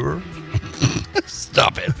Alive tour.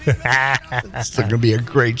 Stop it. It's going to be a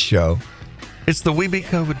great show. It's the We Beat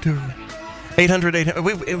COVID tour. 800.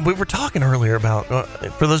 We were talking earlier about,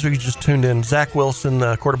 for those of you who just tuned in, Zach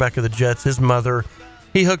Wilson, quarterback of the Jets, his mother,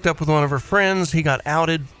 he hooked up with one of her friends. He got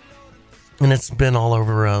outed, and it's been all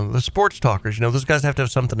over the sports talkers. You know, those guys have to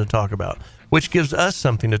have something to talk about, which gives us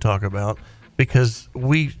something to talk about because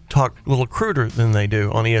we talk a little cruder than they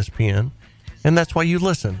do on ESPN, and that's why you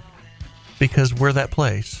listen, because we're that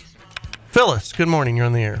place. Phyllis, good morning. You're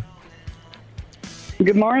on the air.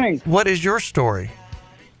 Good morning. What is your story?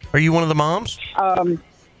 Are you one of the moms? I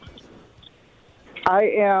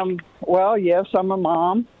am. Well, yes, I'm a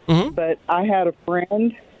mom, but I had a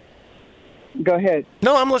friend. Go ahead.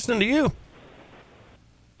 No, I'm listening to you.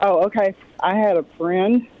 Oh, okay. I had a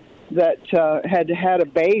friend that had a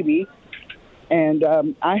baby, and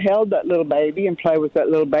I held that little baby and played with that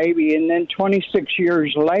little baby. And then 26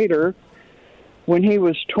 years later, when he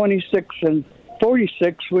was 26 and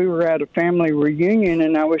 46, we were at a family reunion,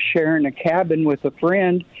 and I was sharing a cabin with a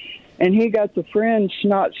friend, and he got the friend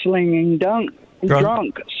snot slinging drunk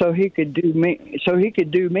so he could do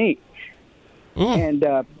me. And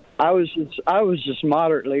I was just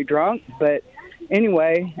moderately drunk, but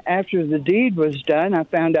anyway, after the deed was done, I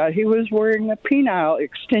found out he was wearing a penile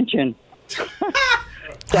extension. So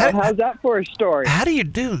how's that for a story? How do you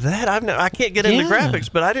do that? I can't get into graphics,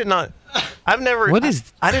 but I did not. I've never.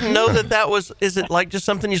 I didn't know that was. Is it like just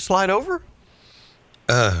something you slide over?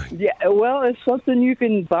 Yeah. Well, it's something you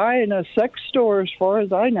can buy in a sex store, as far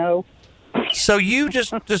as I know. So you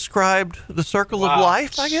just described the circle of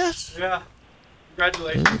life, I guess. Yeah.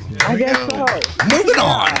 Congratulations. I guess so. Moving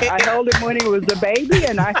on. I held him when he was a baby,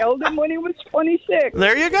 and I held him when he was 26.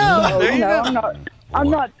 There you go. So, there you go. I'm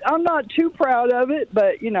not too proud of it,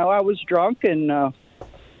 but I was drunk and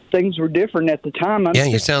things were different at the time. I'm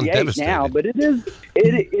you sound 68 devastated now, but it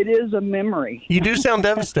is a memory. You do sound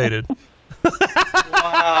devastated.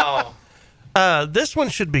 Wow. This one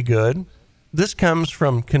should be good. This comes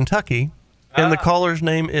from Kentucky, and the caller's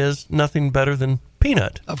name is nothing better than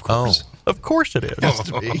Peanut. Of course. Of course it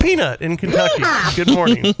is. Peanut in Kentucky. Good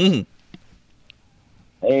morning.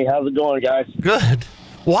 Hey, how's it going, guys? Good.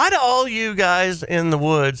 Why do all you guys in the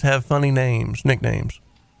woods have funny nicknames?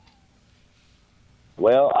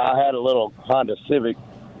 Well, I had a little Honda Civic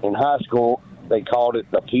in high school. They called it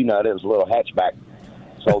the Peanut. It was a little hatchback.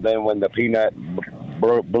 So then when the Peanut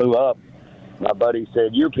blew up, my buddy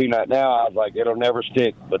said, "You're Peanut now." I was like, "It'll never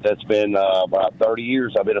stick." But that's been about 30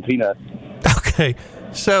 years I've been a Peanut. Okay.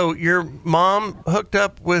 So your mom hooked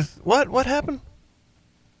up with what? What happened?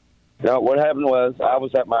 No, what happened was I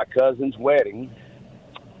was at my cousin's wedding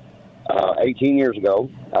 18 years ago.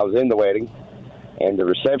 I was in the wedding, and the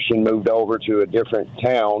reception moved over to a different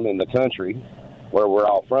town in the country where we're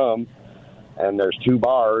all from, and there's two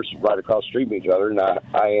bars right across the street from each other, and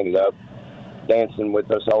I ended up dancing with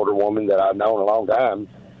this older woman that I've known a long time.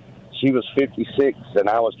 She was 56, and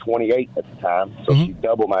I was 28 at the time, so she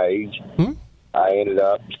doubled my age. I ended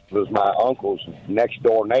up, it was my uncle's next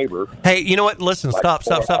door neighbor. Hey, you know what? Listen, stop.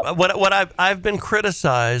 What I've been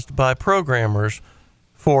criticized by programmers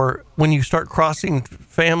for when you start crossing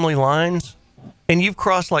family lines, and you've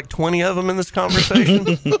crossed like 20 of them in this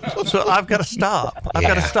conversation. So I've got to stop. I've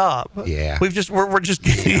got to stop. Yeah. We're just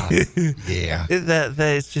Yeah.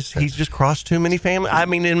 It's just he's just crossed too many family. I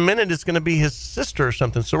mean, in a minute it's going to be his sister or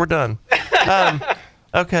something. So we're done.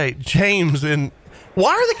 Okay, James and.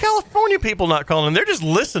 Why are the California people not calling? They're just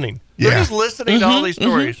listening. They're just listening to all these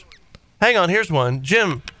stories. Hang on, here's one.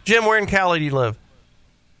 Jim, where in Cali do you live?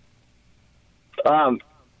 Hemet.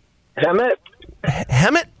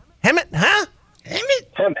 Hemet? Huh?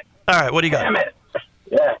 Hemet. All right, what do you got? Hemet.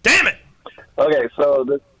 Yeah. Damn it. Okay, so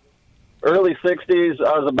the early 60s,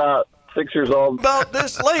 I was about 6 years old. About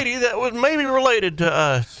this lady that was maybe related to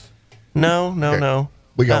us. No.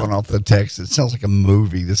 We got one off the text. It sounds like a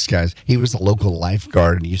movie. He was a local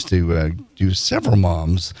lifeguard and used to do several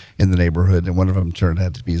moms in the neighborhood, and one of them turned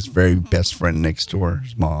out to be his very best friend next door,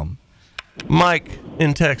 his mom. Mike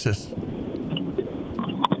in Texas.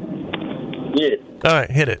 Yeah. All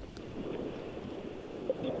right, hit it.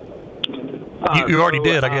 You already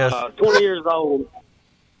did, I guess. 20 years old.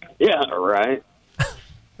 Yeah, right.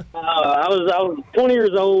 I was 20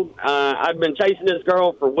 years old. I'd been chasing this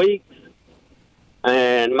girl for weeks.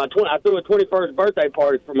 And I threw a 21st birthday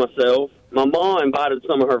party for myself. My mom invited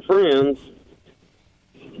some of her friends.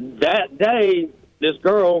 That day, this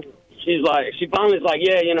girl she finally's like,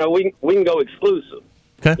 yeah, you know, we can go exclusive.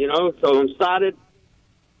 Okay. You know, so I'm excited.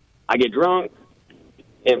 I get drunk.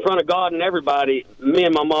 In front of God and everybody, me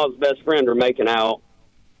and my mom's best friend are making out.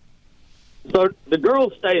 So the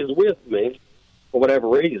girl stays with me for whatever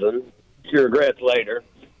reason. She regrets later.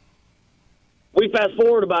 We fast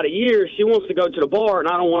forward about a year. She wants to go to the bar, and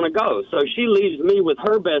I don't want to go. So she leaves me with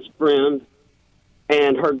her best friend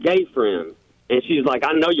and her gay friend. And she's like,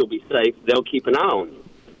 I know you'll be safe. They'll keep an eye on you.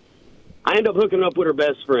 I end up hooking up with her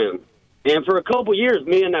best friend. And for a couple years,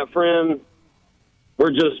 me and that friend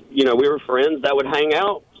were just, you know, we were friends that would hang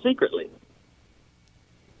out secretly.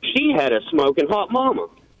 She had a smoking hot mama.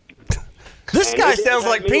 This And guy it didn't sounds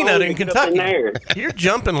have like me Peanut long in to get up in Kentucky. there. You're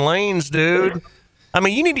jumping lanes, dude. I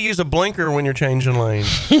mean, you need to use a blinker when you're changing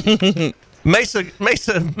lanes. Mesa,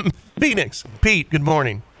 Phoenix. Pete, good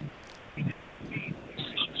morning.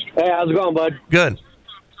 Hey, how's it going, bud? Good.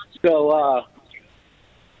 So,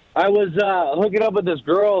 I was hooking up with this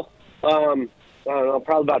girl, I don't know,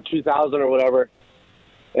 probably about 2000 or whatever,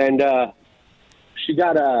 and she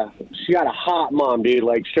got a hot mom, dude,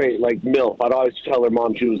 like straight, like MILF. I'd always tell her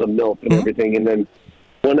mom she was a MILF and everything. And then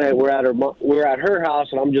one night we're at her house,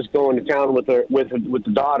 and I'm just going to town with her with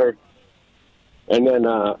the daughter, and then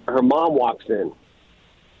her mom walks in.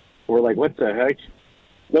 We're like, what the heck?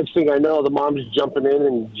 Next thing I know, the mom's jumping in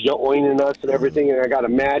and joining us and everything, and I got a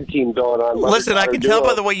mad team going on. Listen, I can tell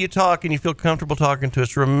by the way you talk and you feel comfortable talking to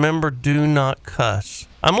us. Remember, do not cuss.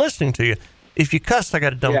 I'm listening to you. If you cuss, I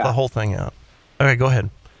got to dump the whole thing out. Okay, go ahead.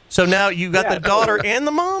 So now you got the daughter and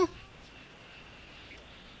the mom?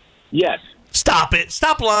 Yes. Stop it.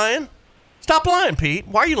 Stop lying. Stop lying, Pete.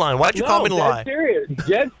 Why are you lying? Why'd you call me to lie? Serious.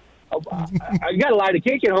 Jed, I got to lie to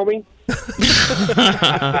kick it, homie.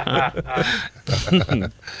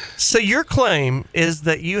 So your claim is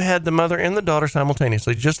that you had the mother and the daughter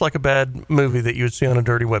simultaneously, just like a bad movie that you would see on a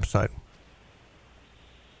dirty website.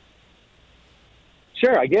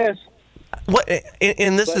 Sure, I guess. What?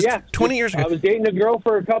 And this is 20 years ago. I was dating a girl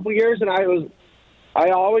for a couple years, and I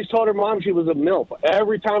always told her mom she was a MILF.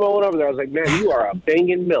 Every time I went over there, I was like, man, you are a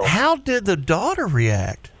banging MILF. How did the daughter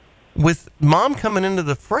react with mom coming into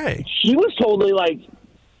the fray? She was totally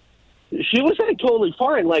totally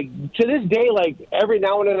fine. Like, to this day, like, every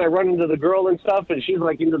now and then I run into the girl and stuff, and she's,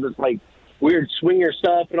 like, into this, like, weird swinger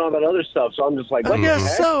stuff and all that other stuff. So I'm just like, what I the guess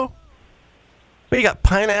heck? so. But you got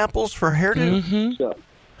pineapples for hairdo? Mm-hmm. So,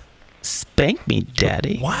 Spank me,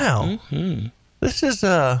 daddy. Wow. Mm-hmm. This is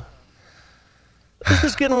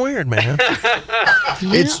getting weird, man.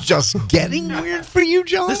 It's just getting weird for you,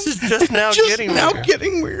 John? This is just now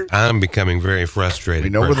getting weird. I'm becoming very frustrated. We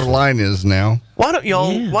know where the line is now. Why don't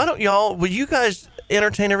y'all, will you guys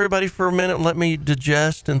entertain everybody for a minute and let me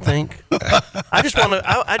digest and think? I just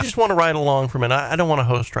want to ride along for a minute. I don't want to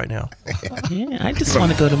host right now. Yeah, I just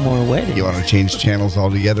want to go to more weddings. You want to change channels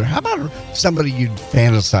altogether? How about somebody you'd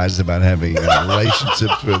fantasize about having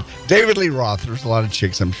relationships with? David Lee Roth. There's a lot of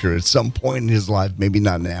chicks, I'm sure, at some point in his life, maybe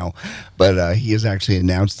not now, but he has actually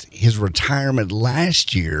announced his retirement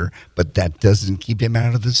last year, but that doesn't keep him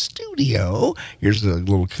out of the studio. Here's a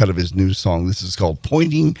little cut of his new song. This is called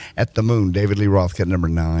Pointing at the Moon. David Lee Roth got number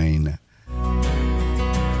 9.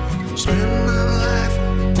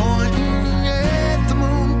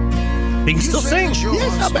 He can still sing.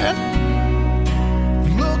 Yeah, not bad.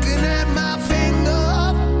 Looking at my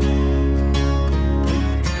finger.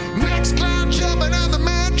 Next clown jumping on the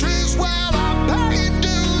mattress while I'm paying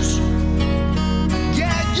dues.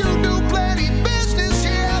 Yeah, you do plenty business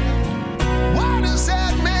here. Why does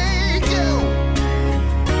that make you?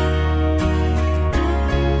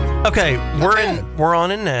 Okay, we're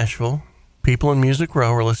on in Nashville. People in Music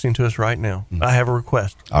Row are listening to us right now. I have a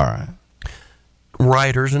request. All right.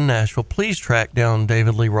 Writers in Nashville, please track down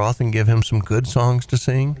David Lee Roth and give him some good songs to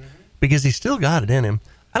sing, because he's still got it in him.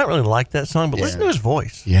 I don't really like that song, but listen to his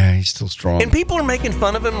voice. Yeah, he's still strong. And people are making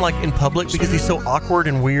fun of him, like, in public, because he's so awkward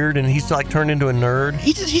and weird, and he's like turned into a nerd.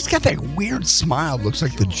 He's got that weird smile. Looks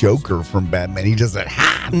like the Joker from Batman. He does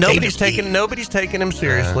that. Nobody's taking him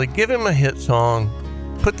seriously. Give him a hit song.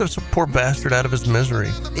 Put this poor bastard out of his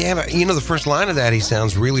misery. Yeah, but you know, the first line of that, he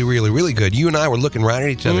sounds really, really, really good. You and I were looking right at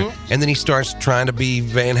each other, and then he starts trying to be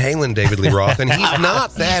Van Halen, David Lee Roth, and he's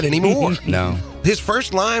not that anymore. No. His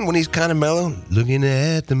first line, when he's kind of mellow, looking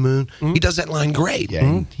at the moon, he does that line great. Yeah,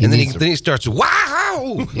 and then he starts,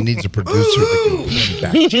 wow! He needs a producer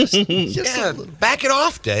that can back. Just back it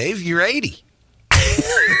off, Dave. You're 80.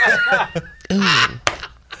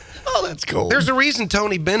 Oh, that's cool. There's a reason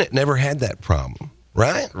Tony Bennett never had that problem.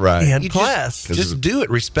 Right? Right. He had class. Just do it.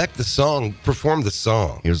 Respect the song. Perform the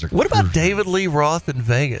song. What about David Lee Roth in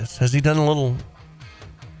Vegas? Has he done a little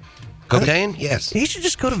Cocaine? Yes. He should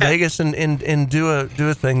just go to Vegas and do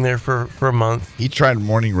a thing there for a month. He tried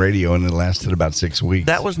morning radio and it lasted about 6 weeks.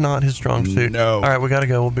 That was not his strong suit. No. All right, we got to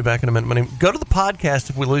go. We'll be back in a minute. Go to the podcast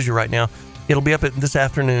if we lose you right now. It'll be up this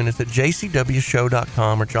afternoon. It's at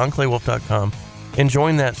jcwshow.com or johnclaywolf.com. And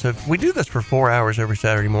join that. So we do this for 4 hours every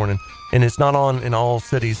Saturday morning. And it's not on in all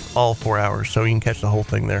cities all 4 hours. So you can catch the whole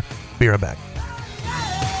thing there. Be right back.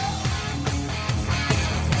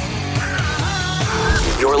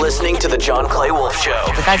 You're listening to the John Clay Wolf Show.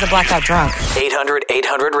 The guy's a blackout drunk.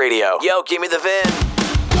 800-800-radio. Yo, give me the VIN.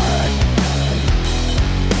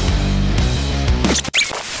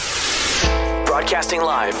 Broadcasting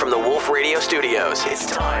live from the Wolf Radio Studios. It's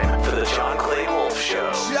time for the John Clay Wolf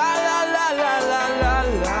Show.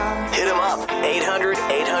 Hit him up.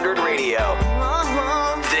 800-800-radio.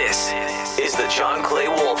 This is the John Clay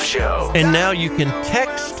Wolf Show. And now you can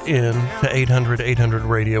text in to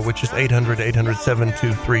 800-800-radio, which is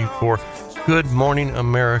 800-800-7234. Good morning,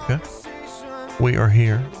 America. We are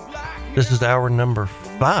here. This is hour number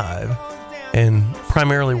 5, and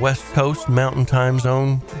primarily West Coast, Mountain Time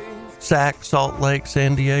Zone, Sac, Salt Lake,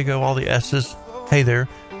 San Diego, all the S's. Hey there.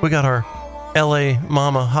 We got our LA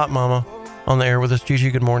mama, hot mama, on the air with us. Gigi,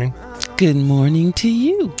 good morning. Good morning to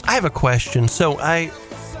you. I have a question. So I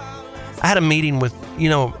had a meeting with,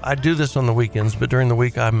 I do this on the weekends, but during the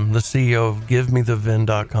week I'm the CEO of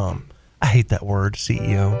GiveMeTheVin.com. I hate that word,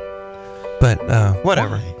 CEO. But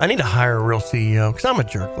whatever. Why? I need to hire a real CEO because I'm a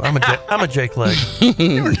jerk. I'm a Jake Leg.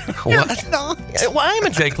 What? No. Well, I'm a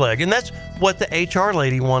Jake Leg, and that's what the HR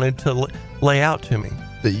lady wanted to lay out to me.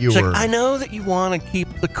 That you She's were. like, I know that you want to keep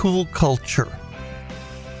the cool culture.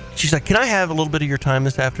 She's like, can I have a little bit of your time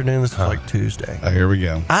this afternoon? This is like Tuesday. Oh, here we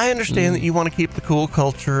go. I understand that you want to keep the cool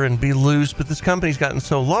culture and be loose, but this company's gotten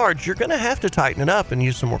so large, you're going to have to tighten it up and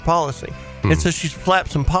use some more policy. And so she's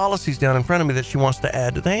flapped some policies down in front of me that she wants to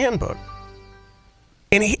add to the handbook.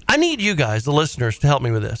 And I need you guys, the listeners, to help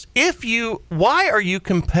me with this. Why are you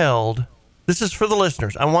compelled? This is for the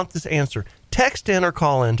listeners. I want this answer. Text in or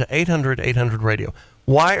call in to 800-800-radio.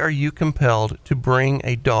 Why are you compelled to bring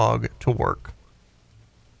a dog to work?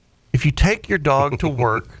 If you take your dog to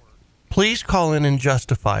work, please call in and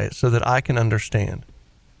justify it so that I can understand.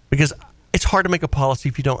 Because it's hard to make a policy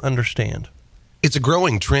if you don't understand. It's a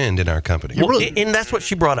growing trend in our company. Well, and that's what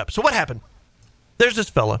she brought up. So what happened? There's this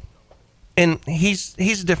fella. And he's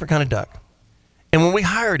a different kind of duck. And when we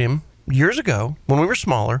hired him years ago, when we were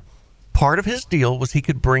smaller, part of his deal was he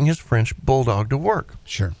could bring his French bulldog to work.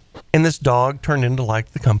 Sure. And this dog turned into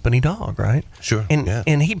like the company dog, right? Sure.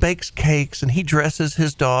 And he bakes cakes and he dresses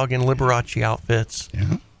his dog in Liberace outfits.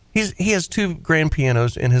 Yeah. He has 2 grand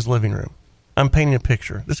pianos in his living room. I'm painting a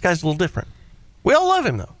picture. This guy's a little different. We all love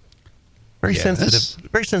him though. Very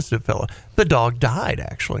sensitive fella. The dog died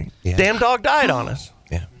actually. Yeah. Damn dog died on us.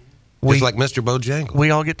 Just like Mr. Bojangles. We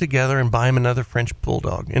all get together and buy him another French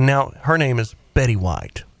bulldog. And now her name is Betty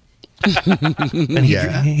White.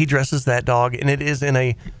 And he dresses that dog. And it is in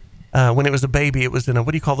a, when it was a baby, it was in a,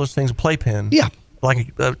 what do you call those things? A playpen. Yeah.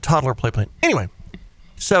 Like a toddler playpen. Anyway,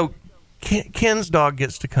 so Ken's dog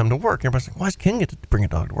gets to come to work. Everybody's like, why does Ken get to bring a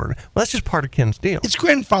dog to work? Well, that's just part of Ken's deal. It's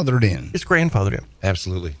grandfathered in.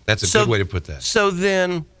 Absolutely. That's a good way to put that. So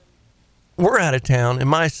then we're out of town and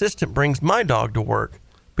my assistant brings my dog to work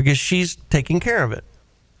because she's taking care of it.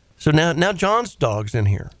 So now John's dog's in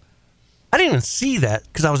here. I didn't even see that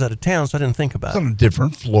because I was out of town, so I didn't think about it. On a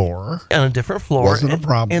different floor. Wasn't a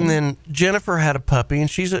problem. And then Jennifer had a puppy, and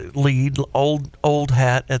she's a lead, old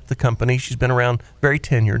hat at the company. She's been around, very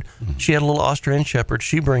tenured. Mm-hmm. She had a little Australian Shepherd.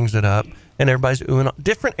 She brings it up, and everybody's oohing.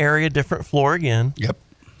 Different area, different floor again. Yep.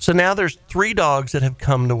 So now there's 3 dogs that have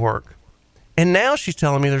come to work. And now she's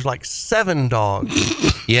telling me there's like 7 dogs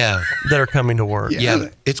that are coming to work. Yeah,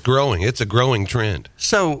 it's growing. It's a growing trend.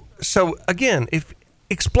 So again,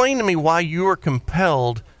 explain to me why you are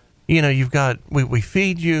compelled. You've got, we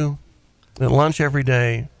feed you at lunch every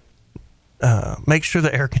day, make sure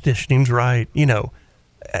the air conditioning's right.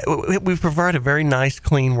 We provide a very nice,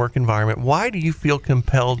 clean work environment. Why do you feel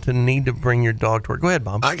compelled to need to bring your dog to work? Go ahead,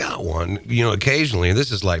 Bob. I got one. Occasionally, and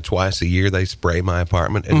this is like twice a year, they spray my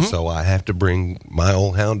apartment, and so I have to bring my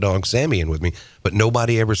old hound dog, Sammy, in with me. But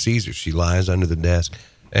nobody ever sees her. She lies under the desk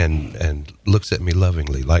and looks at me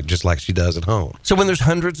lovingly, just like she does at home. So when there's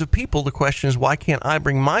hundreds of people, the question is, why can't I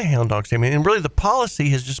bring my hound dog, Sammy? And really, the policy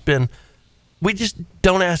has just been, we just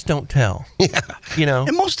don't ask, don't tell. Yeah.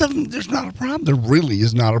 And most of them, there's not a problem. There really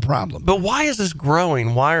is not a problem. But why is this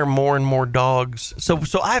growing? Why are more and more dogs? So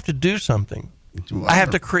I have to do something. I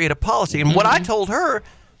have to create a policy. And what I told her,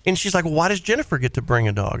 and she's like, well, why does Jennifer get to bring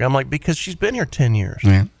a dog? I'm like, because she's been here 10 years.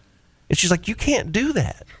 Yeah. And she's like, you can't do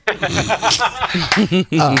that. I'm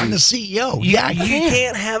the CEO. You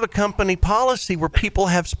can't have a company policy where people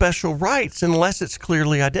have special rights unless it's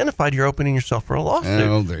clearly identified. You're opening yourself for a lawsuit.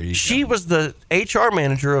 Oh, there you She was the HR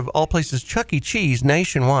manager of all places Chuck E. Cheese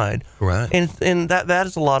nationwide. Right. And that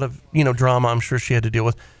is a lot of, drama I'm sure she had to deal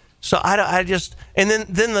with. So I just, and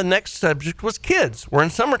then the next subject was kids. We're in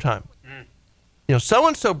summertime.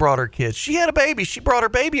 So-and-so brought her kids. She had a baby. She brought her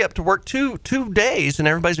baby up to work two days, and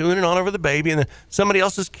everybody's oohing and on over the baby, and then somebody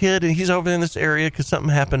else's kid, and he's over in this area because something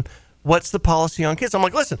happened. What's the policy on kids? I'm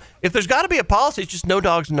like, listen, if there's got to be a policy, it's just no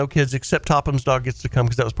dogs and no kids, except Topham's dog gets to come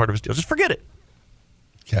because that was part of his deal. Just forget it.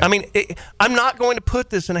 Okay. I mean, I'm not going to put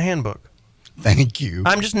this in a handbook. Thank you.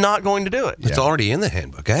 I'm just not going to do it. It's already in the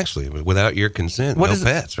handbook, actually, without your consent. What no is it?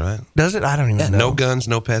 pets, right? Does it? I don't even know. No guns,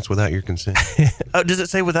 no pets without your consent. Oh, does it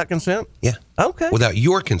say without consent? Yeah. Okay. Without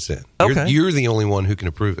your consent. Okay. You're the only one who can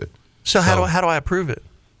approve it. So how do I approve it?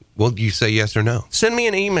 Well, you say yes or no. Send me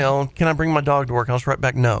an email. Can I bring my dog to work? I'll just write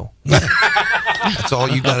back no. That's all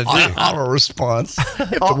you got to do. Auto response.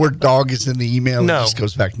 If the word dog is in the email, No. it just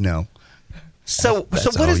goes back no. So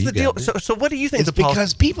what is the deal? So what do you think It's the policy?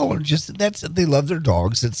 because people are just they love their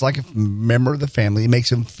dogs. It's like a member of the family. It makes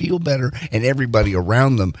them feel better, and everybody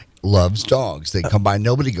around them loves dogs. They come by,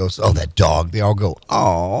 nobody goes, "Oh, that dog." They all go,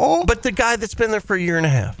 "Oh." But the guy that's been there for a year and a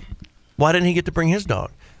half, why didn't he get to bring his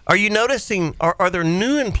dog? Are you noticing? Are there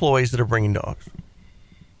new employees that are bringing dogs,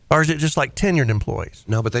 or is it just like tenured employees?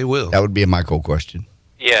 No, but they will. That would be a Michael question.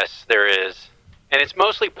 Yes, there is. And it's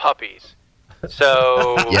mostly puppies.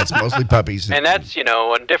 So Yeah, it's mostly puppies. And that's,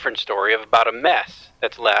 a different story of about a mess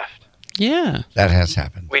that's left. Yeah. That has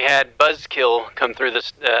happened. We had Buzzkill come through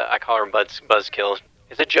this, I call her Buzzkill.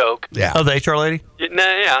 It's a joke. Yeah. Oh, the HR lady? It's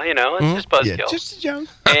just Buzzkill. Yeah, just a joke.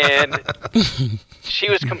 And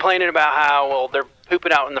she was complaining about how, they're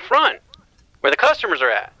pooping out in the front where the customers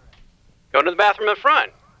are at. Go to the bathroom in the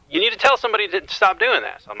front. You need to tell somebody to stop doing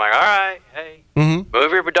that. So I'm like, all right, hey,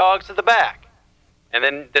 move your dogs to the back. And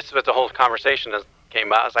then this was the whole conversation that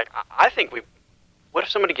came out. I was like, I think what if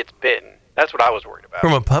somebody gets bitten? That's what I was worried about.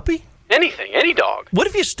 From a puppy? Anything, any dog. What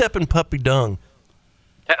if you step in puppy dung?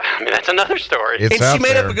 I mean, that's another story. And she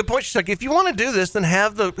made up a good point. She's like, if you want to do this, then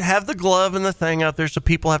have the glove and the thing out there so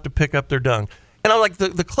people have to pick up their dung. And I'm like,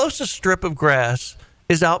 the closest strip of grass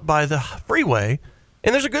is out by the freeway,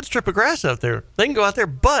 and there's a good strip of grass out there. They can go out there,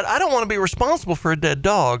 but I don't want to be responsible for a dead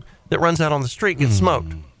dog that runs out on the street and gets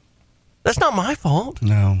smoked. That's not my fault.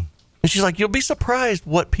 No. And she's like, you'll be surprised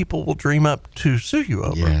what people will dream up to sue you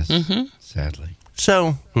over. Yes, sadly.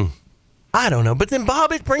 So, I don't know. But then,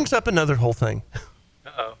 Bob, it brings up another whole thing.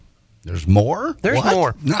 Uh-oh. There's more? There's What?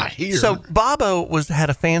 more. Not here. So, Bobo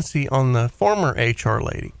had a fancy on the former HR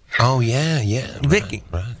lady. Oh, yeah. Vicky.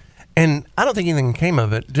 Right. And I don't think anything came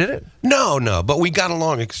of it, did it? No, but we got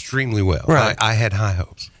along extremely well. Right. I had high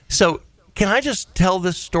hopes. So, can I just tell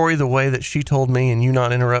this story the way that she told me and you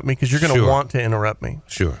not interrupt me? Because you're going to want to interrupt me.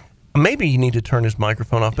 Sure. Maybe you need to turn his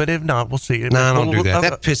microphone off, but if not, we'll see. No, don't do that.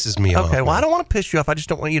 That pisses me off. Okay, well, I don't want to piss you off. I just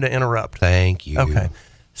don't want you to interrupt. Thank you. Okay.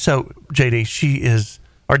 So, JD,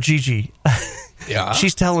 Gigi. Yeah.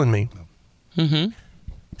 She's telling me. Mm-hmm.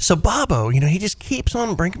 So, Bobo, he just keeps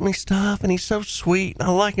on bringing me stuff, and he's so sweet. And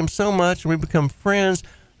I like him so much, and we become friends,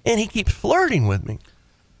 and he keeps flirting with me.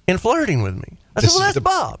 I said, well, that's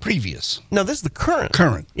Bob. Previous. No, this is the current.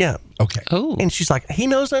 Current. Yeah. Okay. Oh. And she's like, he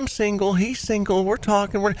knows I'm single. He's single. We're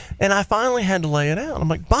talking. And I finally had to lay it out. I'm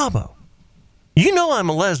like, Bobo, you know I'm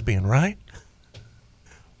a lesbian, right?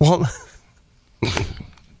 Well,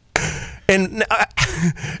 and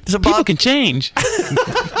so Bob, people can change.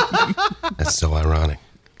 That's so ironic.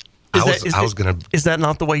 Is that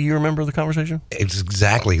not the way you remember the conversation? It's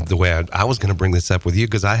exactly the way I was going to bring this up with you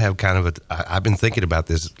because I have I've been thinking about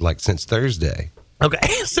this since Thursday. Okay,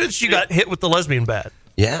 since you got hit with the lesbian bat.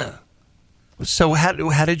 Yeah. So how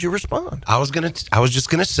did you respond? I was just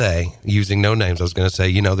gonna say, using no names, I was gonna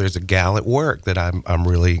say, there's a gal at work that I'm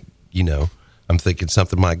really, I'm thinking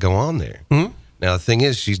something might go on there. Mm-hmm. Now the thing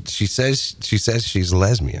is, she says she's a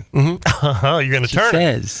lesbian. Mm-hmm. You're gonna turn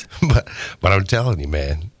says. But I'm telling you,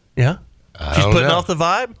 man. Yeah? She's putting off the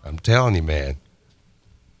vibe? I'm telling you, man.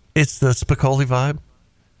 It's the Spicoli vibe?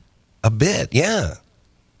 A bit, yeah.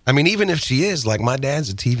 I mean, even if she is, like, my dad's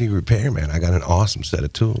a TV repairman. I got an awesome set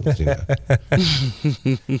of tools,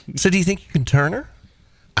 So do you think you can turn her?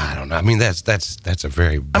 I don't know. I mean, that's a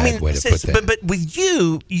very bad way to put that. But with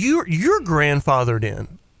you're grandfathered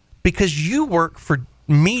in because you work for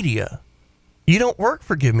media. You don't work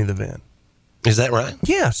for Give Me the VIN. Is that right?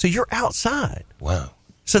 Yeah, so you're outside. Wow.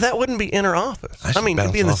 So that wouldn't be inner office. I mean,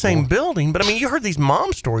 it'd be in the same building, but I mean, you heard these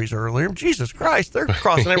mom stories earlier. Jesus Christ, they're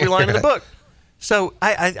crossing every line in the book. So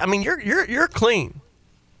I mean, you're clean,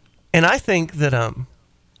 and I think that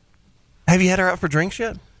have you had her out for drinks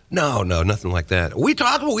yet? No, nothing like that. We've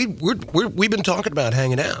been talking about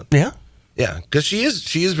hanging out. Yeah, because she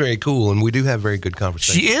is very cool, and we do have very good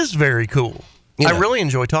conversations. She is very cool. I really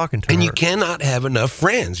enjoy talking to her. And you cannot have enough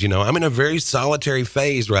friends. I'm in a very solitary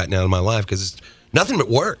phase right now in my life because it's nothing but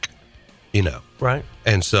work. Right.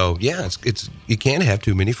 And so it's you can't have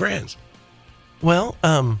too many friends. Well,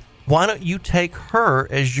 why don't you take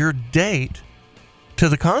her as your date to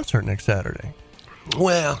the concert next Saturday?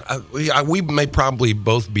 Well, we may probably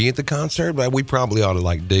both be at the concert, but we probably ought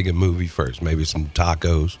to dig a movie first. Maybe some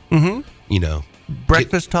tacos. Mm-hmm.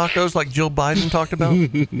 Breakfast tacos like Jill Biden talked about.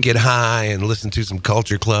 Get high and listen to some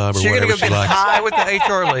Culture Club or so whatever you're gonna go get high with the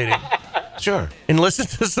HR lady. Sure. And listen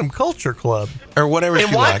to some Culture Club. Or whatever and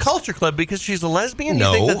she why likes. Culture Club? Because she's a lesbian?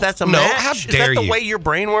 No. You think that's a No, match? how Is dare that the you. way your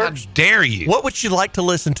brain works? How dare you? What would you like to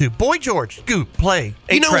listen to? Boy George, Scoop, play.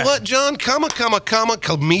 You know 8-track. what, John? Comma,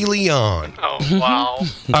 chameleon. Oh, wow.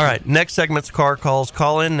 All right, next segment's car calls.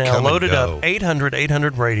 Call in now. Come Load and it go. up.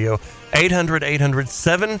 800-800-RADIO.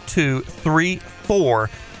 800-800-7234.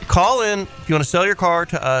 Call in. If you want to sell your car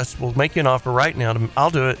to us, we'll make you an offer right now. I'll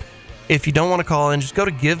do it. If you don't want to call in, just go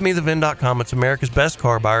to GiveMeTheVin.com. It's America's best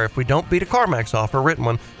car buyer. If we don't beat a CarMax offer, a written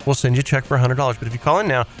one, we'll send you a check for $100. But if you call in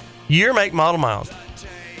now, year, make, model, miles,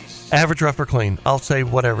 average, rough, or clean, I'll say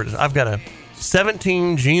whatever it is. I've got a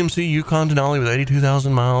 17 GMC Yukon Denali with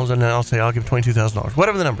 82,000 miles, and then I'll say I'll give $22,000.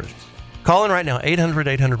 Whatever the number is. Call in right now,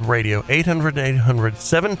 800-800-RADIO,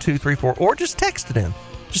 800-800-7234, or just text it in.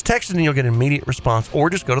 Just text it and you'll get an immediate response, or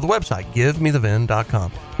just go to the website,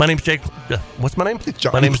 GiveMeTheVin.com. My name's Jake. What's my name?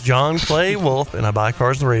 John. My name's John Clay Wolf, and I buy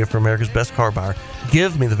cars on the radio for America's best car buyer.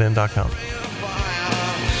 GiveMeTheVin.com.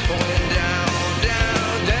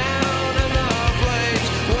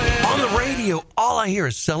 On the radio, all I hear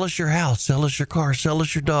is sell us your house, sell us your car, sell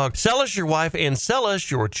us your dog, sell us your wife, and sell us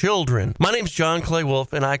your children. My name's John Clay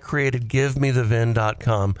Wolf, and I created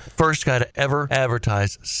GiveMeTheVin.com. First guy to ever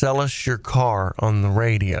advertise sell us your car on the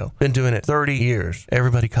radio. Been doing it 30 years.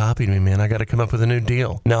 Everybody copied me, man. I got to come up with a new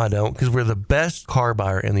deal. No, I don't, because we're the best car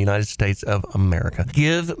buyer in the United States of America.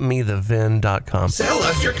 GiveMeTheVin.com. Sell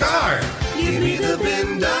us your car.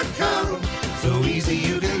 GiveMeTheVin.com. So easy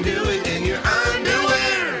you can do it in your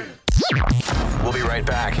underwear. We'll be right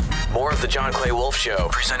back. More of the John Clay Wolf Show,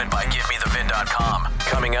 presented by GiveMeTheVin.com.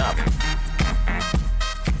 Coming up.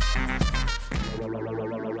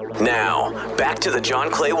 Now, back to the John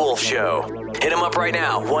Clay Wolf Show. Hit him up right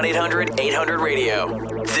now,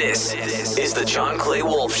 1-800-800-RADIO. This is the John Clay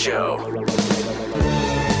Wolf Show.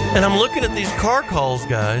 And I'm looking at these car calls,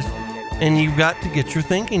 guys, and you've got to get your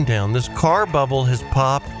thinking down. This car bubble has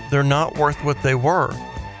popped. They're not worth what they were.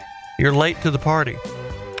 You're late to the party.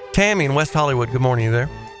 Tammy in West Hollywood, good morning. You there?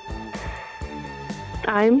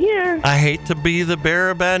 I'm here. I hate to be the bearer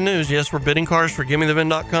of bad news. Yes, we're bidding cars for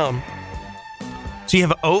GiveMeTheVin.com. So you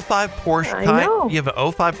have an 05 Porsche Cayenne. You have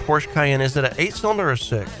an 05 Porsche Cayenne. Is it an 8-cylinder or a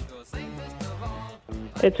 6?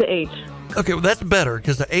 It's an 8. Okay, well, that's better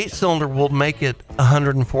because the 8-cylinder will make it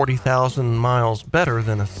 140,000 miles better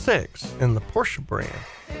than a 6 in the Porsche brand.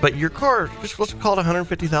 But your car, just let's call it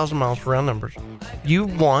 150,000 miles for round numbers. You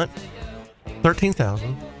want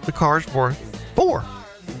 13,000. The car's worth 4.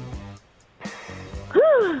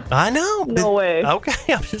 I know. No way.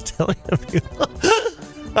 Okay, I'm just telling you.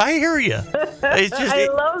 I hear you. It's just, I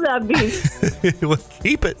love that beat. well,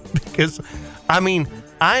 keep it because, I mean,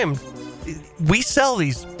 we sell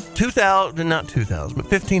these 2,000, not 2,000, but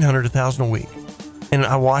 1,500, 1,000 a week. And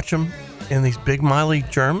I watch them in these big mileage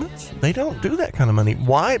Germans. They don't do that kind of money.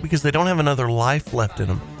 Why? Because they don't have another life left in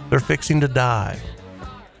them. They're fixing to die.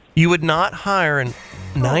 You would not hire a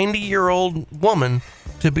 90-year-old woman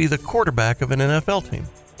to be the quarterback of an NFL team.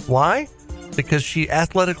 Why? Because she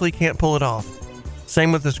athletically can't pull it off.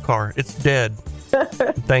 Same with this car. It's dead.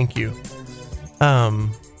 Thank you.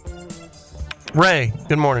 Ray,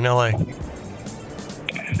 good morning, LA.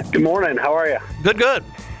 Good morning. How are you? Good.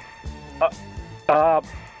 I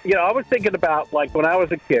was thinking about, like, when I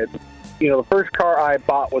was a kid, the first car I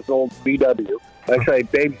bought was an old VW. Actually, I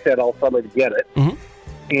babysat all summer to get it.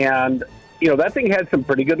 Mm-hmm. And, that thing had some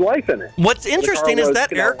pretty good life in it. What's The interesting car is was,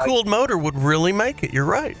 that air-cooled motor would really make it. You're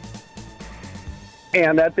right.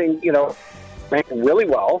 And that thing, ran really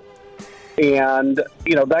well. And,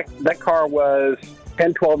 that car was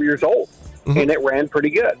 10, 12 years old. Mm-hmm. And it ran pretty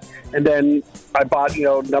good. And then I bought,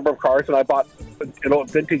 a number of cars, and I bought a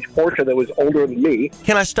vintage Porsche that was older than me.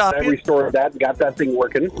 Can I stop and you? I restored that and got that thing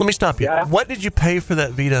working. Let me stop you. Yeah. What did you pay for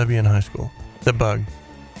that VW in high school? The Bug?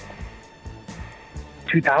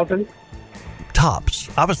 $2,000? Tops.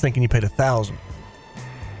 I was thinking you paid $1,000.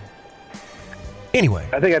 Anyway.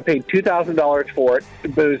 I think I paid $2,000 for it,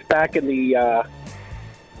 but it was back in the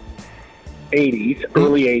 80s,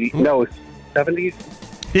 early 80s. No, 70s.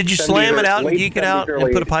 Did you 70s slam it or out and late geek it 70s, out early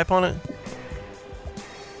and put a 80s. pipe on it?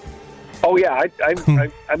 Oh yeah, I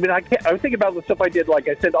mean, I can't. I was thinking about the stuff I did. Like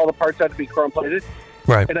I said, all the parts had to be chrome plated,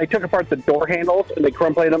 Right. and I took apart the door handles and they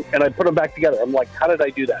chrome plated them, and I put them back together. I'm like, how did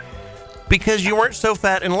I do that? Because you weren't so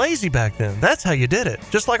fat and lazy back then. That's how you did it.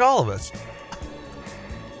 Just like all of us.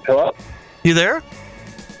 Hello? You there?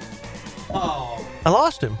 Oh. I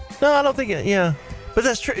lost him. No, I don't think it. Yeah. But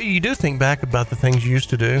that's true. You do think back about the things you used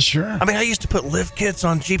to do. Sure. I mean, I used to put lift kits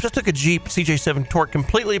on Jeeps. I took a Jeep CJ7 Torque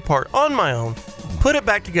completely apart on my own, put it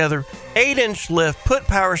back together, 8-inch lift, put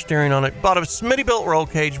power steering on it, bought a Smitty-built roll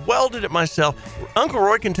cage, welded it myself. Uncle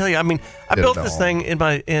Roy can tell you. I mean, I Did built it this all. thing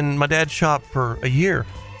in my dad's shop for a year,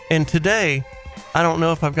 and today, I don't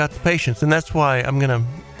know if I've got the patience, and that's why I'm gonna.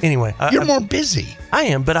 Anyway, You're more busy. I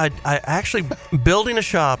am, but I actually building a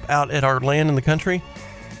shop out at our land in the country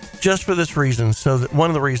just for this reason. So that one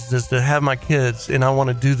of the reasons is to have my kids, and I want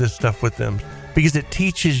to do this stuff with them because it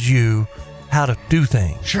teaches you how to do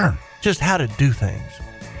things. Sure. Just how to do things.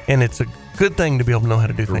 And it's a good thing to be able to know how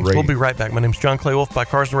to do things. Great. We'll be right back. My name's John Clay Wolf by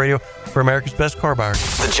Cars and Radio for America's Best Car Buyers.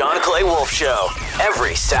 The John Clay Wolf Show,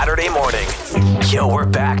 every Saturday morning. Yo, we're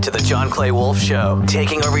back to the John Clay Wolf Show,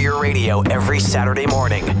 taking over your radio every Saturday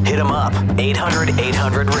morning. Hit them up,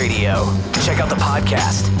 800-800-RADIO. Check out the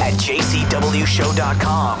podcast at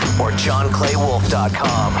jcwshow.com or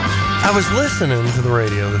johnclaywolf.com. I was listening to the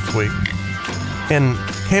radio this week and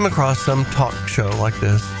came across some talk show like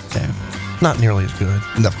this. Not nearly as good.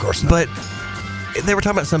 Of course not. But they were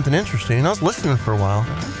talking about something interesting, and I was listening for a while,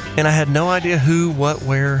 and I had no idea who, what,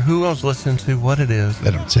 where, who I was listening to, what it is.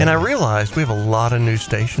 And I realized we have a lot of news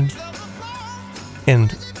stations, and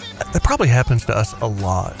that probably happens to us a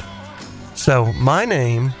lot. So my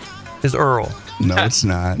name is Earl. No, it's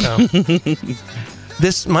not. No.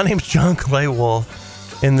 My name's John Clay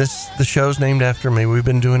Wolf, and the show's named after me. We've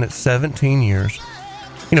been doing it 17 years.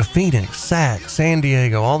 You know, Phoenix, Sac, San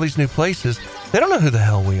Diego, all these new places, they don't know who the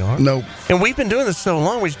hell we are. Nope. And we've been doing this so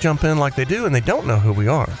long, we just jump in like they do, and they don't know who we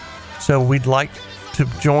are. So we'd like to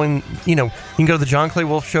join, you can go to the John Clay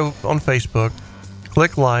Wolf Show on Facebook,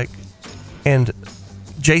 click like, and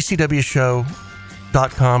jcwshow.com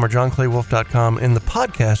or johnclaywolf.com, and the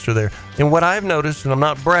podcasts are there. And what I've noticed, and I'm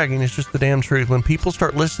not bragging, it's just the damn truth, when people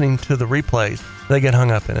start listening to the replays, they get hung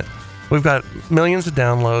up in it. We've got millions of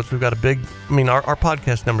downloads. We've got our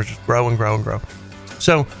podcast numbers just grow and grow and grow.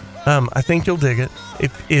 So I think you'll dig it.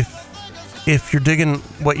 If you're digging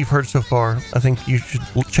what you've heard so far, I think you should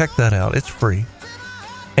check that out. It's free.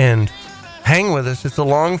 And hang with us. It's a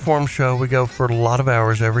long form show. We go for a lot of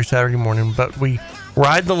hours every Saturday morning, but we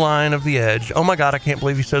ride the line of the edge. Oh my God, I can't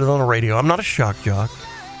believe you said it on the radio. I'm not a shock jock.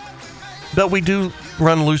 But we do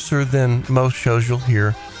run looser than most shows you'll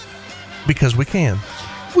hear because we can.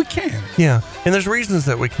 We can. Yeah, and there's reasons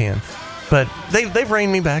that we can, but they've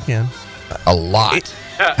reined me back in a lot.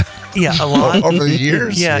 Yeah, a lot over the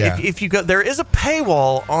years. Yeah, If you go, there is a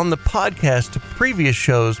paywall on the podcast to previous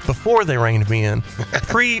shows before they reined me in,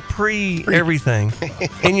 pre everything,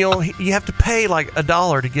 and you have to pay like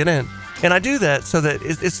 $1 to get in, and I do that so that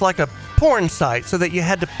it's like a porn site, so that you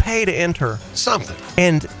had to pay to enter something,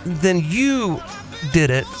 and then you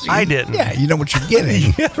did it. I didn't. Yeah, you know what you're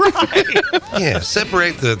getting. Right. Yeah,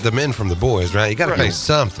 separate the men from the boys, right? You got to pay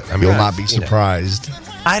something. I mean, You'll not be surprised.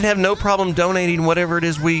 I'd have no problem donating whatever it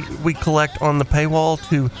is we collect on the paywall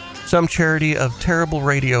to some charity of terrible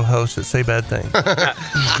radio hosts that say bad things.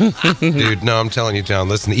 Dude, no, I'm telling you, John,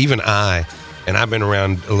 listen, even and I've been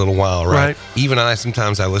around a little while, right? Even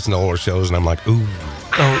sometimes I listen to older shows and I'm like, ooh.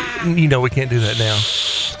 Oh, we can't do that now.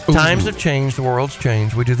 Ooh. Times have changed. The world's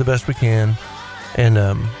changed. We do the best we can. And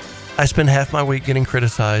I spend half my week getting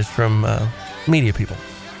criticized from media people.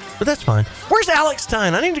 But that's fine. Where's Alex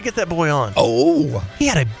Stein? I need to get that boy on. Oh. He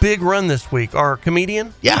had a big run this week. Our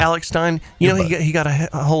comedian, Alex Stein. He got a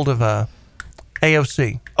hold of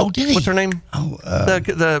AOC. Oh, did he? What's her name? Oh,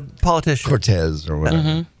 the politician. Cortez or whatever.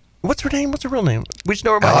 Mm-hmm. What's her name? What's her real name? We just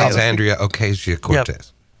know her by Alexandria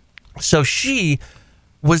Ocasio-Cortez. Yep. So she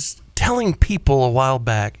was telling people a while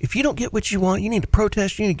back, if you don't get what you want, you need to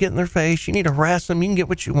protest, you need to get in their face, you need to harass them, you can get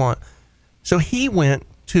what you want. So he went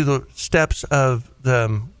to the steps of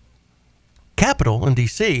the Capitol in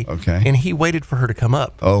D.C. Okay. And he waited for her to come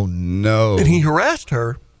up. Oh, no. And he harassed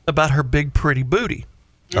her about her big, pretty booty.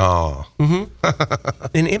 Oh. Mm-hmm.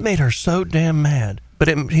 And it made her so damn mad. But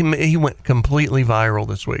he went completely viral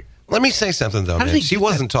this week. Let me say something, though, How did man. he She get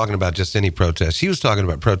wasn't talking about just any protest. She was talking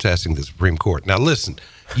about protesting the Supreme Court. Now, listen,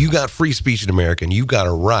 you got free speech in America, and you got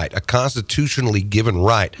a right, a constitutionally given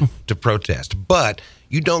right to protest. But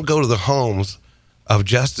you don't go to the homes of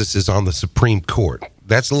justices on the Supreme Court.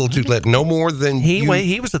 That's a little too late. No more than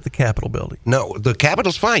He was at the Capitol building. No, the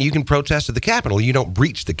Capitol's fine. You can protest at the Capitol. You don't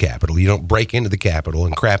breach the Capitol. You don't break into the Capitol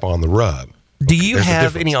and crap on the rug. Do you There's a have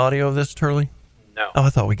difference. any audio of this, Turley? No. Oh, I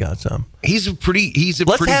thought we got some. He's a pretty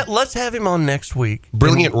Let's have him on next week.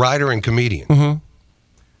 brilliant writer and comedian. Mm-hmm.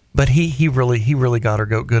 But he really got her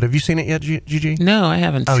goat good. Have you seen it yet, Gigi? No, I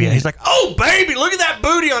haven't Oh seen yeah, it. he's like, oh baby, look at that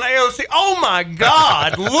booty on AOC. Oh my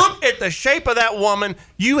God, look at the shape of that woman.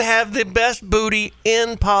 You have the best booty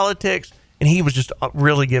in politics. And he was just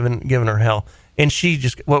really giving her hell. And she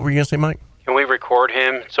just, what were you gonna say, Mike? Can we record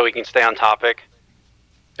him so he can stay on topic?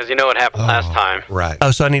 Because you know what happened last time. Right.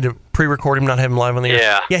 Oh, so I need to pre-record him, not have him live on the air?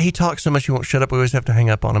 Yeah. Yeah, he talks so much he won't shut up. We always have to hang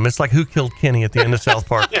up on him. It's like Who Killed Kenny at the end of South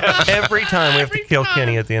Park. Every time we have to kill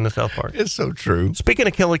Kenny at the end of South Park. It's so true. Speaking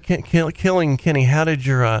of killing Kenny, how did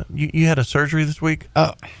your, you had a surgery this week?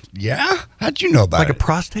 Yeah? How'd you know about Like it? a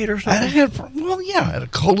prostate or I something? had I had a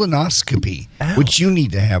colonoscopy, which you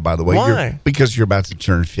need to have, by the way. Why? Because you're about to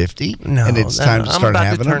turn 50, No, and it's time to I'm start about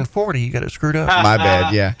having to turn them. 40. You got it screwed up. My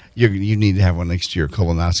bad. Yeah, you need to have one next to your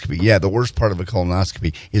colonoscopy. Yeah, the worst part of a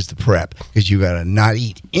colonoscopy is the prep because you got to not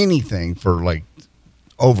eat anything for like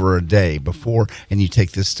over a day before, and you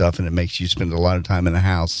take this stuff, and it makes you spend a lot of time in the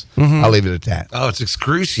house. Mm-hmm. I'll leave it at that. Oh, it's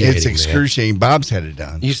excruciating. It's excruciating. Bob's had it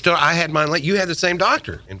done. I had mine late. You had the same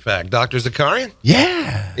doctor, in fact, Dr. Zakarian.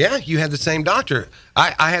 Yeah. Yeah, you had the same doctor.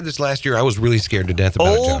 I had this last year. I was really scared to death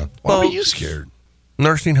about it, John. Why were folks. you scared?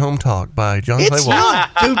 Nursing Home Talk by John Clay It's Wolf. not,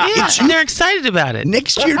 dude. It's And they're excited about it.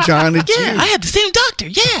 next year, John. It's Yeah, you. I had the same doctor.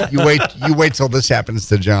 Yeah. You wait till this happens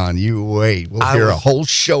to John. You wait. We'll hear a whole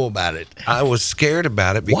show about it. I was scared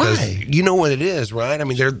about it because Why? you know what it is, right? I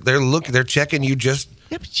mean, they're checking you just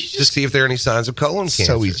to see if there are any signs of colon cancer.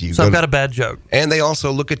 So easy. You So go I've to got a bad joke. And they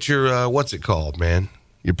also look at your what's it called, man?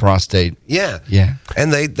 your prostate. Yeah. Yeah.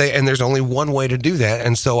 And they and there's only one way to do that,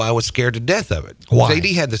 and so I was scared to death of it. Why?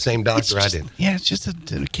 JD had the same doctor I did. Yeah, it's just a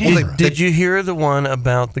camera. Did you hear the one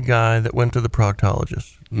about the guy that went to the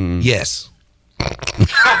proctologist? Yes.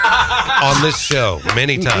 On this show,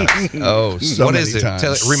 many times. Oh, so what many is it? times.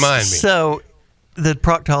 Tell, remind me. So the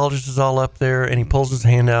proctologist is all up there, and he pulls his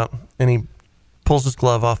hand out, and he pulls his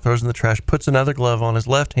glove off, throws it in the trash, puts another glove on his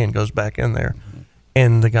left hand, goes back in there.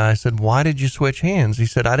 And the guy said, "Why did you switch hands?" He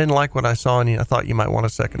said, "I didn't like what I saw in you. I thought you might want a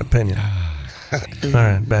second opinion." All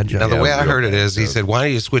right, bad joke. Now, the way I heard it is, he said, "Why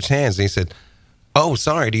do you switch hands?" And he said, "Oh,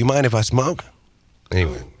 sorry. Do you mind if I smoke?"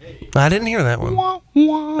 Anyway. I didn't hear that one.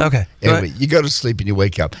 Okay. Anyway, you go to sleep and you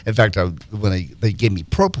wake up. In fact, when they gave me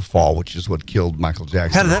propofol, which is what killed Michael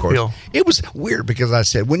Jackson. How did of that course, feel? It was weird because I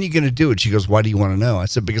said, "When are you going to do it?" She goes, "Why do you want to know?" I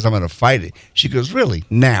said, "Because I'm going to fight it." She goes, "Really?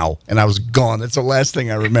 Now?" And I was gone. That's the last thing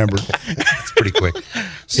I remembered. It's pretty quick.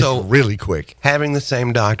 So It's really quick. Having the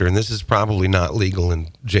same doctor, and this is probably not legal,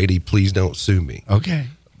 and JD, please don't sue me. Okay.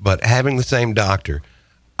 But having the same doctor,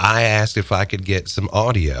 I asked if I could get some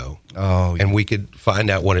audio. Oh, and we could find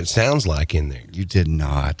out what it sounds like in there. You did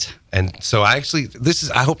not. And so I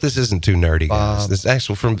hope this isn't too nerdy, guys. This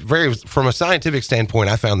actual from a scientific standpoint,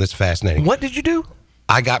 I found this fascinating. What did you do?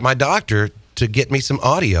 I got my doctor to get me some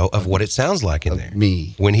audio of what it sounds like in there.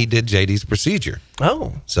 Me. When he did JD's procedure.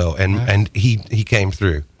 Oh. So and he came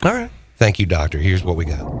through. All right. Thank you, doctor. Here's what we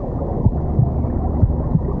got.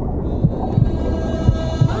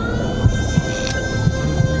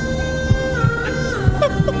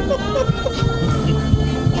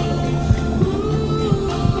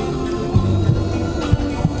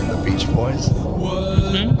 The Beach Boys.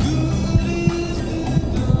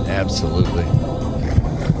 Absolutely.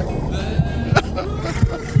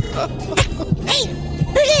 Hey,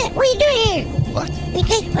 who's that? What are you doing here? What?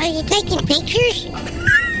 Are you taking pictures?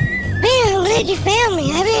 Man, I'm glad you found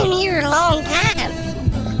me. I've been here a long time.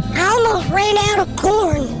 I almost ran out of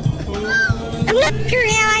corn. I'm not sure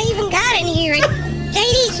how I even got in here.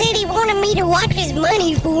 JD said he wanted me to watch his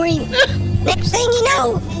money for him. Next thing you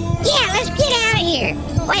know, yeah, let's get out of here.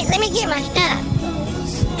 Wait, let me get my stuff.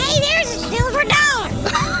 Hey, there's a silver dollar.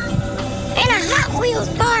 And a Hot Wheels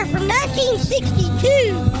car from 1962.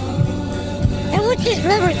 And what's this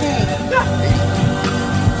rubber thing?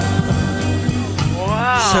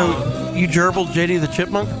 Wow. So you gerbiled JD the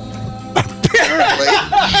Chipmunk?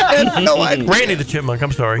 No idea. Randy the Chipmunk.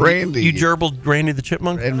 I'm sorry. Randy. You gerbiled Randy the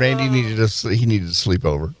Chipmunk? And Randy needed a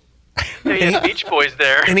sleepover. Yeah, the Beach Boys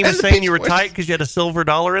there. And he was saying you were tight because you had a silver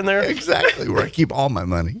dollar in there? Exactly, where I keep all my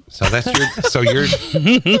money. So that's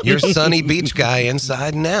you're Sunny Beach guy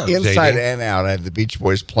inside and out. Inside JD. and out. I have the Beach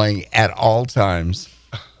Boys playing at all times.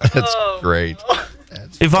 That's great.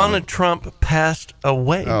 That's Ivana funny. Trump passed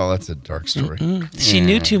away. Oh, that's a dark story. She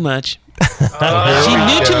knew too much. She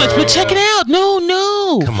knew too much. But check it out.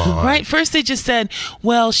 No. Come on. Right? First they just said,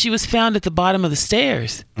 well, she was found at the bottom of the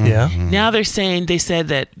stairs. Yeah. Now they said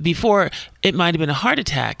that before it might have been a heart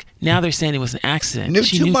attack. Now they're saying it was an accident. Knew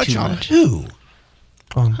She too knew much too on much. who?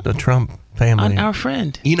 On the Trump family. On our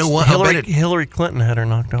friend. You know what? I bet Hillary Clinton had her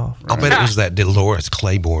knocked off. I'll bet it was that Dolores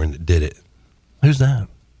Claiborne that did it. Who's that?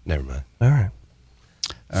 Never mind. All right.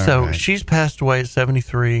 So she's passed away at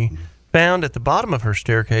 73. Found at the bottom of her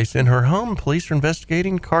staircase in her home. Police are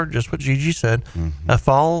investigating just what Gigi said, a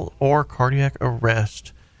fall or cardiac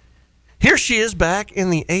arrest. Here she is back in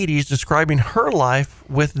the 80s describing her life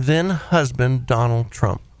with then husband Donald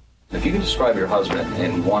Trump. If you could describe your husband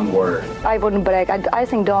in one word. I wouldn't brag. I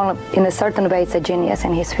think Donald, in a certain way, is a genius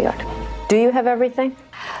in his field. Do you have everything?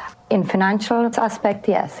 In financial aspect,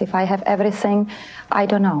 yes. If I have everything, I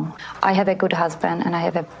don't know. I have a good husband and I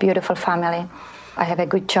have a beautiful family. I have a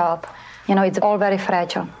good job. You know, it's all very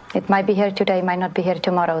fragile. It might be here today, might not be here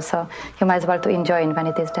tomorrow. So you might as well to enjoy it when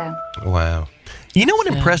it is there. Wow. You know what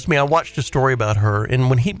impressed me? I watched a story about her, and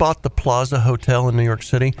when he bought the Plaza Hotel in New York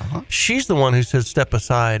City, she's the one who said step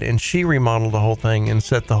aside, and she remodeled the whole thing and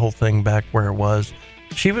set the whole thing back where it was.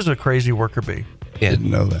 She was a crazy worker bee. Yeah. Didn't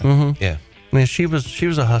know that. Mm-hmm. Yeah. I mean, she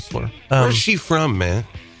was a hustler. Where's she from, man?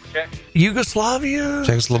 Yugoslavia?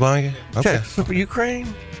 Czechoslovakia? Okay. Ukraine?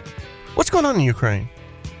 What's going on in Ukraine?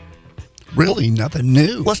 Really, nothing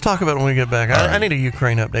new. Let's talk about it when we get back. I need a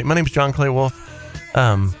Ukraine update. My name's John Clay Wolf.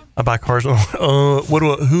 I buy cars. What?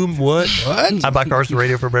 I buy cars to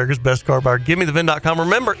Radio for America's Best Car Buyer. GiveMeTheVin.com.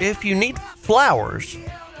 Remember, if you need flowers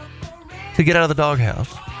to get out of the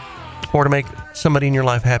doghouse or to make somebody in your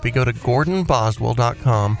life happy, go to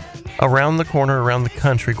GordonBoswell.com. Around the corner, around the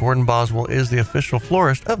country, Gordon Boswell is the official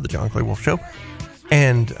florist of the John Clay Wolf Show.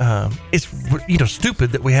 And it's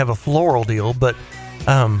stupid that we have a floral deal, but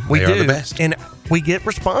we They do. are the best. And we get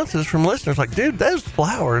responses from listeners like, dude, those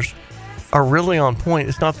flowers are really on point.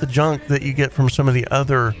 It's not the junk that you get from some of the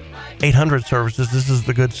other 800 services. This is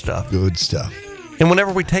the good stuff. Good stuff. And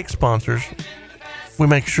whenever we take sponsors, we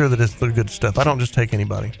make sure that it's the good stuff. I don't just take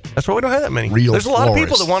anybody. That's why we don't have that many. Real There's a lot of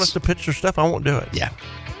people that florists. want us to pitch their stuff. I won't do it. Yeah.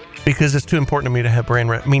 Because it's too important to me to have brand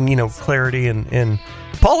clarity and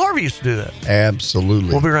Paul Harvey used to do that.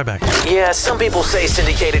 Absolutely. We'll be right back. Yeah, some people say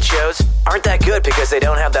syndicated shows aren't that good because they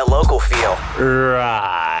don't have that local feel.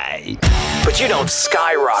 Right. But you don't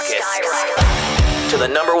skyrocket to the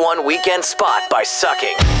 #1 weekend spot by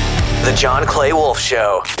sucking. The John Clay Wolf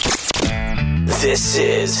Show. This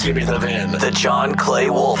is Give Me the Vin. The John Clay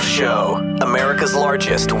Wolf Show, America's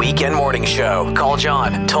largest weekend morning show. Call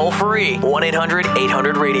John toll free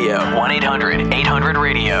 1-800-800-radio.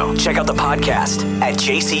 1-800-800-radio. Check out the podcast at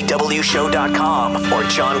jcwshow.com or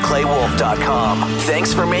johnclaywolf.com.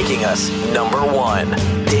 Thanks for making us #1.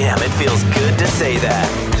 Damn, it feels good to say that.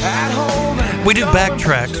 We do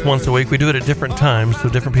backtracks once a week. We do it at different times so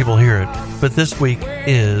different people hear it. But this week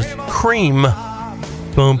is Cream.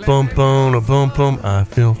 Boom, boom, boom, a boom, boom, I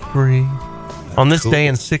feel free. On this day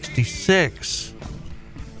in 66,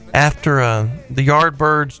 after the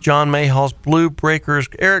Yardbirds, John Mayhall's Blue Breakers,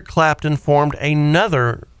 Eric Clapton formed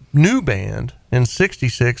another new band in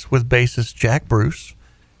 66 with bassist Jack Bruce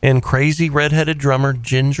and crazy redheaded drummer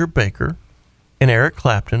Ginger Baker and Eric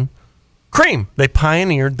Clapton. Cream, they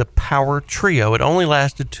pioneered the power trio. It only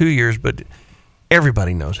lasted 2 years, but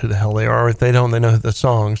everybody knows who the hell they are. If they don't, they know the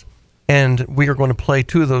songs. And we are going to play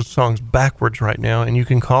 2 of those songs backwards right now, and you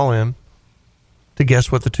can call in to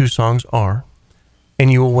guess what the 2 songs are,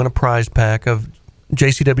 and you will win a prize pack of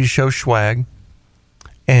JCW Show swag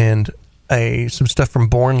and some stuff from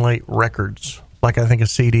Born Late Records, like I think a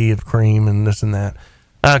CD of Cream and this and that.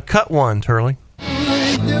 Cut 1, Turley.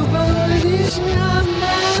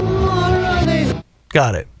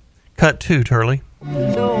 Got it. Cut 2, Turley.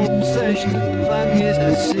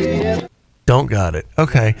 Don't got it.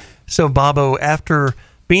 Okay. So, Bobo, after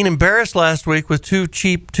being embarrassed last week with 2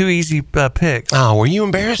 easy picks. Oh, were you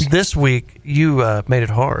embarrassed? This week, you made it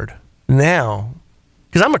hard. Now,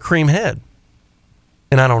 because I'm a Cream head,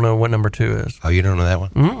 and I don't know what number 2 is. Oh, you don't know that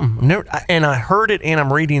one? Never. And I heard it, and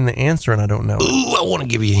I'm reading the answer, and I don't know it. Ooh, I want to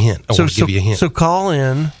give you a hint. I want to give you a hint. So call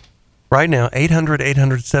in right now,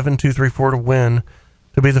 800-800-7234 to win,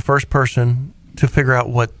 to be the first person to figure out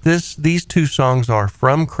what these 2 songs are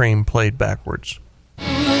from Cream played backwards.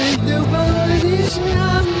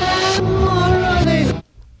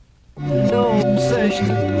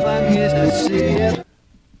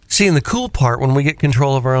 See, and the cool part, when we get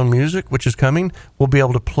control of our own music, which is coming, we'll be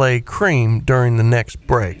able to play Cream during the next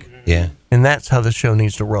break. Yeah. And that's how the show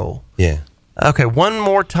needs to roll. Yeah. Okay, one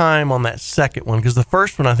more time on that second one, because the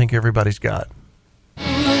first one I think everybody's got.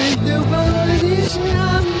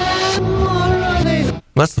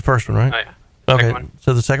 That's the first one, right? Oh, yeah. Okay,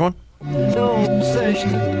 so the second one?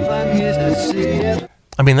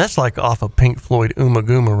 I mean, that's like off of Pink Floyd Uma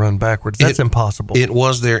Gooma Run Backwards. That's impossible. It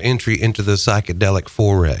was their entry into the psychedelic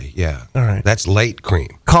foray. Yeah. All right. That's late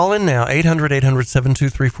Cream. Call in now,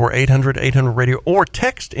 800-800-7234, 800-800-RADIO, or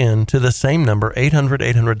text in to the same number,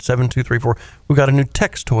 800-800-7234. We've got a new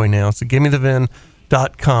text toy now. It's the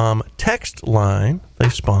GimmeTheVin.com text line. They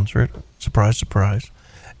sponsor it. Surprise, surprise.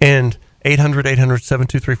 And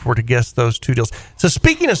 800-800-7234 to guess those two deals. So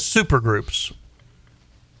speaking of supergroups,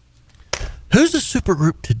 who's a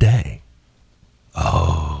supergroup today?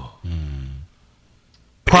 Oh. Would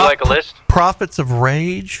you like a list? Prophets of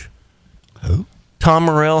Rage. Who? Tom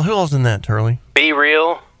Morello. Who else in that, Turley? Be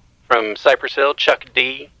Real from Cypress Hill, Chuck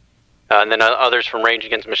D, and then others from Rage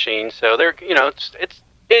Against the Machine. So they're, it's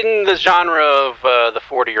in the genre of the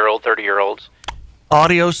 40-year-old, 30-year-olds.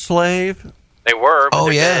 Audio Slave. They were. But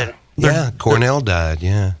they're dead. Yeah, Cornell died,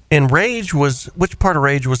 yeah. And Rage was, which part of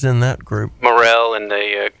Rage was in that group? Morell and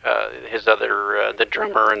his other, the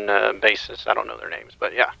drummer and bassist. I don't know their names,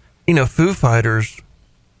 but yeah. Foo Fighters,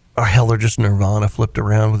 or hell, they're just Nirvana flipped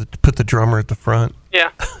around with it, put the drummer at the front. Yeah.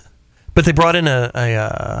 But they brought in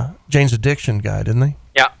a Jane's Addiction guy, didn't they?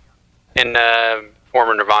 Yeah. And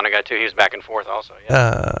former Nirvana guy, too. He was back and forth also,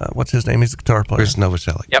 yeah. What's his name? He's the guitar player. Chris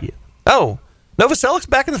Novoselic. Yep. Yeah. Oh, Novoselic's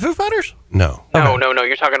back in the Foo Fighters? No. No,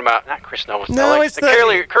 you're talking about, not Chris Novoselic. No, it's the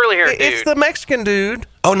curly hair dude. It's the Mexican dude.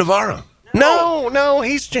 Oh, Navarro. No,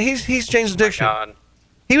 he's Jane's Addiction. God.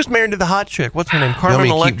 He was married to the hot chick. What's her name? Carmen You want me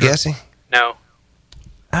to Electra. keep guessing? No.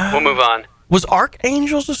 We'll move on. Was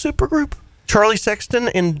Archangels a supergroup? Charlie Sexton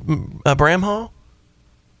and Bram Hall?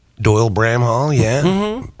 Doyle Bramhall, yeah.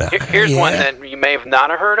 Mm-hmm. Here's one that you may have not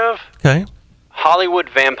have heard of. Okay. Hollywood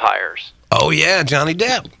Vampires. Oh, yeah, Johnny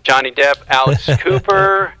Depp. Johnny Depp, Alex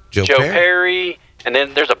Cooper, Joe Perry, and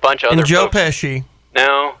then there's a bunch of other And Joe folks. Pesci.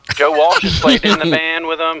 No. Joe Walsh has played in the band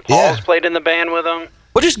with them. Paul's played in the band with them.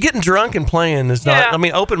 Well, just getting drunk and playing is not, I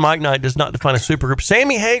mean, open mic night does not define a supergroup.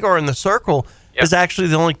 Sammy Hagar and the Circle is actually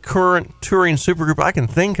the only current touring supergroup I can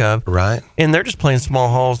think of. Right. And they're just playing small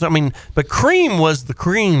halls. I mean, but Cream was the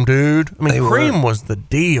cream, dude. I mean, Cream was the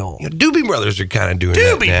deal. Doobie Brothers are kind of doing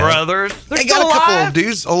that Doobie now. Brothers. They got a couple of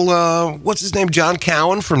dudes. What's his name? John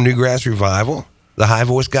Cowan from Newgrass Revival, the high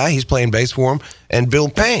voice guy. He's playing bass for him. And Bill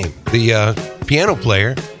Payne, the piano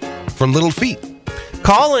player from Little Feat.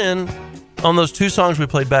 Call in on those two songs we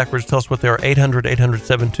played backwards. Tell us what they are.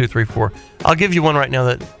 800-800-7234. I'll give you one right now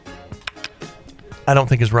that I don't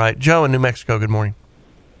think is right. Joe in New Mexico, good morning.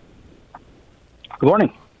 Good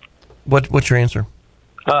morning. What's your answer?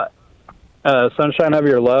 Sunshine of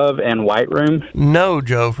Your Love and White Room. No,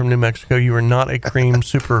 Joe from New Mexico. You are not a Cream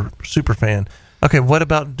super fan. Okay, what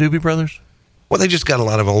about Doobie Brothers? Well, they just got a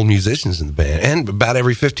lot of old musicians in the band. And about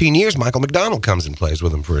every 15 years, Michael McDonald comes and plays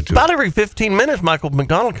with them for a tour. About every 15 minutes, Michael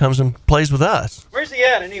McDonald comes and plays with us. Where's he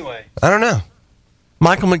at anyway? I don't know.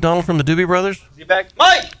 Michael McDonald from the Doobie Brothers? Is he back?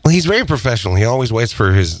 Mike! Well, he's very professional. He always waits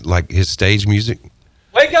for his stage music,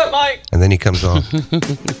 Wake up, Mike! and then he comes on.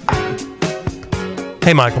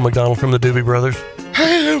 Hey, Michael McDonald from the Doobie Brothers.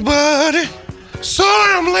 Hey, buddy.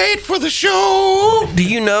 Sorry I'm late for the show. Do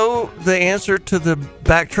you know the answer to the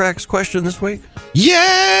Backtracks question this week?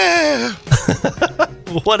 Yeah.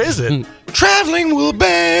 What is it? Traveling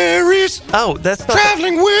Wilburys. Oh, that's not...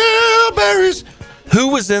 Traveling Wilburys. Who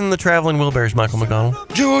was in the Traveling Wilburys, Michael McDonald?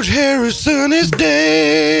 George Harrison is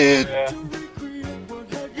dead.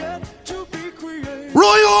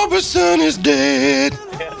 Roy Orbison is dead.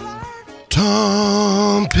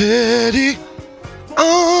 Tom Petty.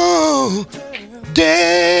 Oh,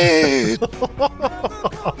 dead.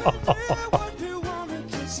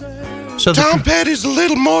 So Tom Petty's a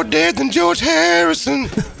little more dead than George Harrison,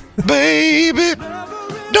 baby.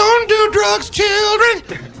 Don't do drugs, children.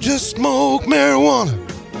 Just smoke marijuana.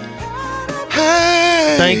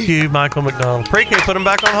 Hey. Thank you, Michael McDonald. Pre-K, put him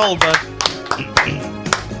back on hold, bud.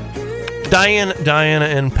 Diana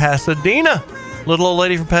in Pasadena. Little old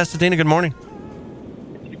lady from Pasadena, good morning.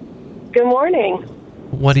 Good morning.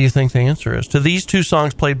 What do you think the answer is? To these two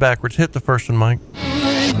songs played backwards, hit the first one, Mike.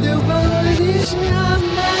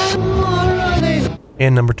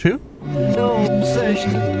 And number two?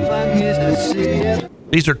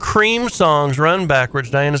 These are Cream songs run backwards.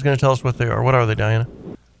 Diana's going to tell us what they are. What are they, Diana?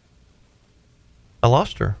 I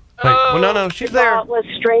lost her. Wait, well, no, she's there. Was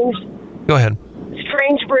strange. Go ahead.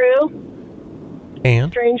 Strange Brew.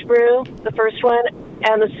 And? Strange Brew, the first one.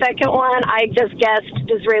 And the second one, I just guessed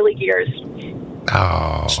Disraeli Gears.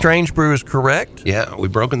 Oh. Strange Brew is correct. Yeah, we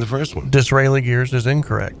broke in the first one. Disraeli Gears is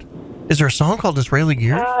incorrect. Is there a song called Disraeli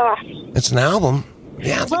Gears? It's an album.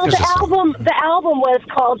 Yeah, I think Well, there's a song. the album was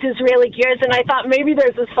called Disraeli Gears, and I thought maybe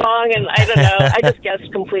there's a song, and I don't know. I just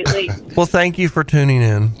guessed completely. Well, thank you for tuning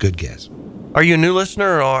in. Good guess. Are you a new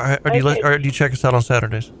listener, or do you check us out on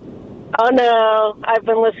Saturdays? Oh, no. I've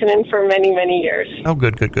been listening for many, many years. Oh,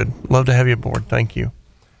 good. Love to have you aboard. Thank you.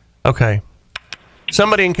 Okay.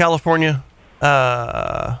 Somebody in California.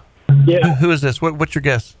 Who is this? What's your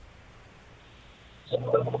guess?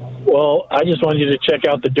 Well, I just wanted you to check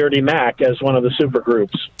out the Dirty Mac as one of the super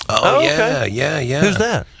groups. Oh, yeah. Who's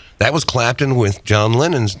that? That was Clapton with John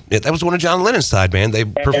Lennon's. That was one of John Lennon's side band. They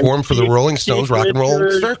performed for the Rolling Stones Rock and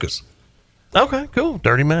Roll Circus. Okay, cool.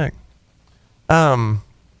 Dirty Mac.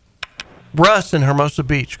 Russ in Hermosa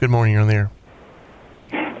Beach. Good morning. You're on the air.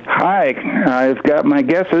 Hi, I've got my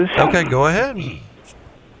guesses. Okay, go ahead.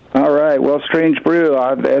 All right. Well, Strange Brew,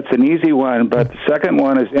 that's an easy one, but the second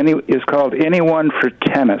one is called Anyone for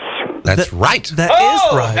Tennis. That's right. That is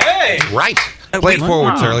right. Hey! That's right. Play it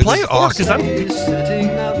forward, Charlie. Play This it is forward, 'cause awesome. Setting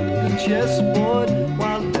up the chessboard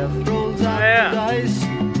while left rolls out the dice.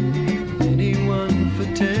 Anyone for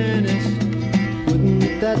tennis?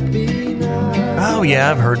 Wouldn't that be nice? Oh, yeah,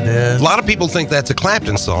 I've heard this. A lot of people think that's a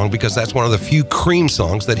Clapton song because that's one of the few Cream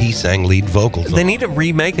songs that he sang lead vocals on. They need to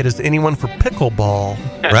remake it as Anyone for Pickleball.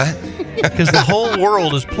 Right? Because the whole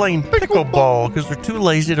world is playing pickleball because they're too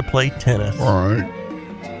lazy to play tennis. All right.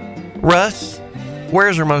 Russ,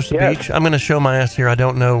 where's Hermosa Beach? I'm going to show my ass here. I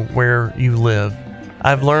don't know where you live.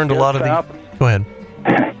 I've learned a lot of these. Go ahead.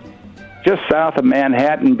 Just south of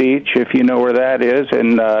Manhattan Beach, if you know where that is,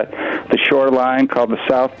 and the shoreline called the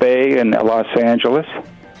South Bay in Los Angeles.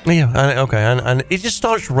 Yeah, okay. It just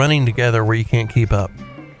starts running together where you can't keep up.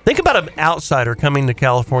 Think about an outsider coming to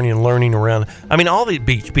California and learning around. I mean, all the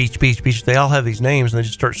beach, they all have these names, and they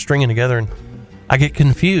just start stringing together, and I get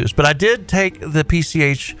confused. But I did take the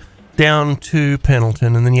PCH down to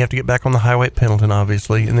Pendleton, and then you have to get back on the highway at Pendleton,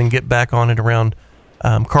 obviously, and then get back on it around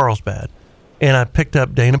Carlsbad. And I picked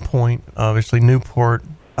up Dana Point, obviously, Newport.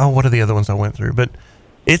 Oh, what are the other ones I went through? But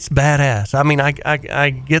it's badass. I mean, I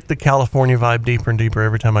get the California vibe deeper and deeper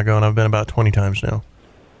every time I go, and I've been about 20 times now.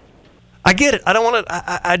 I get it. I don't want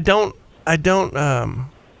to. I don't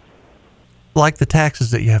like the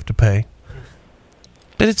taxes that you have to pay.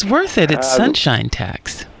 But it's worth it. It's sunshine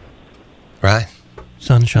tax. Right?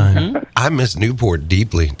 Sunshine. Mm-hmm. I miss Newport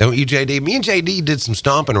deeply. Don't you, JD? Me and JD did some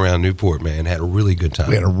stomping around Newport, man. Had a really good time.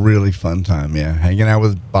 We had a really fun time, yeah. Hanging out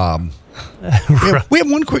with Bob. we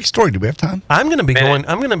have one quick story. Do we have time? I'm going to be going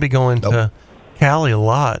to Cali a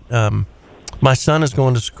lot. My son is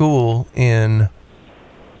going to school in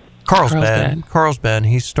Carlsbad.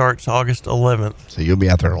 He starts August 11th. So you'll be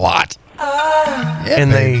out there a lot.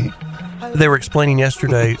 And they were explaining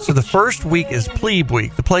yesterday. So the first week is plebe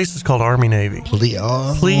week. The place is called Army Navy.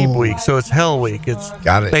 Plebe week. So it's hell week. It's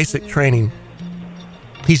basic training.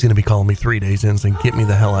 He's going to be calling me 3 days in saying, "Get me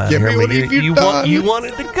the hell out of here." You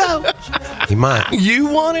wanted to go. He might. You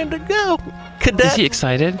wanted to go. Cadet. Is he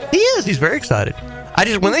excited? He is. He's very excited.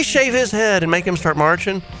 When they shave his head and make him start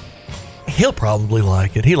marching, he'll probably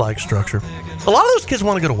like it. He likes structure. A lot of those kids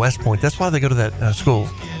want to go to West Point. That's why they go to that school.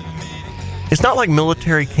 It's not like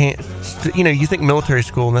military camp. You think military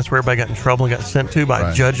school, and that's where everybody got in trouble and got sent to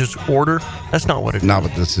by a judge's order. That's not what it is. Not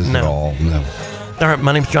what this is at all. No. All right,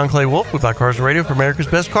 my name's John Clay Wolf. We buy cars and radio for America's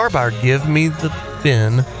Best Car Buyer. Give me the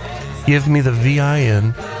VIN. Give me the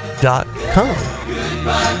VIN.com.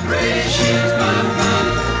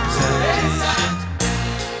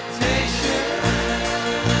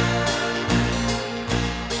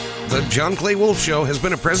 The John Clay Wolf Show has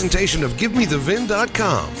been a presentation of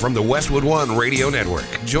GiveMeTheVin.com from the Westwood One Radio Network.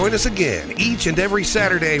 Join us again each and every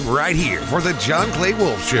Saturday right here for the John Clay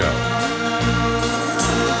Wolf Show.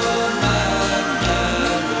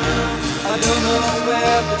 I don't know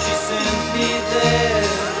where, but she sends me there.